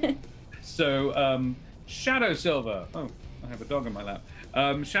about? So, Shadow Silver. Oh, I have a dog in my lap.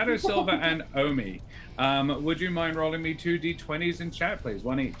 Shadow Silver and Omi. Would you mind rolling me 2 d20s in chat, please?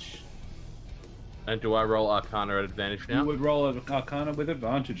 One each. And do I roll Arcana at advantage now? You would roll an Arcana with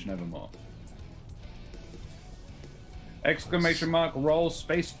advantage, Nevermore. Exclamation mark, roll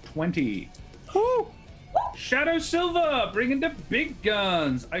space 20. Woo! Shadow Silver, bringing the big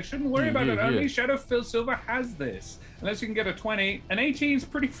guns. I shouldn't worry about it, Omi. Shadow Silver has this. Unless you can get a 20. An 18's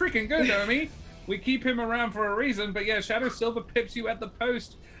pretty freaking good, Omi. We keep him around for a reason, but yeah, Shadow Silver pips you at the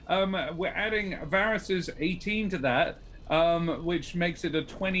post. We're adding Varus's 18 to that, which makes it a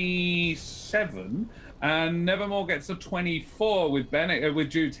 27, and Nevermore gets a 24 with Benneck, with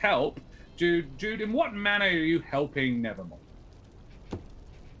Jude's help. Jude, in what manner are you helping Nevermore?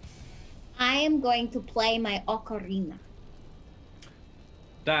 I am going to play my ocarina.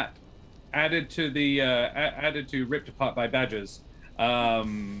 That added to Ripped Apart by Badgers.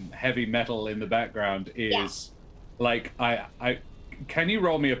 Heavy metal in the background is like I can you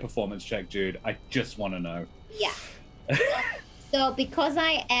roll me a performance check, Jude? I just want to know. Yeah. So because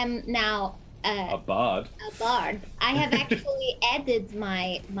I am now a bard, I have actually added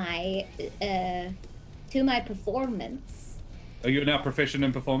my to my performance. Are you now proficient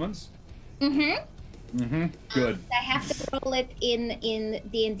in performance? Good. I have to roll it in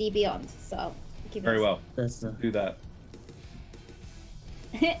D&D Beyond. So very well. Do that.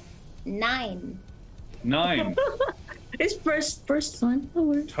 9. It's first one. No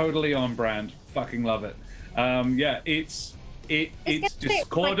worries. Totally on brand. Fucking love it. Yeah, it's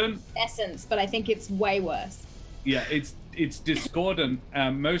discordant. Essence, but I think it's way worse. Yeah, it's discordant,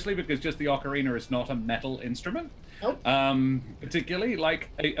 mostly because just the ocarina is not a metal instrument. Nope. Particularly like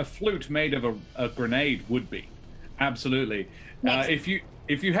a flute made of a grenade would be. Absolutely. If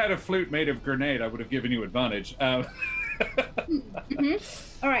you had a flute made of grenade, I would have given you advantage. All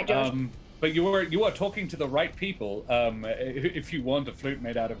right, Josh. But you are talking to the right people. If you want a flute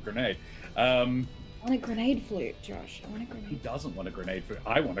made out of grenade. I want a grenade flute, Josh. I want a grenade. Who doesn't want a grenade flute?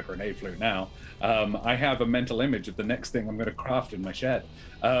 I want a grenade flute now. I have a mental image of the next thing I'm going to craft in my shed.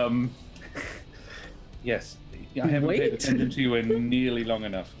 Yes, I haven't paid attention to you in nearly long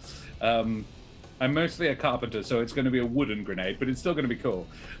enough. I'm mostly a carpenter, so it's going to be a wooden grenade, but it's still going to be cool.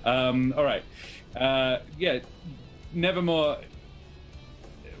 All right. Yeah, Nevermore.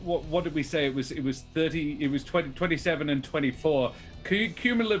 What did we say? It was 30. It was 27 and 24.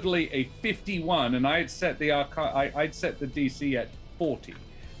 Cumulatively a 51, and I'd set the DC at 40,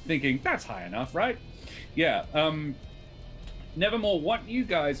 thinking that's high enough, right? Yeah. Nevermore, what you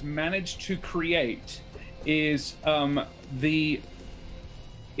guys managed to create is it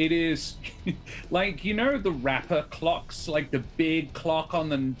is like, you know, the rapper clocks, like the big clock on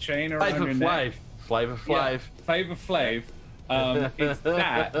the chain around your neck. Flavor Flav. Flavor Flav. It's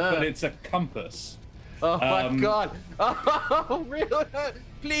that, but it's a compass. Oh my god! Oh, really?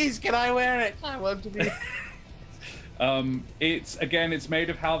 Please, can I wear it? I want to be. It's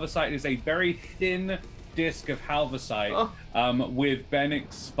made of halversite. It's a very thin disc of halversite, with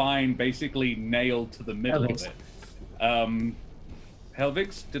Benneck's spine basically nailed to the middle of it.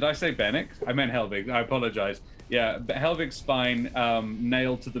 Helvig's? Did I say Benneck? I meant Helvig. I apologize. Yeah, Helvig's spine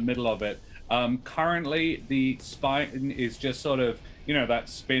nailed to the middle of it. Currently, the spine is just sort of, you know, that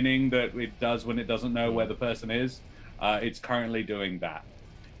spinning that it does when it doesn't know where the person is. It's currently doing that.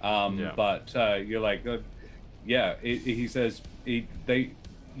 But you're like, he says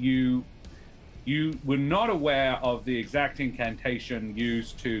you were not aware of the exact incantation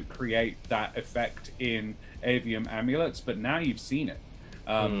used to create that effect in avium amulets, but now you've seen it.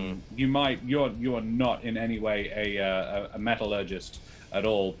 You're not in any way a metallurgist at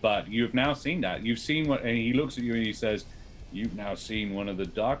all, but you've now seen that. You've seen what, and he looks at you and he says, "You've now seen one of the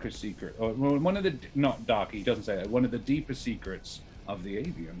darker secrets, or one of the, not dark, he doesn't say that, one of the deeper secrets of the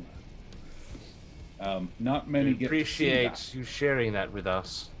avium lab." Not many get to see that. Appreciate you sharing that with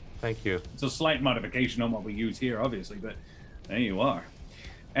us. Thank you. It's a slight modification on what we use here, obviously, but there you are.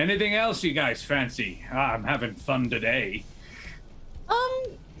 Anything else you guys fancy? I'm having fun today.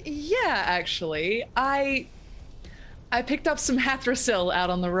 Yeah, actually, I picked up some Hathrasil out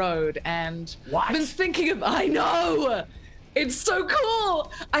on the road, and I've been thinking of. I know, it's so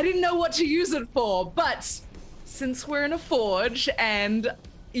cool. I didn't know what to use it for, but since we're in a forge and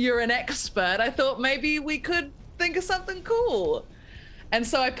you're an expert, I thought maybe we could think of something cool. And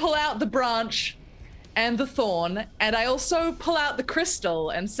so I pull out the branch and the thorn, and I also pull out the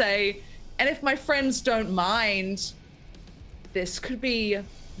crystal and say, and if my friends don't mind, this could be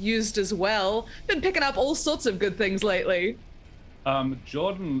used as well. Been picking up all sorts of good things lately.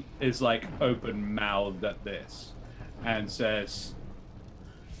 Jordan is like open-mouthed at this and says,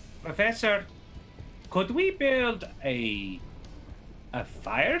 "Professor, could we build a a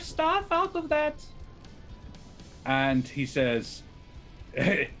fire staff out of that? And he says,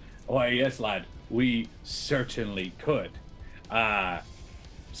 why, yes, lad, we certainly could.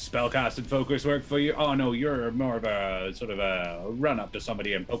 Spellcast and focus work for you? Oh, no, you're more of a sort of a run up to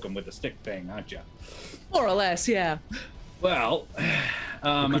somebody and poke them with a stick thing, aren't you? More or less, yeah. Well,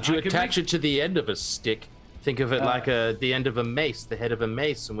 could you attach it to the end of a stick? Think of it like the end of a mace, the head of a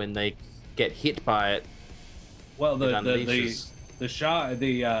mace, and when they get hit by it, well, the unleashes.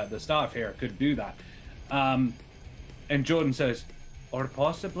 staff here could do that. And Jordan says, or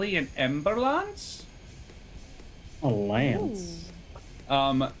possibly an ember lance? A lance.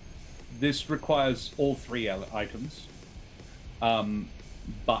 This requires all 3 items.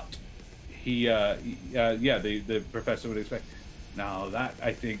 But the professor would expect. Now that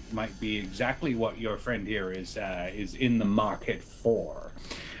I think might be exactly what your friend here is in the market for.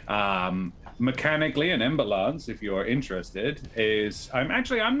 Mechanically, an ember lance, if you're interested, is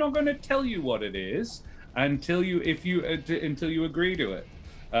I'm not going to tell you what it is until you agree to it.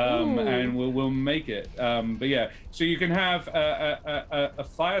 And we'll make it. But yeah, so you can have a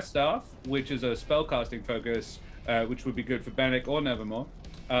fire staff, which is a spellcasting focus, which would be good for Benneck or Nevermore.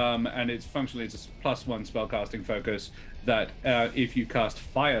 And it's functionally it's a +1 spellcasting focus that if you cast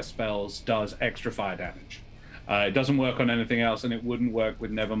fire spells does extra fire damage. It doesn't work on anything else, and it wouldn't work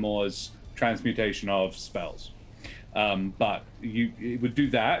with Nevermore's transmutation of spells. But it would do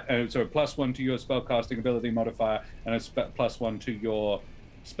that. So a +1 to your spellcasting ability modifier and a +1 to your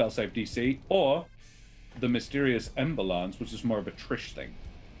spell save DC, or the mysterious ember lance, which is more of a Trish thing.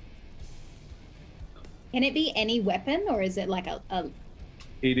 Can it be any weapon, or is it like a...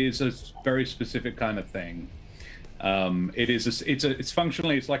 It is a very specific kind of thing. It's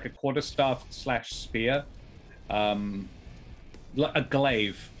functionally it's like a quarterstaff / spear. A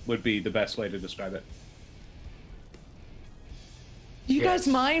glaive would be the best way to describe it. Do you guys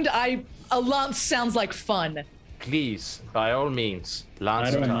mind? A lance sounds like fun. Please, by all means, lance.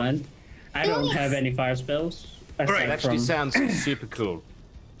 I don't mind. I don't have any fire spells. It actually sounds super cool.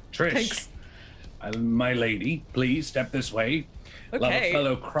 Trish, Thanks. My lady, please step this way. Okay. Love a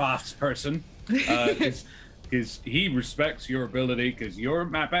fellow craftsperson. Because he respects your ability, because you're a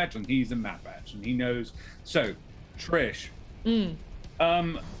map batch and he's a map batch, and he knows. So, Trish,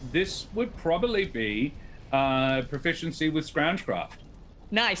 this would probably be proficiency with Scroungecraft.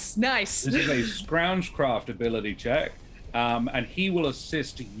 Nice. This is a Scroungecraft ability check, and he will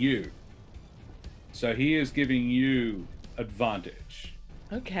assist you. So he is giving you advantage.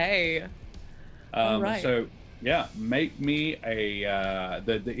 Okay. All right. So yeah, make me a.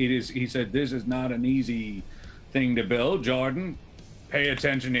 He said this is not an easy thing to build. Jordan, pay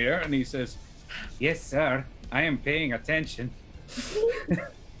attention here, and he says, "Yes, sir, I am paying attention."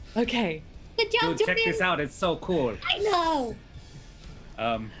 Okay. Good job, Dude, check this out. It's so cool. I know.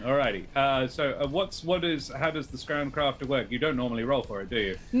 Alrighty. How does the Scroungecrafter work? You don't normally roll for it, do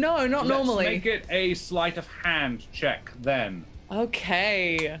you? No, not normally. Let's make it a sleight of hand check then.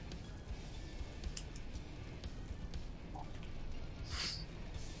 Okay.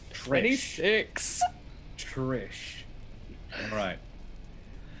 Trish. 26. All right.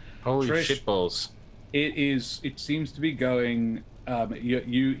 Holy Trish, shitballs. It seems to be going.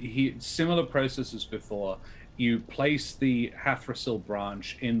 Similar process as before. You place the Hathrasil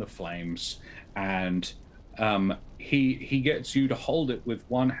branch in the flames, and he gets you to hold it with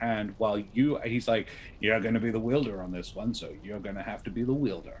one hand while he's like, you're going to be the wielder on this one, so you're going to have to be the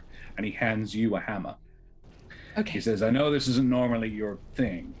wielder. And he hands you a hammer. Okay. He says, I know this isn't normally your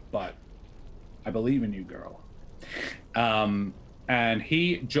thing, but I believe in you, girl. And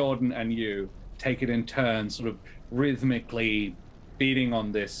Jordan, and you take it in turns, sort of rhythmically beating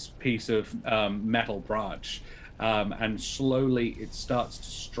on this piece of metal branch, and slowly it starts to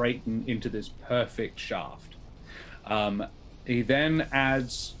straighten into this perfect shaft. He then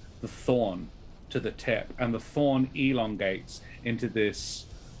adds the thorn to the tip, and the thorn elongates into this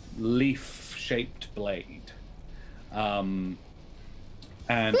leaf-shaped blade, and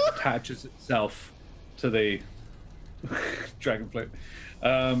attaches itself to the dragon flute.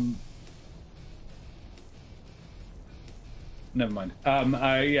 Never mind. Then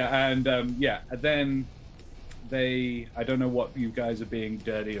I don't know what you guys are being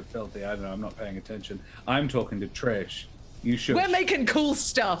dirty or filthy. I don't know. I'm not paying attention. I'm talking to Trish. You should. We're making cool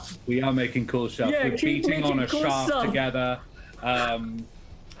stuff. We are making cool stuff. Yeah, We're keep beating on a making cool shaft stuff. together. Don't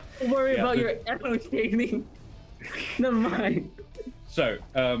worry about your echo shaving. Never mind. So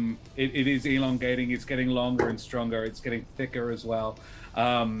it is elongating. It's getting longer and stronger. It's getting thicker as well.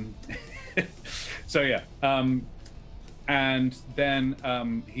 So yeah. And then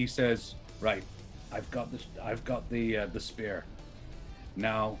he says, "Right, I've got the spear.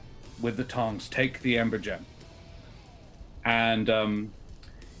 Now, with the tongs, take the ember gem. And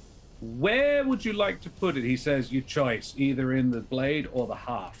where would you like to put it? He says, your choice, either in the blade or the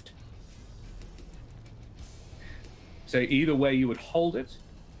haft. So either way you would hold it,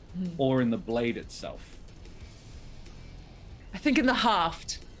 or in the blade itself. I think in the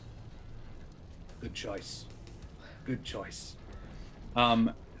haft. Good choice. Good choice.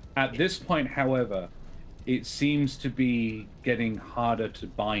 At this point, however, it seems to be getting harder to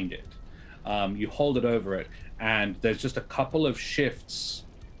bind it. You hold it over it, and there's just a couple of shifts,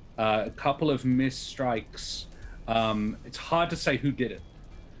 a couple of missed strikes. It's hard to say who did it.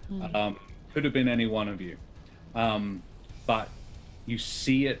 Could have been any one of you. But you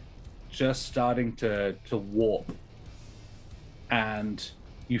see it just starting to warp, and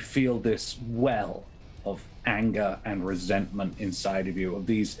you feel this well of anger and resentment inside of you, of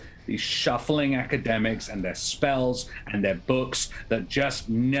these shuffling academics and their spells and their books that just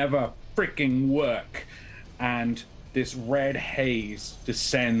never freaking work. And this red haze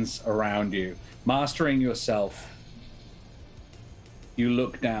descends around you. Mastering yourself, you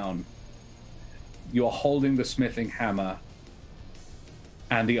look down. You're holding the smithing hammer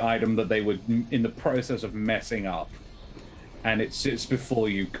and the item that they were in the process of messing up, and it sits before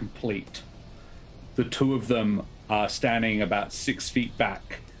you complete. The two of them are standing about 6 feet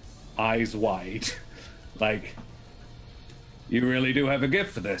back, eyes wide, like, you really do have a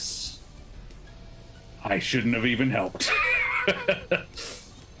gift for this. I shouldn't have even helped.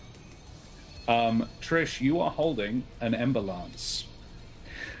 Trish, you are holding an Ember Lance.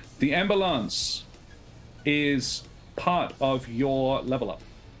 The Ember Lance is part of your level up.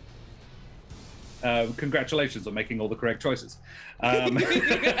 Congratulations on making all the correct choices.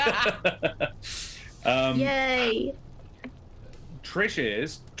 Yay!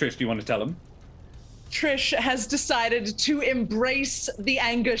 Trish, do you want to tell them? Trish has decided to embrace the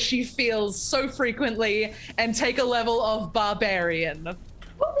anger she feels so frequently and take a level of barbarian.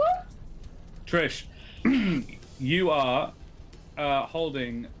 Trish, you are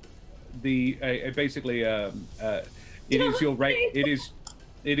holding the basically it is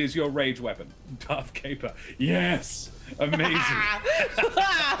your rage weapon, Darth Caper. Yes, amazing.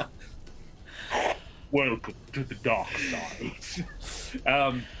 Welcome to the dark side.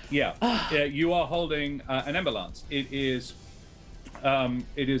 You are holding an Ember Lance. It is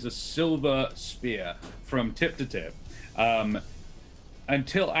a silver spear from tip to tip.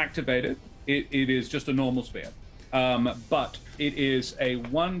 Until activated, it is just a normal spear. But it is a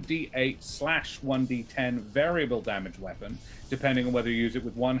 1d8/1d10 variable damage weapon, depending on whether you use it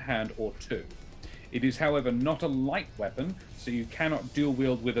with one hand or two. It is, however, not a light weapon, so you cannot dual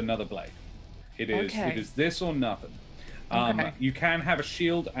wield with another blade. It is this or nothing. You can have a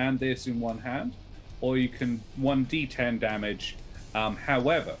shield and this in one hand, or you can 1d10 damage.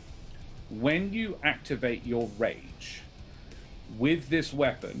 However, when you activate your rage with this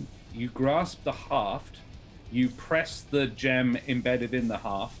weapon, you grasp the haft, you press the gem embedded in the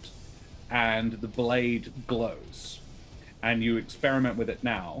haft, and the blade glows. And you experiment with it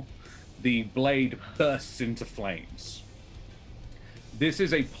now. The blade bursts into flames. This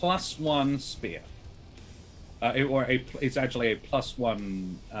is a +1 spear. It's actually a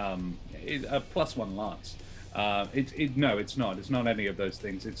 +1, a +1 lance. No, it's not. It's not any of those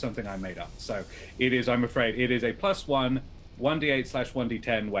things. It's something I made up. So it is, I'm afraid, it is a +1,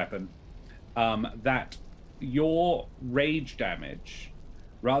 1d8/1d10 weapon that your rage damage,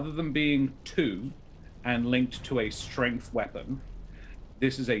 rather than being 2 and linked to a strength weapon,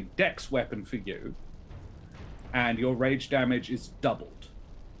 this is a dex weapon for you, and your rage damage is doubled.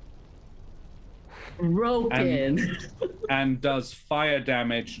 Broken. And does fire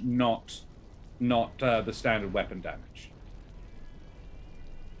damage, not the standard weapon damage.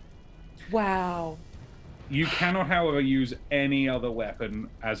 Wow. You cannot, however, use any other weapon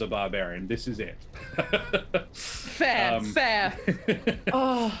as a barbarian. This is it. Fair.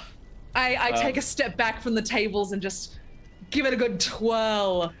 Oh, I take a step back from the tables and just give it a good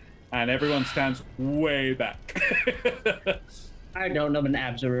twirl. And everyone stands way back. I don't know an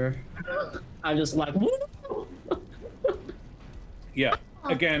abjurer. I'm just like, woo! Yeah.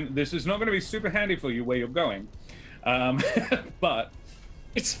 Again, this is not going to be super handy for you where you're going. But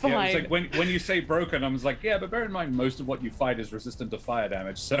it's fine. Yeah, it's like when you say broken, I was like, yeah, but bear in mind, most of what you fight is resistant to fire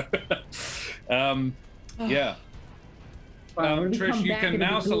damage. So, yeah. Trish, you can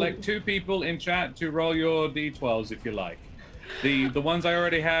now select 2 people in chat to roll your d12s if you like. The ones I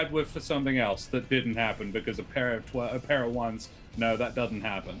already had were for something else that didn't happen because a pair of ones. No, that doesn't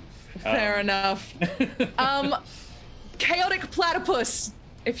happen. Fair enough. Chaotic Platypus,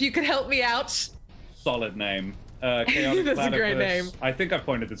 if you could help me out. Solid name. Chaotic That's a Platypus. great name. I think I've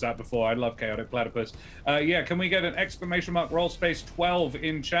pointed this out before. I love Chaotic Platypus. Yeah, can we get an exclamation mark roll space 12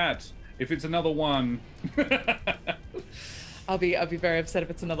 in chat? If it's another one. I'll be very upset if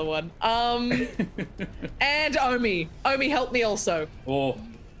it's another one. And Omi. Omi, help me also. Oh,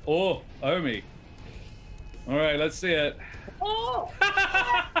 Omi. All right, let's see it. Oh.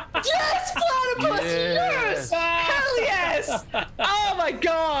 Yes, Platypus! Yes! Hell yes! Oh my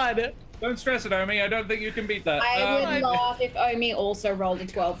god! Don't stress it, Omi. I don't think you can beat that. I would laugh if Omi also rolled a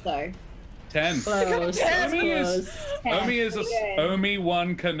 12, though. 10. Close. Omi is Good. Omi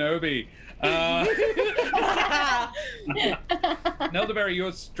 1 Kenobi. Neldaberry,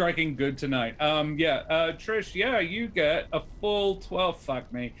 you're striking good tonight. Trish, you get a full 12.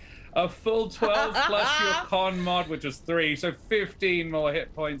 Fuck me. A full 12 plus your con mod, which is 3, so 15 more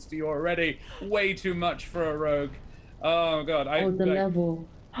hit points to you already. Way too much for a rogue. Oh god, level.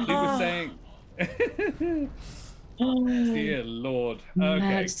 He was saying. Dear Lord. Okay.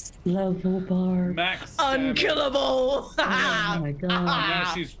 Max level bar. Max. Unkillable! Oh my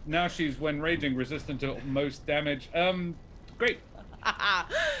god. Now she's when raging resistant to most damage. Great.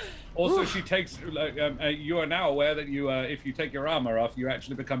 Also, she takes. You are now aware that you, if you take your armor off, you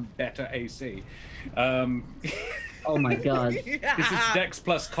actually become better AC. Oh my god. This is Dex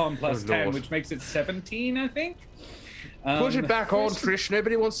plus Con plus 10, Lord. which makes it 17, I think. Put it back on, Trish.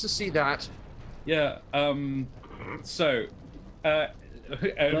 Nobody wants to see that. Yeah. So, Let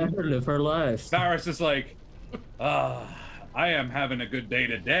her live her life. Varus is like, I am having a good day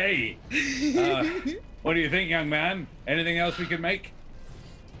today. What do you think, young man? Anything else we can make?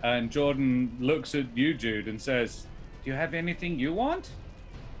 And Jordan looks at you, Jude, and says, do you have anything you want?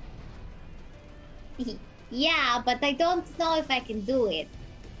 Yeah, but I don't know if I can do it.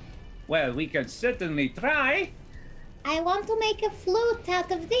 Well, we can certainly try. I want to make a flute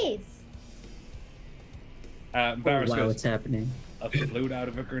out of this. Varus wow, goes, what's happening? a flute out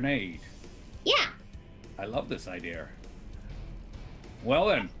of a grenade. Yeah. I love this idea. Well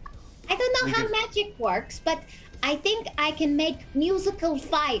then, I don't know We how can- magic works, but I think I can make musical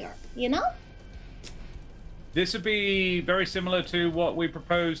fire, you know? this would be very similar to what we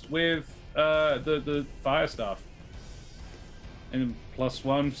proposed with the fire staff. And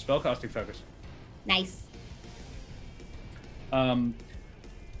 +1 spellcasting focus. Nice.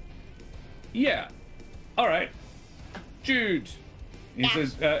 Yeah. All right. Jude. He Yeah.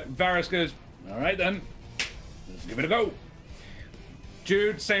 says, Varus goes, all right then, let's give it a go.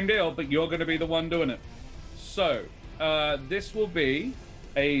 Jude, same deal, but you're going to be the one doing it. So, this will be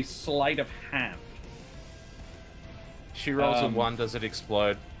a sleight of hand. She rolls a 1, does it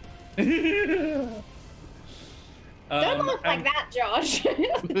explode? Don't look like and, that, Josh.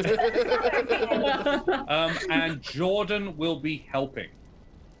 and Jordan will be helping.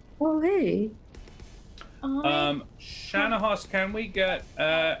 Oh hey. Shanahos, can we get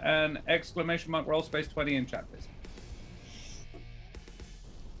an exclamation mark roll space 20 in chat, please?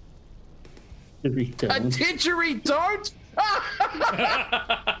 A didgeridoo?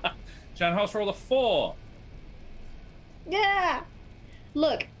 Shanahos, roll a 4. Yeah.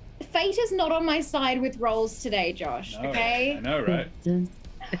 Look, fate is not on my side with rolls today, Josh, okay? I know, right?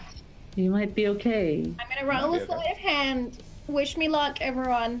 You might be okay. I'm gonna roll a sleight of hand. Wish me luck,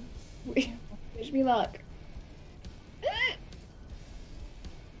 everyone. Wish me luck.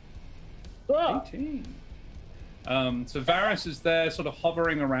 18. So Varus is there sort of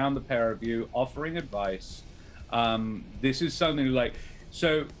hovering around the pair of you, offering advice. This is something like,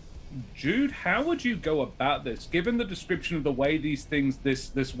 so Jude, how would you go about this? Given the description of the way these things,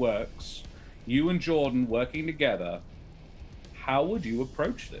 this works, you and Jordan working together, how would you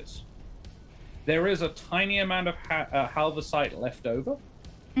approach this? There is a tiny amount of halversite left over.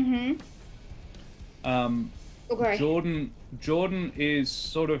 Mm-hmm. Okay. Jordan is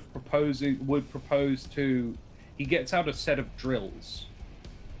sort of would propose to, he gets out a set of drills.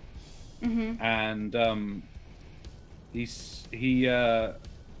 Mm-hmm. And he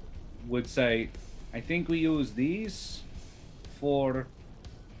would say, I think we use these for,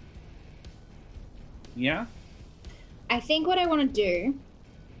 yeah? I think what I want to do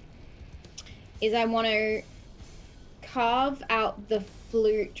is I want to carve out the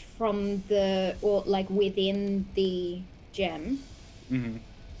flute from within the gem.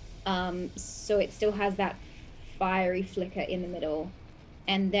 Mm-hmm. So it still has that fiery flicker in the middle.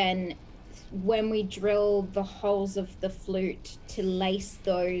 And then when we drill the holes of the flute, to lace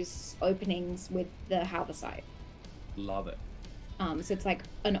those openings with the halversite. Love it. So it's like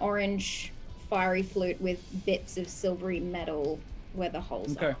an orange fiery flute with bits of silvery metal where the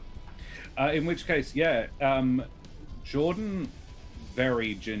holes are. In which case, yeah, Jordan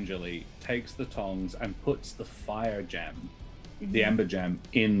very gingerly takes the tongs and puts the fire gem, the ember gem,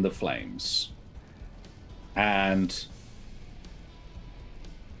 in the flames, and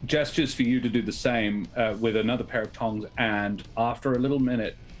gestures for you to do the same with another pair of tongs. And after a little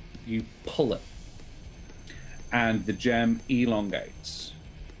minute, you pull it, and the gem elongates.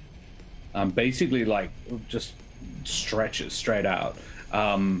 Basically, like, just stretches straight out.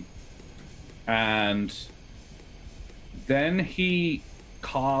 And then he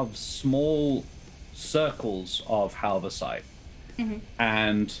carves small circles of halversite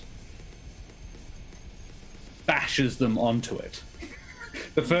and bashes them onto it.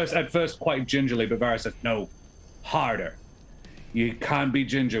 At first quite gingerly, but Varys says, no, harder. You can't be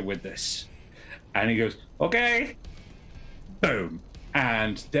ginger with this. And he goes, okay. Boom.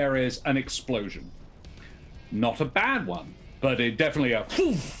 And there is an explosion. Not a bad one, but it definitely a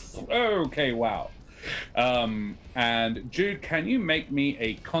okay, wow. And Jude, can you make me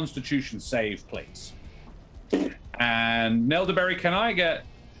a Constitution save, please? And Nelderberry, can I get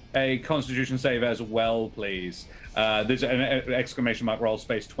a Constitution save as well, please? There's an exclamation mark roll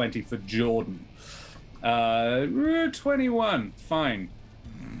space 20 for Jordan. 21, fine.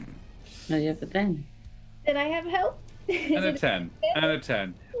 No, you have a 10. Did I have help? And a 10. And a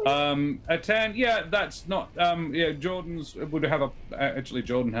 10. A 10, yeah, that's not, yeah, Jordan's would have actually,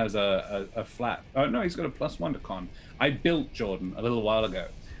 Jordan has a flat, no, he's got a +1 to con. I built Jordan a little while ago.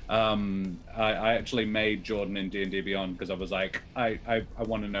 I actually made Jordan in D&D Beyond because I was like, I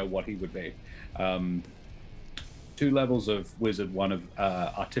want to know what he would be. 2 levels of wizard, 1 of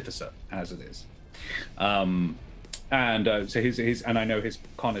artificer, as it is. So his and I know his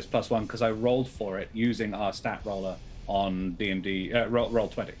con is +1 because I rolled for it using our stat roller on D&D roll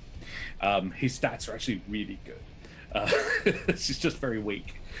 20. His stats are actually really good. He's just very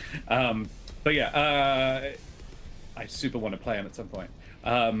weak. But yeah, I super want to play him at some point.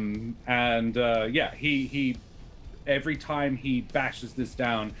 Yeah, he every time he bashes this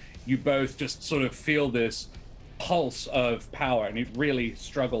down, you both just sort of feel this pulse of power, and he really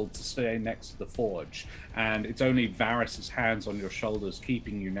struggled to stay next to the forge, and it's only Varys's hands on your shoulders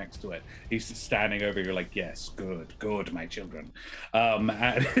keeping you next to it. He's standing over you like, yes, good, my children.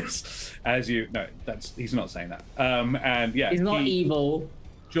 And as you no, he's not saying that. And yeah, he's not evil.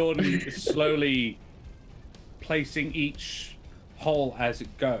 Jordan is slowly placing each hole as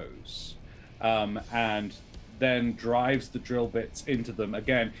it goes, and then drives the drill bits into them.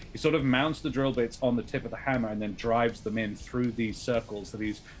 Again, he sort of mounts the drill bits on the tip of the hammer and then drives them in through these circles that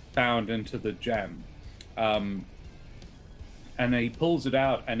he's found into the gem. And then he pulls it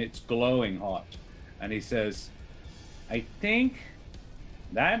out and it's glowing hot. And he says, I think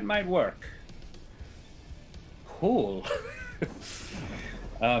that might work. Cool.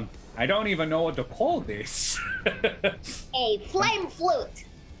 I don't even know what to call this. A flame flute.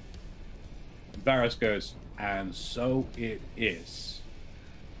 Varys goes, and so it is.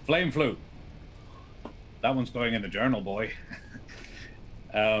 Flame flute. That one's going in the journal, boy.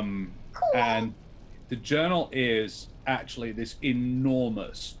 Cool. And the journal is actually this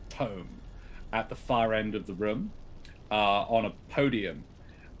enormous tome at the far end of the room, on a podium.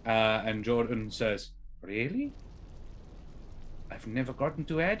 And Jordan says, really? I've never gotten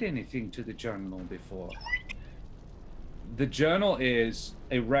to add anything to the journal before. The journal is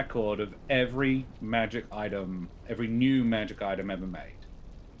a record of every magic item, every new magic item ever made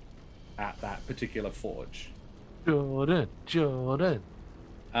at that particular forge. Jordan. Jordan.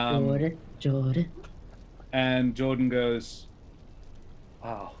 And Jordan goes,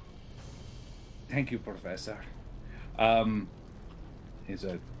 wow, thank you, Professor. He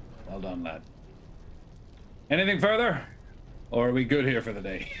said, well done, lad. Anything further? Or are we good here for the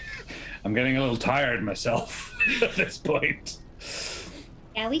day? I'm getting a little tired myself at this point.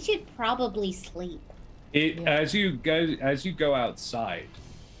 Yeah, we should probably sleep. As you go outside,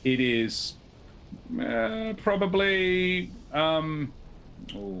 it is probably 9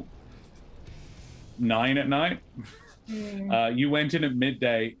 at night. You went in at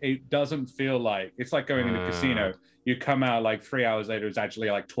midday. It doesn't feel like it's like going in a casino. You come out like 3 hours later. It's actually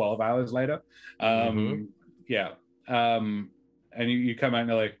like 12 hours later. Yeah. And you come out and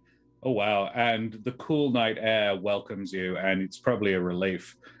you're like, oh, wow. And the cool night air welcomes you, and it's probably a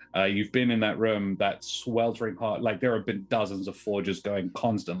relief. You've been in that room that's sweltering hot. Like, there have been dozens of forges going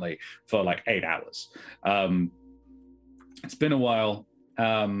constantly for like 8 hours. It's been a while.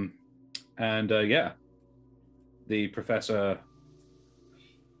 Yeah, the professor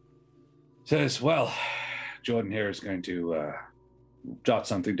says, well, Jordan here is going to jot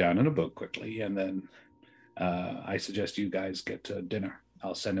something down in a book quickly, and then I suggest you guys get to dinner.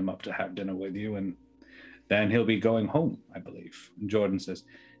 I'll send him up to have dinner with you, and then he'll be going home, I believe. And Jordan says,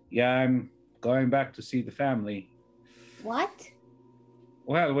 yeah, I'm going back to see the family. What?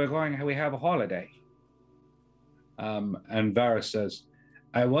 Well, we have a holiday. And Varys says,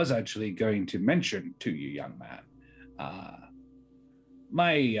 I was actually going to mention to you, young man,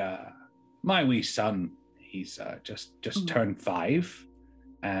 my wee son, he's just turned 5,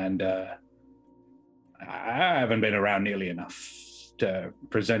 and I haven't been around nearly enough to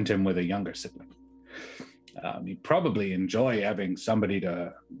present him with a younger sibling. He'd probably enjoy having somebody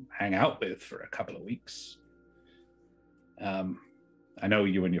to hang out with for a couple of weeks. I know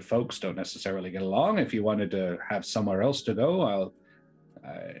you and your folks don't necessarily get along. If you wanted to have somewhere else to go,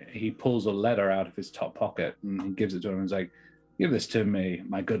 he pulls a letter out of his top pocket and he gives it to him and is like, give this to me,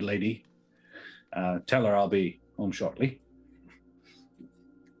 my good lady. Tell her I'll be home shortly.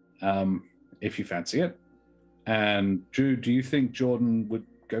 If you fancy it. And Jude, do you think Jordan would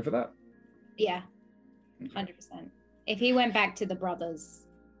go for that? Yeah, 100%. If he went back to the brothers.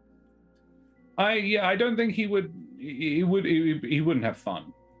 I don't think he would. He wouldn't have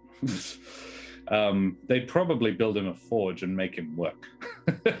fun. They'd probably build him a forge and make him work.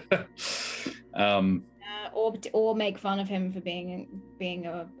 Or make fun of him for being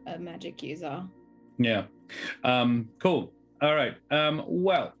a magic user. Yeah. Cool. All right.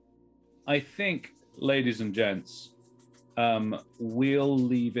 Well, I think, ladies and gents, we'll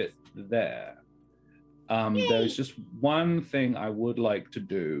leave it there. There's just one thing I would like to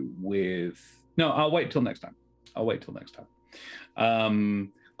do with... No, I'll wait till next time.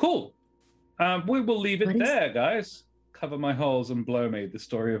 Cool. We will leave it there, guys. Cover my holes and blow me, the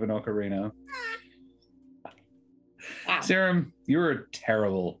story of an ocarina. Wow. Serum, you're a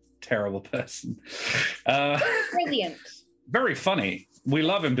terrible, terrible person. Brilliant. Very funny. We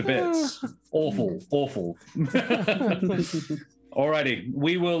love him to bits. Awful. Alrighty,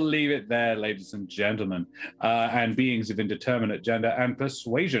 we will leave it there, ladies and gentlemen, and beings of indeterminate gender and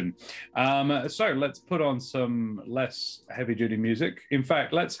persuasion. So let's put on some less heavy-duty music. In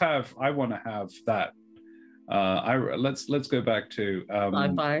fact, I want to have that. Let's go back to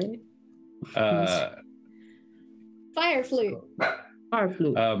Bye-bye. Fire flute.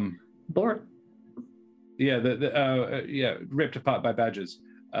 Board. Yeah, ripped apart by badgers.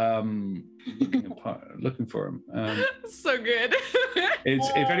 Looking for him. So good. It's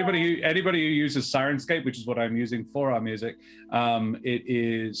if anybody who uses Sirenscape, which is what I'm using for our music, it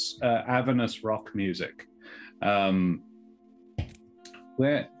is Avernus rock music.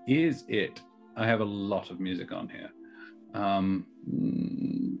 Where is it? I have a lot of music on here.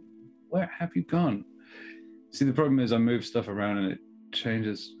 Where have you gone? See, the problem is I move stuff around and it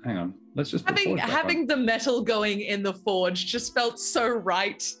changes. Hang on. Let's just having the metal going in the forge just felt so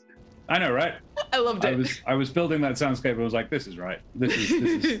right. I know, right? I loved it. I was building that soundscape and I was like, this is right.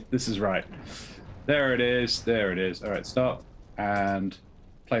 This is right. There it is. All right, stop and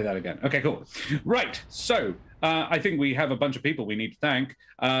play that again. Okay, cool. Right. So I think we have a bunch of people we need to thank.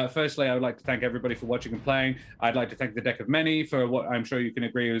 Firstly, I would like to thank everybody for watching and playing. I'd like to thank the Deck of Many for what I'm sure you can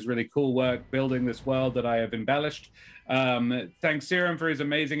agree was really cool work building this world that I have embellished. Thanks Serum for his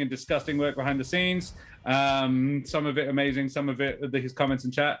amazing and disgusting work behind the scenes. Some of it amazing, some of it his comments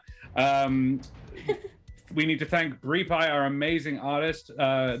in chat. We need to thank Breepie, our amazing artist.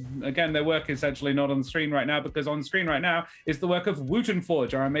 Again, their work is actually not on the screen right now because on the screen right now is the work of Wooten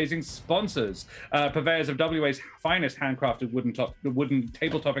Forge, our amazing sponsors, purveyors of WA's finest handcrafted wooden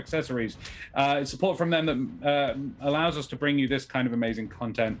tabletop accessories. Support from them that allows us to bring you this kind of amazing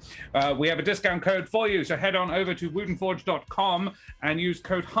content. We have a discount code for you, so head on over to wootenforge.com and use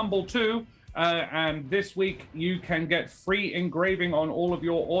code HUMBLE2. And this week you can get free engraving on all of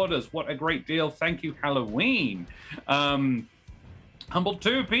your orders. What a great deal. Thank you, Halloween. Humble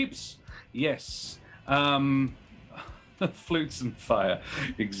 2, peeps. Yes. Flutes and fire.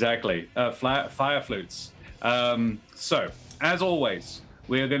 Exactly. Fire flutes. So, as always,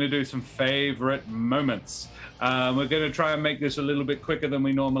 we are going to do some favorite moments. We're going to try and make this a little bit quicker than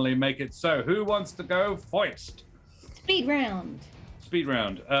we normally make it. So, who wants to go first? Speed round. Speed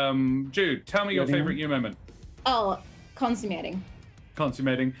round. Jude, tell me your favorite you moment. Oh, consummating.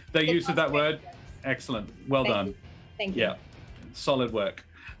 Consummating. The use of that word. Excellent. Well done. Thank you. Yeah. Solid work.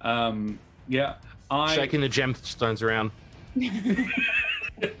 Yeah. Shaking the gemstones around. I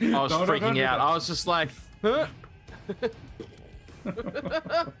was freaking out. I was just like, huh?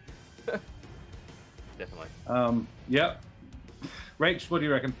 Definitely. Yeah. Rach, what do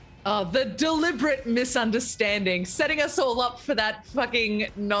you reckon? The deliberate misunderstanding, setting us all up for that fucking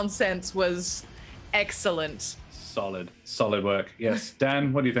nonsense was excellent. Solid work. Yes.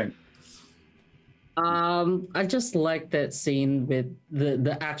 Dan, what do you think? I just like that scene with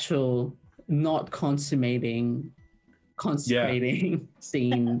the actual not consummating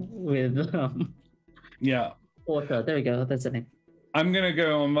scene with Yeah. Author. There we go. That's the name. I'm going to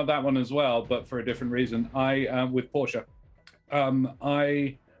go on that one as well, but for a different reason. With Portia,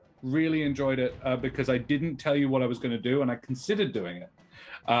 I really enjoyed it because I didn't tell you what I was going to do, and I considered doing it.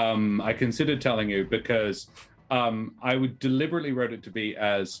 I considered telling you because I would deliberately wrote it to be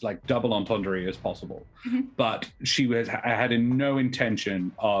as like double entendre as possible, but I had no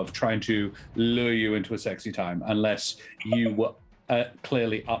intention of trying to lure you into a sexy time unless you were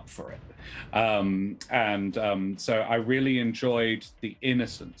clearly up for it. So I really enjoyed the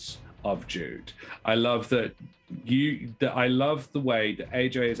innocence of Jude. I love that I love the way that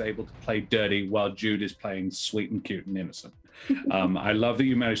AJ is able to play dirty while Jude is playing sweet and cute and innocent. I love that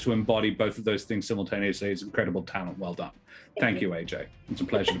you managed to embody both of those things simultaneously. It's incredible talent. Well done. Thank you, AJ. It's a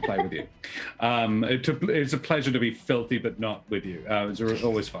pleasure to play with you. It's a pleasure to be filthy, but not with you. It's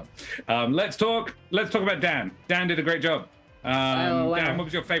always fun. Let's talk about Dan. Dan did a great job. Wow. Dan, what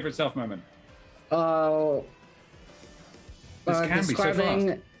was your favorite self moment?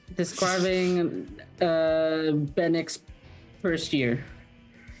 Describing Benneck's first year.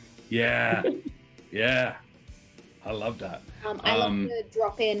 Yeah. I love that. I love the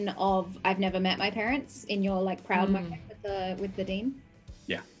drop in of "I've never met my parents" in your like proud moment with the dean.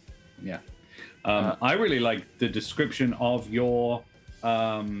 Yeah. I really like the description of your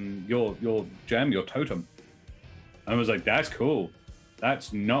gem, your totem. I was like, that's cool.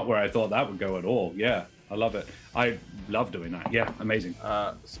 That's not where I thought that would go at all. Yeah, I love it. I love doing that. Yeah, amazing.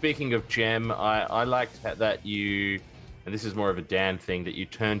 Speaking of gem, I liked that you, and this is more of a Dan thing, that you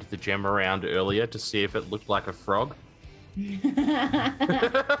turned the gem around earlier to see if it looked like a frog.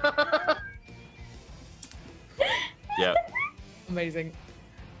 Yeah. Amazing.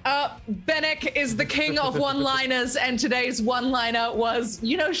 Benneck is the king of one-liners, and today's one-liner was,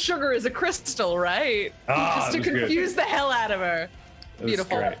 sugar is a crystal, right? Just to confuse the hell out of her.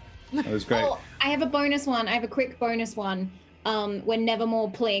 Beautiful. That was great. Oh, I have a bonus one. I have a quick bonus one. When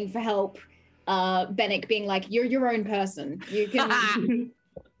Nevermore playing for help, Benneck being like, "You're your own person. You can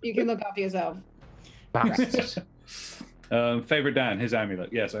look after yourself." Favorite Dan, his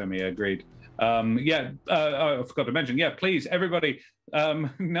amulet. Yes, Omi, agreed. I forgot to mention. Yeah, please, everybody.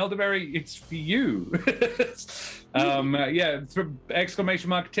 Nelderberry, it's for you. !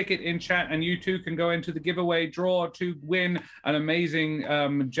 Ticket in chat, and you too can go into the giveaway draw to win an amazing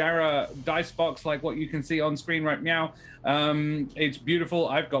Jara dice box like what you can see on screen right now. It's beautiful.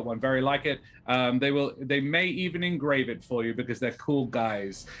 I've got one very like it. They may even engrave it for you because they're cool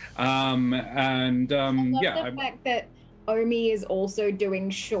guys. I love the fact that Omi is also doing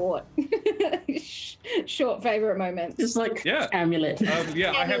short favorite moments. It's like amulet.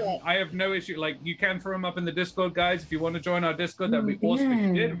 I have no issue. Like, you can throw them up in the Discord, guys. If you want to join our Discord, that'd be awesome if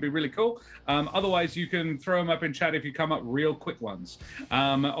you did. It'd be really cool. Otherwise, you can throw them up in chat if you come up real quick ones.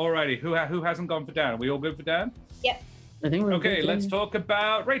 Alrighty, who hasn't gone for Dan? Are we all good for Dan? Yep. I think we're okay. good. Let's talk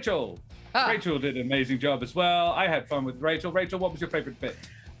about Rachel. Rachel did an amazing job as well. I had fun with Rachel. Rachel, what was your favorite bit?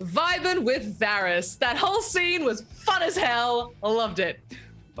 Vibing with Varys. That whole scene was fun as hell. I loved it.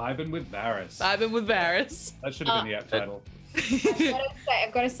 Vibing with Varys. Vibing with Varys. That should have been the app title.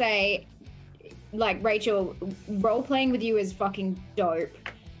 I've got to say, like, Rachel, role-playing with you is fucking dope.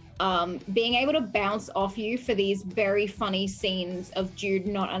 Being able to bounce off you for these very funny scenes of Jude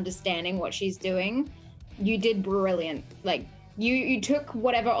not understanding what she's doing, you did brilliant. Like, you took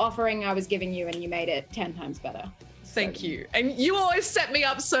whatever offering I was giving you and you made it 10 times better. Thank you. And you always set me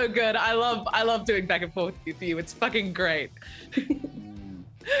up so good. I love doing back and forth with you. It's fucking great.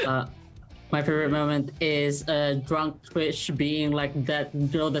 My favorite moment is drunk Trish being like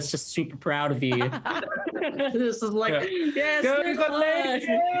that girl that's just super proud of you. This is like, yes,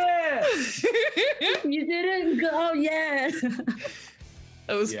 yes. You didn't go, yes.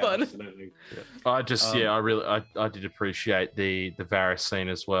 That was fun. Absolutely. I did appreciate the Varys scene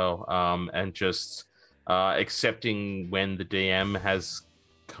as well, and just accepting when the DM has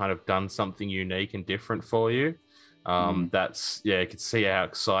kind of done something unique and different for you. That's you could see how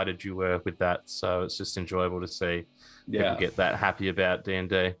excited you were with that. So it's just enjoyable to see people get that happy about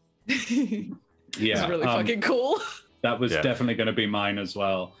D&D. It's really fucking cool. That was definitely going to be mine as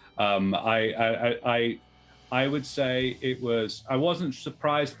well. I would say it was, I wasn't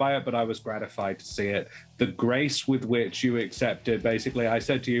surprised by it, but I was gratified to see it. The grace with which you accepted, basically, I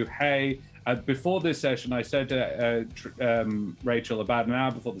said to you, hey, before this session, I said to Rachel about an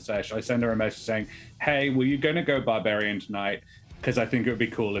hour before the session, I sent her a message saying, hey, were you going to go Barbarian tonight? Because I think it would be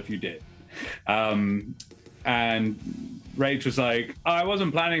cool if you did. And Rach was like, I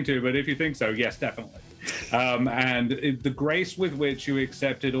wasn't planning to, but if you think so, yes, definitely. The grace with which you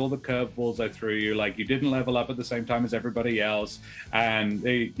accepted all the curveballs I threw you, like you didn't level up at the same time as everybody else, and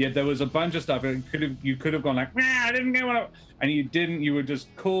there was a bunch of stuff. You could have gone like, nah, I didn't get one, and you didn't. You were just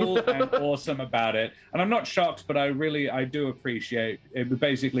cool and awesome about it, and I'm not shocked, but I do appreciate it.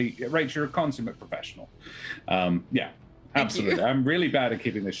 Basically, Rach, you're a consummate professional. Yeah, absolutely. I'm really bad at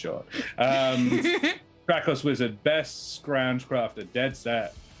keeping this short. Krakos Wizard, best scrounge crafter, dead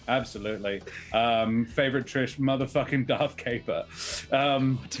set. Absolutely. Favorite Trish, motherfucking Darth Caper.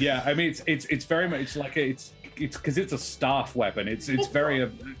 Yeah, I mean it's very much like it's because it's a staff weapon. It's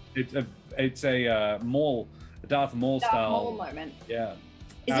very it's a Maul, a Darth Maul style. Maul moment. Yeah.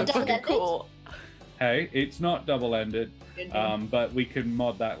 Is it double-ended? Cool. Hey, it's not double-ended, but we can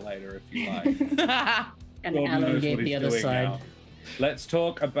mod that later if you like. And Alan gave the other side. Now. Let's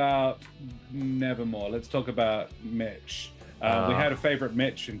talk about Nevermore. Let's talk about Mitch. We had a favorite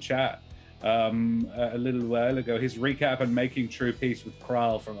Mitch in chat a little while ago. His recap and making true peace with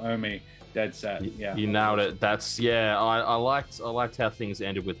Kral from Omi. Dead set. Yeah, you nailed it. That's I liked how things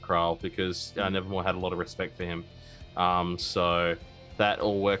ended with Kral because Nevermore had a lot of respect for him. So that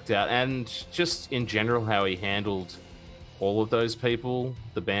all worked out, and just in general how he handled all of those people,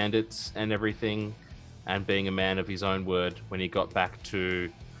 the bandits and everything, and being a man of his own word when he got back to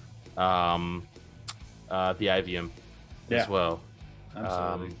the Avium as well.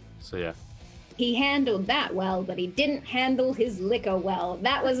 Absolutely. So yeah. He handled that well, but he didn't handle his liquor well.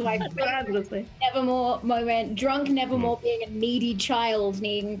 That was my favorite Nevermore moment. Drunk Nevermore being a needy child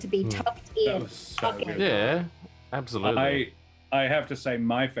needing to be tucked in. That was so good. Yeah, absolutely. I have to say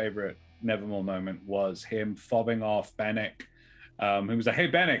my favorite Nevermore moment was him fobbing off Benneck. He was like, "Hey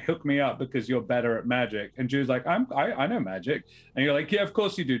Benneck, hook me up because you're better at magic." And Jude's like, I know magic. And you're like, "Yeah, of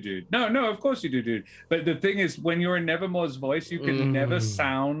course you do, Jude." No, of course you do, Jude. But the thing is, when you're in Nevermore's voice, you can never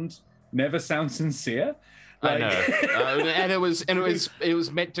sound sincere. Like... I know, and it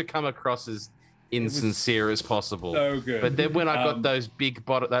was meant to come across as insincere as possible. So good. But then when I got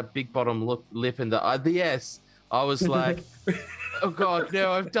that big bottom lip and the yes, I was like, "Oh God,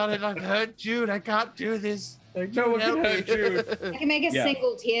 no! I've done it. I've hurt Jude. I can't do this." No one can hurt Jude. I can make a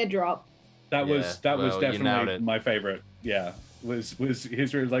single teardrop. That was definitely my favorite. Yeah, was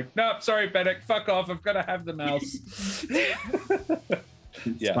his was like, "No, sorry, Benneck, fuck off. I've got to have the mouse."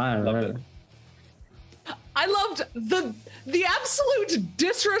 Yeah, loved it. I loved the absolute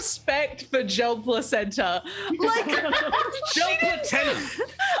disrespect for gel placenta. Like Gel placenta.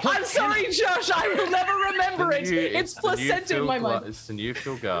 I'm sorry, Josh. I will never remember it. It's placenta in my mind. It's the new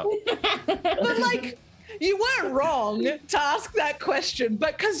Foucar. But like, you weren't wrong to ask that question,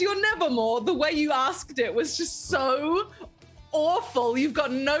 but because you're Nevermore, the way you asked it was just so awful. You've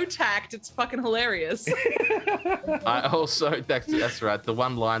got no tact. It's fucking hilarious. I also, that's right. The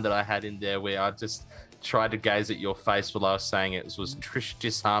one line that I had in there where I just tried to gaze at your face while I was saying it was Trish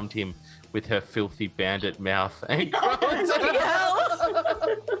disarmed him with her filthy bandit mouth. And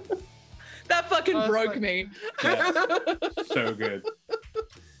that fucking broke me. Yeah. So good.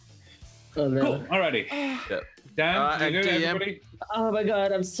 Oh, no. Cool. Alrighty. Dan, you know everybody? Oh my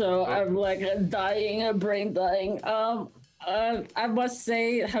God, I'm like dying, brain dying. I must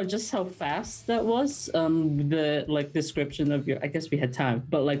say how fast that was. The description of your, I guess we had time,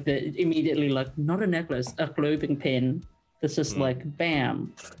 but like the immediately like not a necklace, a clothing pin. That's just like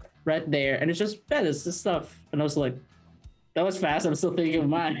bam, right there, and it's just it's the stuff. And I was like, that was fast. I'm still thinking of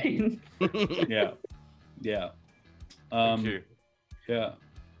mine. Yeah. Thank you. Yeah.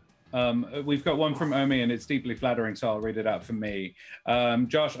 We've got one from Omi, and it's deeply flattering, so I'll read it out for me.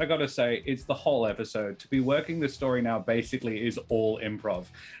 Josh, I gotta say, it's the whole episode. To be working the story now basically is all improv,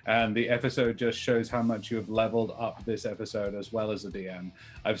 and the episode just shows how much you have leveled up this episode as well as a DM.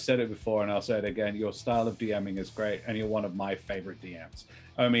 I've said it before, and I'll say it again. Your style of DMing is great, and you're one of my favorite DMs.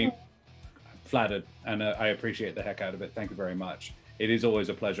 Omi, flattered, and I appreciate the heck out of it. Thank you very much. It is always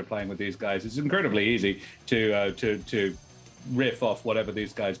a pleasure playing with these guys. It's incredibly easy to riff off whatever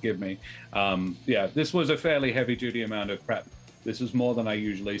these guys give me. Yeah, this was a fairly heavy duty amount of prep. This was more than I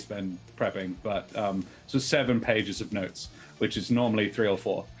usually spend prepping, but so 7 pages of notes, which is normally 3 or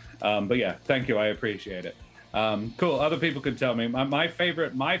 4. But yeah, thank you. I appreciate it. Cool. Other people could tell me. My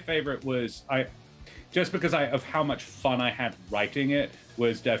favorite was just because of how much fun I had writing it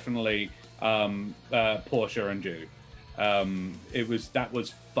was definitely Portia and Jude. That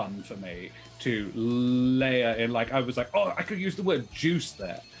was fun for me to layer in. Like, I was like, oh, I could use the word juice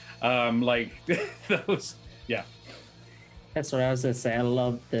there. That was, yeah. That's what I was gonna say. I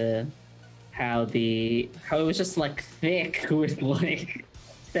love how it was just like thick with like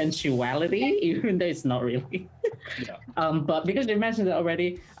sensuality, even though it's not really. Yeah. But because you mentioned it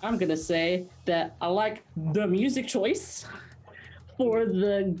already, I'm gonna say that I like the music choice for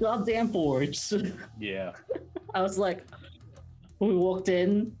the goddamn forge. Yeah. I was like, when we walked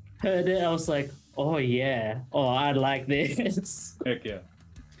in, heard it, I was like, oh yeah, oh I like this. Heck yeah.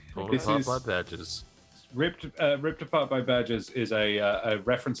 Torn This apart is- by badges. Ripped Apart by Badgers is a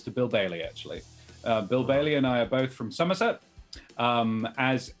reference to Bill Bailey, actually. Bill Bailey and I are both from Somerset,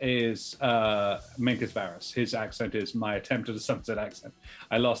 as is Minkus Varus. His accent is my attempt at a Somerset accent.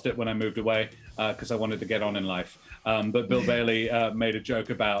 I lost it when I moved away because I wanted to get on in life. But Bill Bailey made a joke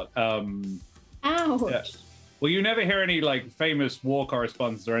about... Ouch. Yeah. Well, you never hear any like famous war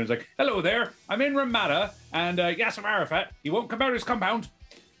correspondents or anything. Like, hello there, I'm in Ramada, and Yasser Arafat, he won't come out his compound.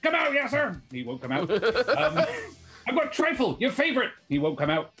 Come out, Yasser! He won't come out. I've got Trifle, your favorite. He won't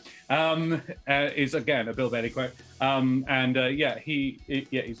come out. Is again a Bill Bailey quote. He's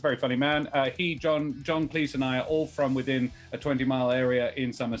a very funny man. John Cleese and I are all from within a 20-mile area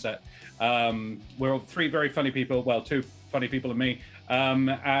in Somerset. We're all three very funny people. Well, two funny people and me. I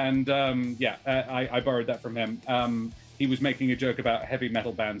borrowed that from him. He was making a joke about heavy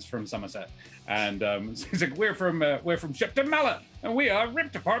metal bands from Somerset, and he's like, "We're from Shipton Mallet, and we are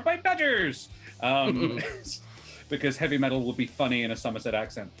ripped apart by badgers," because heavy metal will be funny in a Somerset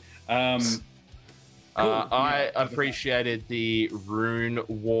accent. Cool. I appreciated the rune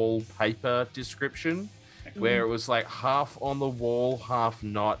wallpaper description, where it was like half on the wall, half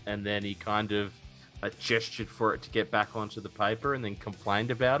not, and then he kind of gestured for it to get back onto the paper and then complained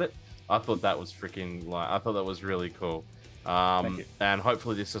about it. I thought that was I thought that was really cool. And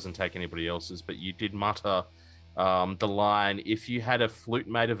hopefully this doesn't take anybody else's, but you did mutter the line, "If you had a flute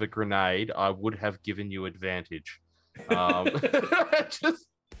made of a grenade, I would have given you advantage." I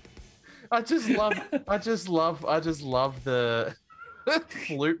just love the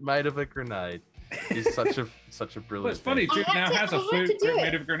flute made of a grenade. Is such a brilliant. Well, it's funny. Jude now has a flute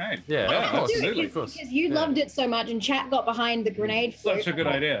made of a grenade. Yeah, absolutely, of course. Because you loved it so much, and chat got behind the grenade. Such a good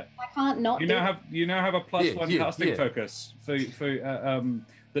idea. I can't not. You now have a +1 casting focus for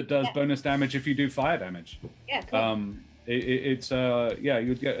that does bonus damage if you do fire damage. Yeah. Cool.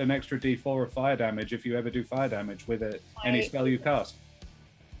 You'd get an extra D4 of fire damage if you ever do fire damage with any spell you cast.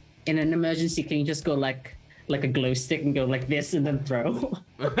 In an emergency, can you just go like a glow stick and go like this and then throw?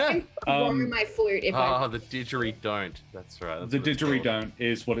 Borrow my flute if I. The didgeridoo. That's right. The didgeridoo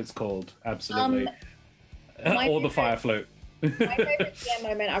is what it's called. Absolutely. Or the fire flute. My favorite DM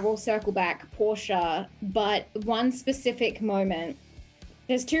moment, I will circle back, Portia, but one specific moment,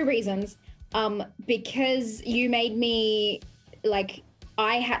 there's two reasons. Because you made me, like,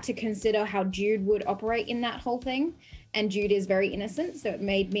 I had to consider how Jude would operate in that whole thing, and Jude is very innocent, so it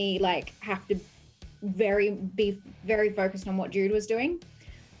made me, like, have to be very focused on what Jude was doing.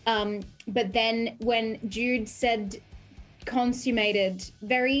 But then when Jude said consummated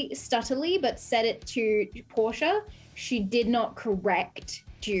very subtly, but said it to Portia, she did not correct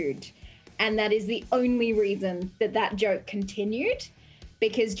Jude. And that is the only reason that joke continued,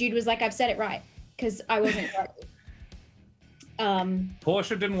 because Jude was like, I've said it right, because I wasn't correct.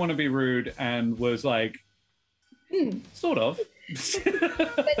 Portia didn't want to be rude and was like, sort of.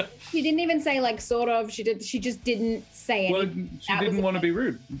 But she didn't even say like sort of. She just didn't say anything. Well, she didn't want to be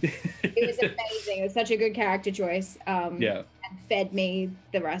rude. It was amazing. It was such a good character choice. And fed me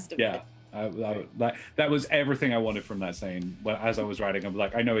the rest of it. That was everything I wanted from that scene. Well, as I was writing, I'm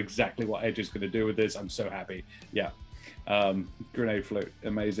like, I know exactly what Edge is going to do with this. I'm so happy. Yeah. Grenade flute,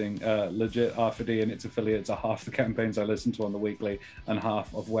 amazing. Legit, R4D and its affiliates are half the campaigns I listen to on the weekly and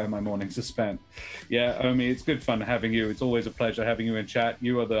half of where my mornings are spent. Yeah, Omi, it's good fun having you. It's always a pleasure having you in chat.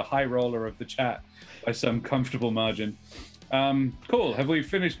 You are the high roller of the chat by some comfortable margin. Cool. Have we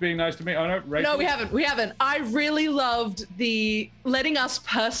finished being nice to me? Oh, no, Rachel? No, we haven't. I really loved the letting us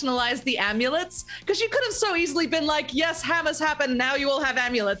personalize the amulets, because you could have so easily been like, yes, hammers happen, now you all have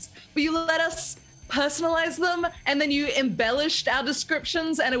amulets, but you let us personalize them, and then you embellished our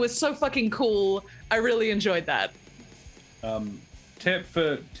descriptions, and it was so fucking cool. I really enjoyed that. Tip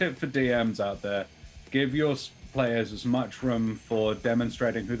for DMs out there: give your players as much room for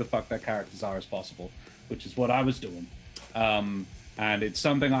demonstrating who the fuck their characters are as possible, which is what I was doing. And it's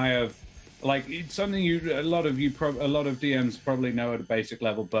something I have, like, it's something a lot of DMs probably know at a basic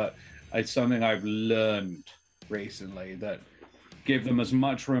level, but it's something I've learned recently, that give them as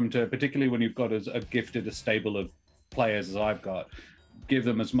much room to, particularly when you've got a gifted stable of players as I've got, give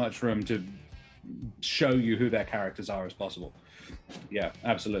them as much room to show you who their characters are as possible. Yeah,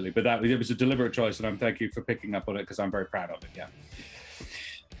 absolutely. But it was a deliberate choice, and thank you for picking up on it, because I'm very proud of it. Yeah.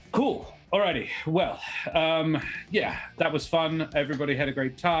 Cool. Alrighty, well, yeah, that was fun. Everybody had a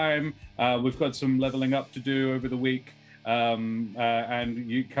great time. We've got some leveling up to do over the week. And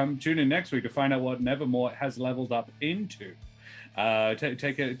you come tune in next week to find out what Nevermore has leveled up into.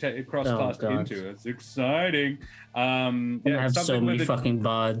 Take it cross-class into. It's exciting. I have so many fucking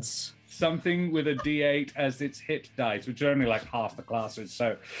bods. Something with a D8 as its hit dice, which are only like half the classes.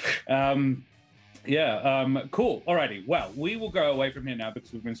 So, cool. Alrighty. Well, we will go away from here now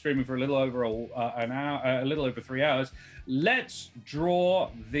because we've been streaming for a little over an hour, a little over 3 hours. Let's draw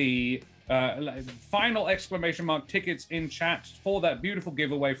the final exclamation mark tickets in chat for that beautiful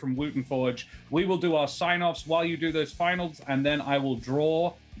giveaway from Wooten Forge. We will do our sign-offs while you do those finals, and then I will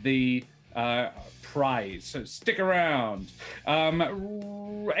draw the prize. So stick around.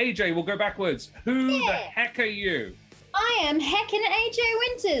 AJ, we'll go backwards. Who the heck are you? I am heckin' AJ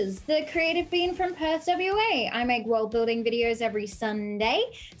Winters, the creative bean from Perth, WA. I make world building videos every Sunday.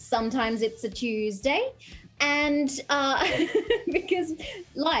 Sometimes it's a Tuesday. And because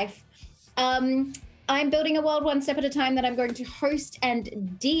life. I'm building a world one step at a time that I'm going to host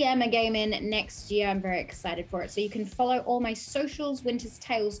and DM a game in next year. I'm very excited for it. So you can follow all my socials, Winter's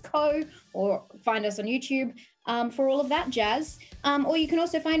Tales Co., or find us on YouTube for all of that jazz. Or you can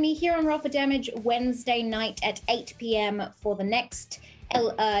also find me here on Roll for Damage Wednesday night at 8 p.m. for the next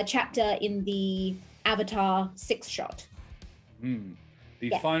chapter in the Avatar 6-shot.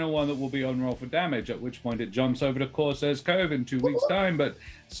 The final one that will be on Roll for Damage, at which point it jumps over to Corsair's Cove in 2 weeks' time. But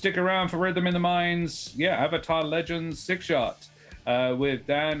stick around for Rhythm in the Mines. Yeah, Avatar Legends 6-shot with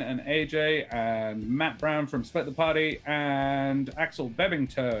Dan and AJ and Matt Brown from Split the Party and Axel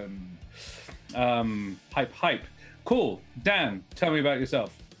Bebbington. Hype. Cool. Dan, tell me about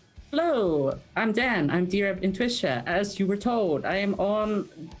yourself. Hello, I'm Dan. I'm D-Reb in Twitch chat. As you were told, I am on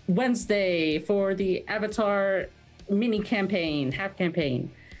Wednesday for the Avatar mini campaign, half campaign,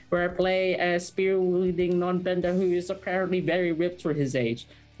 where I play a spear-wielding non-bender who is apparently very ripped for his age,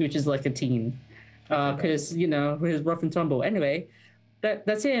 which is like a teen, because you know he's rough and tumble. Anyway,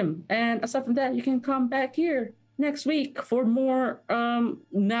 that's him. And aside from that, you can come back here next week for more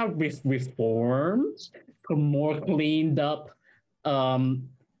now reformed, for more cleaned up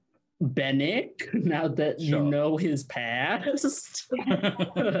Benneck. Now that you know his past.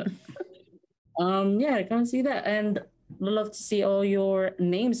 Yeah, come see that, and love to see all your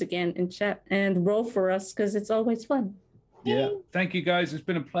names again in chat and roll for us because it's always fun. Yeah, thank you guys. It's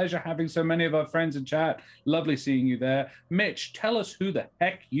been a pleasure having so many of our friends in chat. Lovely seeing you there. Mitch, tell us who the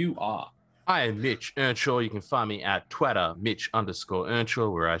heck you are. I am Mitch Earnshaw. You can find me at Twitter,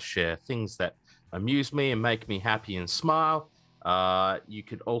 Mitch_Earnshaw, where I share things that amuse me and make me happy and smile. You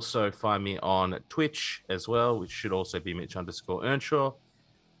could also find me on Twitch as well, which should also be Mitch_Earnshaw.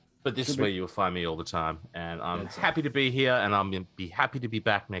 But this is where you'll find me all the time. And I'm happy to be here, and I'm going to be happy to be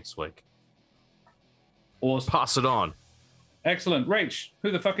back next week. Awesome. Pass it on. Excellent. Rach,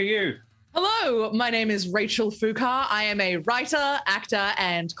 who the fuck are you? Hello, my name is Rachel Foucar. I am a writer, actor,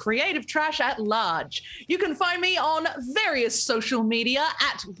 and creative trash at large. You can find me on various social media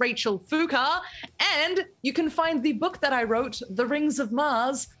at Rachel Foucar, and you can find the book that I wrote, The Rings of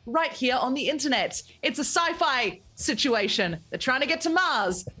Mars, right here on the internet. It's a sci-fi situation. They're trying to get to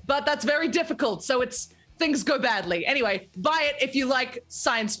Mars, but that's very difficult, so things go badly. Anyway, buy it if you like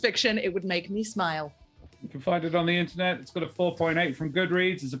science fiction. It would make me smile. You can find it on the internet. It's got a 4.8 from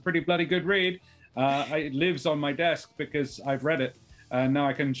Goodreads. It's a pretty bloody good read. It lives on my desk because I've read it. Now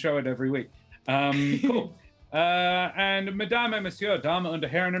I can show it every week. Cool. And Madame et Monsieur, Dame und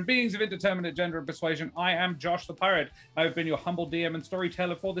Herren, and beings of indeterminate gender and persuasion, I am Josh the Pirate. I've been your humble DM and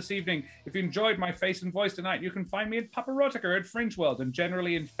storyteller for this evening. If you enjoyed my face and voice tonight, you can find me at Paparotica at Fringe World and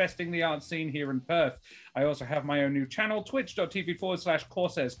generally infesting the art scene here in Perth. I also have my own new channel,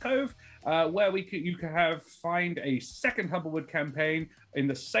 twitch.tv/Corsairs Cove, where you can find a second Humblewood campaign in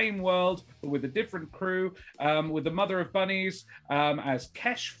the same world, but with a different crew, with the Mother of Bunnies as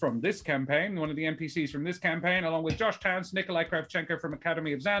Kesh from this campaign, one of the NPCs from this campaign, along with Josh Towns, Nikolai Kravchenko from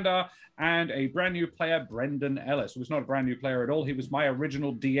Academy of Xandar, and a brand new player, Brendan Ellis, who was not a brand new player at all. He was my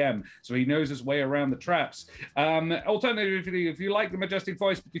original DM, so he knows his way around the traps. Alternatively, if you like the majestic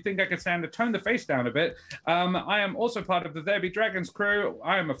voice, but you think I could stand to tone the face down a bit, I am also part of the There Be Dragons crew.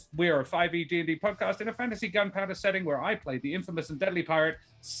 We are a 5e D&D podcast in a fantasy gunpowder setting where I play the infamous and deadly pirate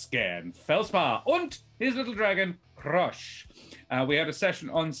Scan Felspar and his little dragon Crush. We had a session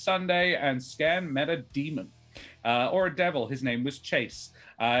on Sunday and Scan met a demon or a devil. His name was Chase.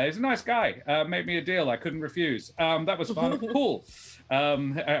 He's a nice guy. Made me a deal I couldn't refuse. That was fun. Cool.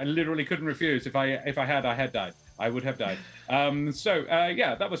 I literally couldn't refuse. If I had died. I would have died.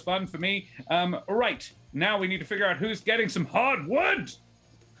 Yeah, that was fun for me. Right, now we need to figure out who's getting some hard wood.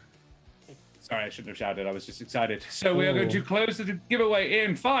 Sorry, I shouldn't have shouted. I was just excited. So we are going to close the giveaway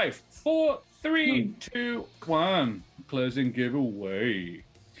in 5, 4, 3, 2, 1. Closing giveaway.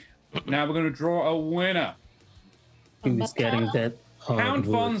 Now we're going to draw a winner. Who's getting that Count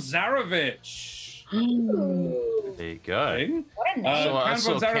von hardwood? Zarovich. There you go. What a name. I Count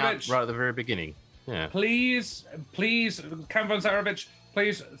saw von Count Zarovich. right at the very beginning. Yeah. Please, Count von Zarovich,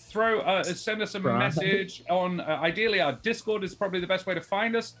 please send us a Right. message on, ideally our Discord is probably the best way to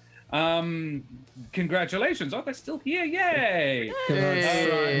find us. Congratulations. Oh, they're still here. Yay.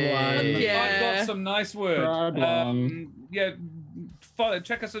 Yeah. I've got some nice words.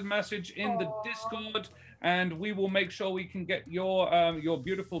 Check us a message in the Discord, and we will make sure we can get your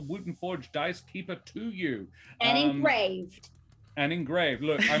beautiful Wooten Forge dice keeper to you. And engraved. And engraved.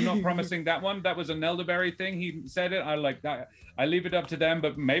 Look, I'm not promising that one. That was a Nelderberry thing. He said it. I like that. I leave it up to them,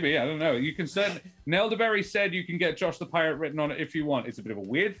 but maybe, I don't know. You can send, Nelderberry said you can get Josh the Pirate written on it if you want. It's a bit of a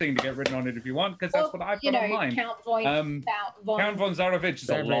weird thing to get written on it if you want, because that's what I've got on mine. Count von Zarovich is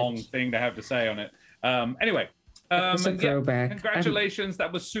a long thing to have to say on it. Anyway. It's a throwback. Congratulations.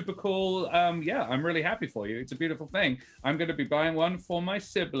 That was super cool. Yeah, I'm really happy for you. It's a beautiful thing. I'm going to be buying one for my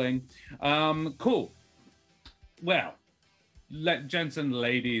sibling. Cool. Well, gents and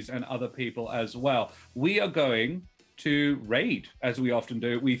ladies and other people as well. We are going to raid, as we often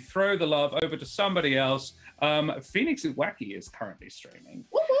do. We throw the love over to somebody else. Phoenix Wacky is currently streaming.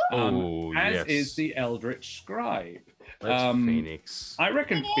 As is the Eldritch Scribe. Phoenix. I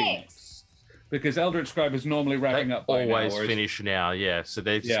reckon Phoenix. Because Eldritch Scribe is normally wrapping up by always now, finish now, yeah. So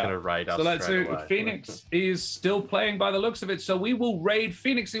they're just going to raid us. So let's straight do away. Phoenix is still playing by the looks of it, so we will raid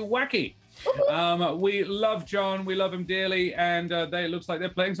Phoenix Wacky. We love John, we love him dearly, and it looks like they're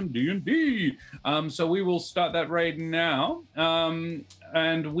playing some D&D. So we will start that raid now,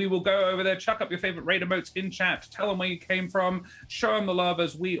 and we will go over there, chuck up your favorite raid emotes in chat, tell them where you came from, show them the love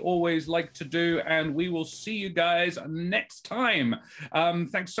as we always like to do, and we will see you guys next time.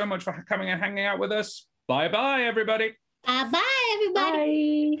 Thanks so much for coming and hanging out with us. Bye-bye, everybody. Bye-bye,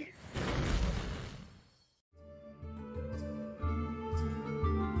 everybody. Bye.